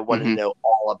and I want to know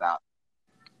all about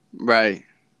it. Right.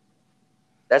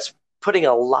 That's putting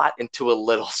a lot into a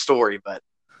little story, but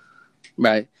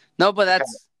right. No, but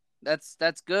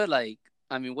that's good. Like,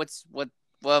 I mean, what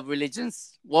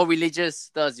religions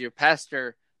does your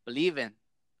pastor believe in?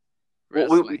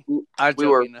 Wrestling. We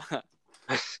were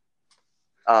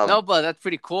no, but that's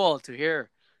pretty cool to hear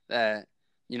that.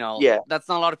 Yeah. That's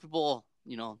not a lot of people.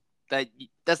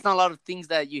 That's not a lot of things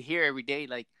that you hear every day.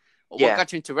 Like, what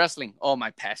got you into wrestling? Oh,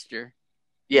 my pastor.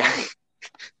 Yeah.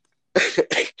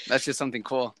 That's just something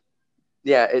cool.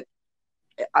 Yeah.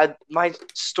 My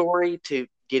story to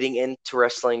getting into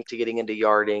wrestling, to getting into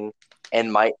yarding,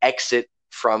 and my exit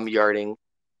from yarding.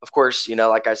 Of course,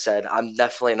 like I said, I'm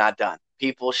definitely not done.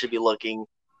 People should be looking.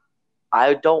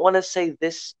 I don't want to say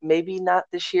this, maybe not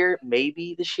this year,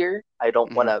 maybe this year. I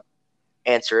don't want to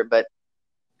answer it, but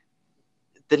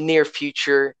the near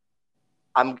future,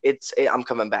 I'm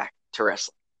coming back to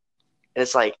wrestling. And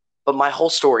it's like, but my whole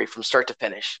story from start to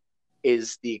finish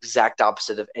is the exact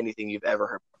opposite of anything you've ever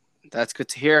heard. That's good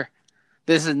to hear.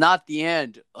 This is not the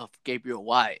end of Gabriel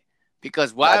White.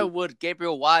 Because why would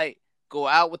Gabriel White go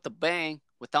out with a bang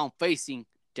without facing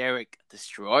Derek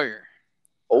Destroyer.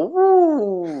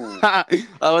 Oh,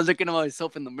 I was looking at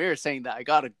myself in the mirror saying that. I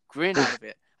got a grin out of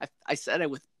it. I said it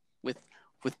with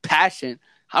passion.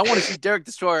 I want to see Derek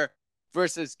Destroyer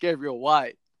versus Gabriel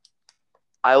White.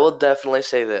 I will definitely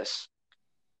say this.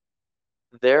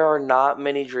 There are not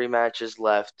many dream matches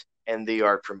left in the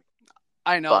yard for me.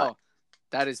 I know.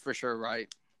 That is for sure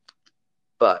right.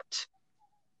 But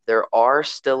there are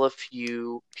still a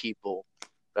few people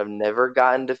that I've never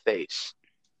gotten to face,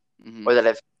 or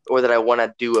that I want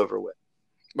to do over with.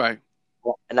 Right.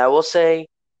 And I will say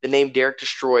the name Derek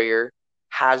Destroyer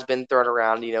has been thrown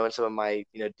around, in some of my,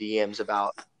 DMs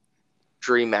about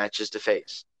dream matches to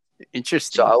face.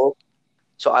 Interesting.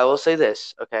 So I will say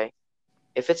this, okay?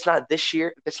 If it's not this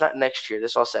year, if it's not next year,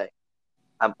 this I'll say.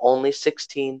 I'm only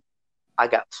 16. I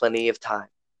got plenty of time.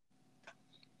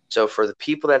 So for the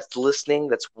people that's listening,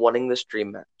 that's wanting this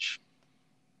dream match,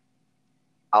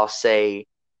 I'll say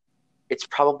it's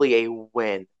probably a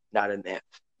win, not an if.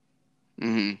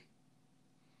 Mm-hmm.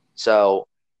 So,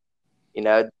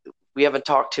 we haven't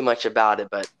talked too much about it,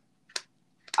 but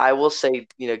I will say,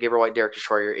 Gabriel White, Derek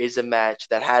Destroyer is a match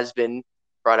that has been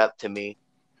brought up to me.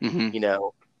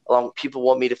 Mm-hmm. People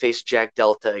want me to face Jack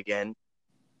Delta again.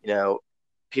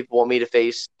 People want me to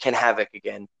face Ken Havoc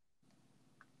again.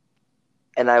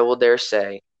 And I will dare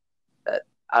say that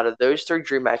out of those 3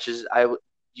 dream matches,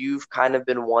 you've kind of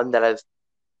been one that I've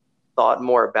thought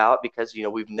more about because,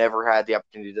 we've never had the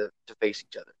opportunity to face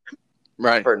each other.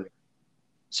 Right. Pardon me.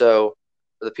 So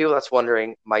for the people that's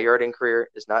wondering, my yarding career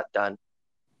is not done.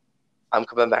 I'm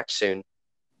coming back soon.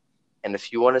 And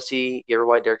if you want to see Gabriel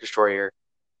White, Derek Destroyer,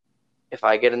 if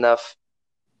I get enough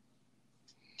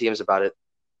DMs about it,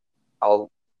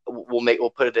 we'll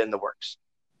put it in the works.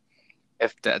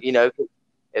 Because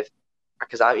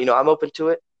I'm open to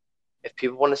it. If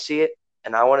people want to see it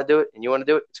and I want to do it and you want to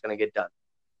do it, it's going to get done.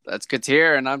 That's good to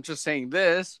hear. And I'm just saying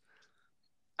this.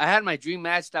 I had my dream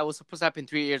match that was supposed to happen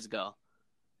 3 years ago.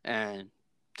 And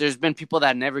there's been people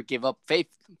that never give up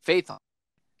faith on.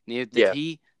 Neither did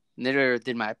he, neither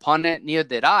did my opponent, neither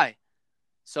did I.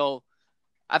 So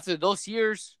after those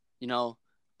years,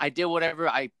 I did whatever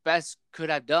I best could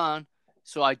have done.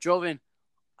 So I drove in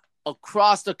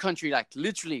across the country, like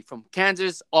literally from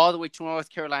Kansas all the way to North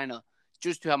Carolina,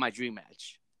 just to have my dream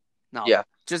match. Now,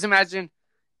 just imagine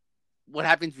what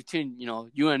happens between,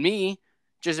 you and me.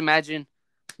 Just imagine,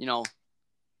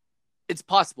 it's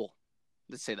possible.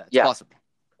 Let's say that. It's possible.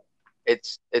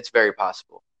 It's very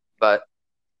possible. But,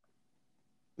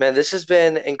 man, this has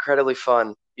been incredibly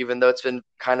fun. Even though it's been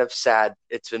kind of sad,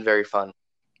 it's been very fun.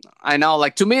 I know.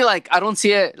 Like, to me, like, I don't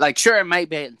see it. Like, sure, it might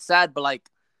be sad, but, like,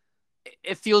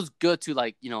 it feels good to,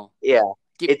 like,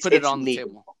 put it on the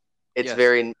table. It's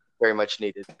very, very much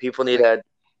needed. People need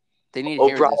They need to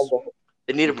hear this.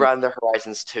 They need to broaden their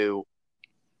horizons too.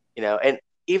 And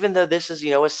even though this is,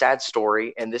 a sad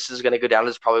story, and this is going to go down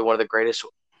as probably one of the greatest,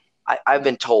 I've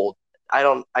been told. I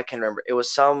can't remember. It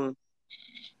was some.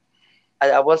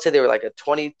 I want to say they were like a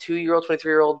 22-year-old,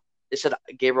 23-year-old. They said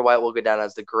Gabriel White will go down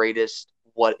as the greatest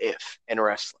what if in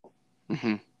wrestling.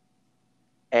 Mm-hmm.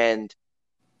 And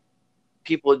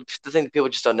the thing that people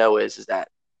just don't know is that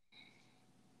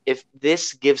if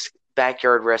this gives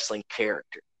backyard wrestling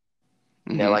character,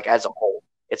 like as a whole,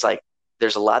 it's like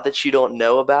there's a lot that you don't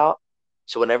know about.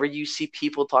 So whenever you see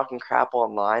people talking crap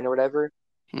online or whatever,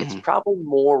 it's probably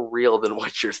more real than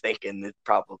what you're thinking it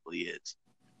probably is.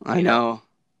 I know.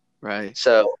 Right.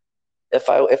 So if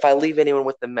I leave anyone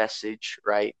with the message,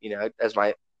 right, as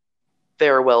my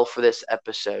farewell for this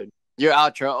episode. Your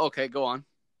outro. Okay, go on.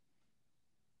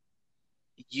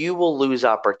 You will lose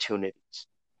opportunities.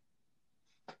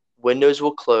 Windows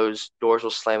will close, doors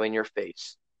will slam in your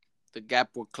face. The gap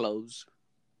will close.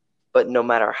 But no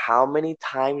matter how many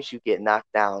times you get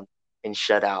knocked down and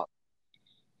shut out,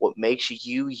 what makes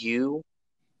you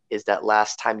is that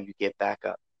last time you get back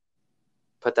up.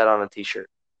 Put that on a t-shirt.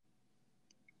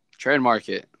 Trademark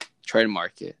it.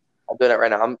 I'm doing that right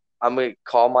now. I'm gonna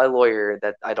call my lawyer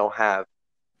that I don't have.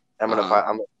 I'm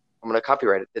gonna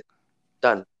copyright it. It's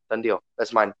done deal.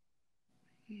 That's mine.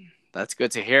 That's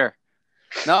good to hear.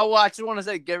 No, well, I just want to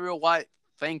say, Gabriel White,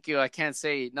 thank you. I can't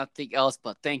say nothing else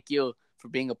but thank you for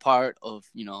being a part of,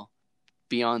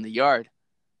 Beyond the Yard.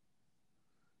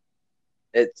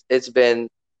 It's been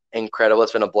incredible.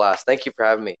 It's been a blast. Thank you for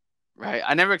having me. Right.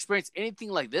 I never experienced anything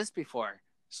like this before.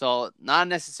 So not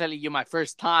necessarily you're my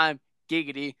first time,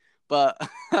 giggity, but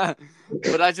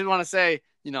but I just want to say,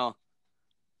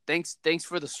 thanks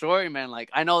for the story, man. Like,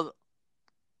 I know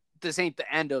this ain't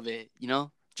the end of it,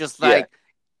 just like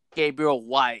Gabriel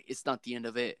White, it's not the end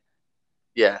of it.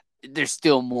 Yeah. There's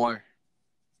still more.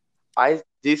 I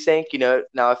do you think,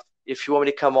 now if you want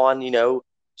me to come on,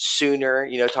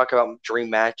 sooner, talk about dream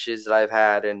matches that I've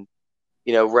had and,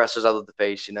 wrestlers I love to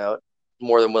face,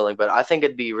 more than willing. But I think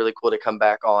it'd be really cool to come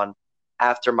back on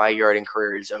after my yarding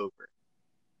career is over.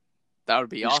 That would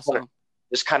be And awesome.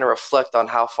 just kind of reflect on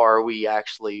how far we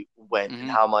actually went and Mm-hmm.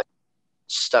 how much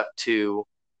stuck to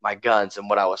my guns and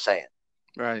what I was saying.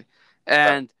 Right.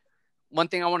 And one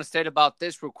thing I want to state about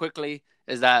this real quickly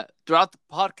is that throughout the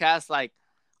podcast, like,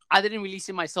 I didn't really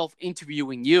see myself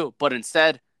interviewing you, but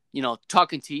instead,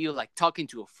 talking to you, like talking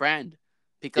to a friend,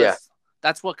 because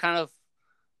that's what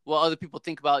other people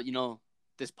think about,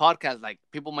 this podcast. Like,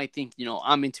 people might think,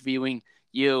 I'm interviewing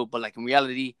you, but like in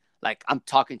reality, like, I'm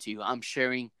talking to you, I'm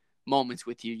sharing moments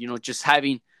with you, just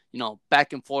having,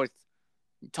 back and forth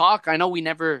talk. I know we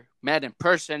never met in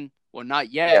person, or not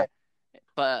Yeah. yet,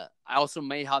 but I also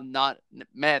may have not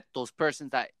met those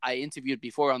persons that I interviewed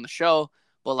before on the show.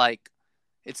 But like,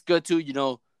 it's good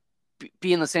to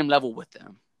be in the same level with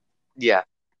them. Yeah.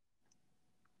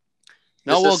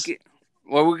 No,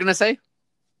 what we're gonna say?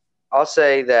 I'll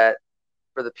say that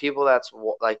for the people that's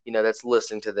like, that's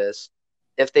listening to this,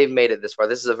 if they've made it this far,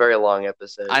 this is a very long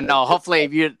episode. I know. Hopefully,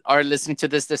 if you are listening to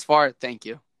this far, thank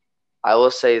you. I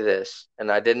will say this,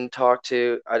 and I didn't talk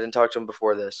to him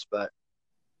before this, but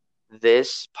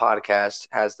this podcast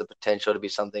has the potential to be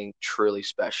something truly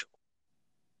special.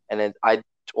 And I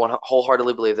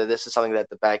wholeheartedly believe that this is something that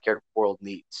the backyard world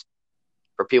needs,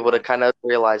 for people to kind of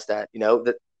realize that,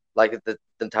 that, like the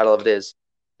title of it is,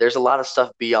 there's a lot of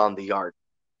stuff beyond the yard.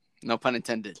 No pun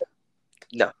intended.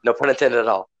 No pun intended at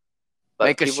all. But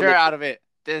make a shirt out of it.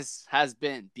 This has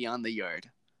been Beyond the Yard,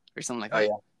 or something like that. Oh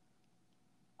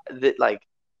yeah.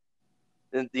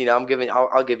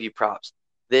 I'll give you props.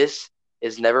 This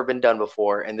has never been done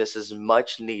before, and this is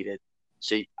much needed.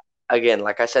 So again,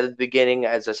 like I said at the beginning,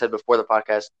 as I said before the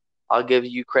podcast, I'll give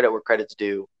you credit where credit's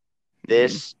due.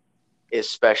 This is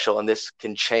special, and this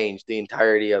can change the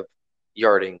entirety of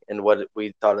yarding and what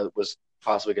we thought it was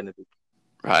possibly going to be.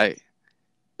 Right.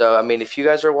 So, I mean, if you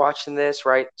guys are watching this,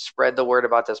 right, spread the word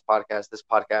about this podcast. This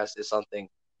podcast is something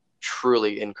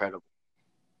truly incredible.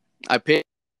 I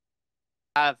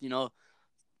have,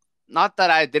 not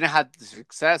that I didn't have the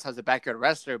success as a backyard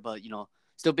wrestler, but,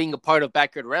 still being a part of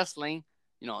backyard wrestling,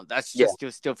 that's just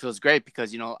still feels great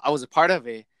because, I was a part of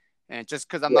it. And just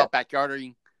because I'm not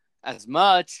backyarding as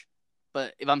much,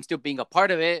 but if I'm still being a part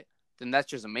of it, then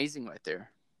that's just amazing right there.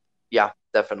 Yeah,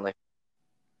 definitely.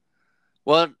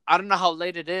 Well, I don't know how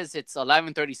late it is. It's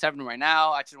 11:37 right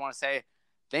now. I just want to say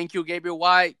thank you, Gabriel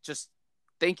White. Just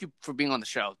thank you for being on the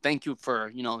show. Thank you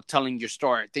for, telling your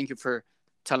story. Thank you for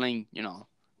telling,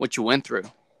 what you went through.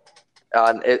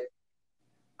 I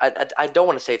don't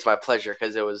want to say it's my pleasure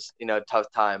because it was, a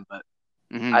tough time, but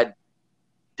I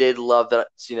did love that,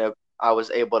 I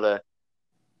was able to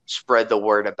spread the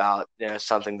word about,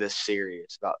 something this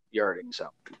serious about yarding. So,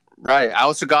 right. I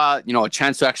also got, a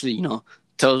chance to actually,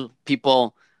 tell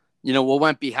people, what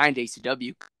went behind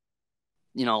ACW.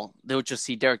 They would just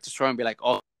see Derek Destroyer and be like,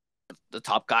 oh, the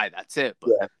top guy, that's it.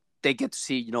 But they get to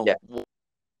see, what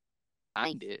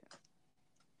behind it.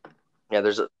 Yeah,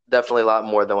 there's definitely a lot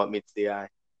more than what meets the eye.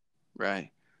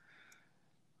 Right.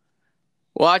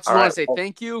 Well, I just want to say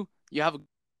thank you.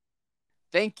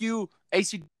 Thank you,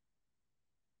 ACW.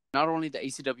 Not only the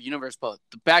ACW universe, but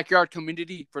the backyard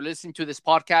community for listening to this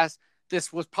podcast.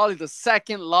 This was probably the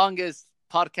second longest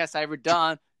podcast I ever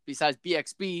done besides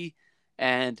BXB,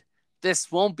 and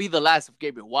this won't be the last of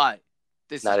Gabriel White.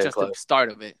 This is just the start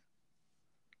of it.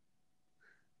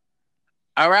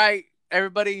 All right,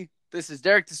 everybody. This is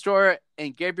Derek Destroyer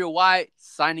and Gabriel White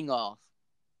signing off.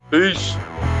 Peace.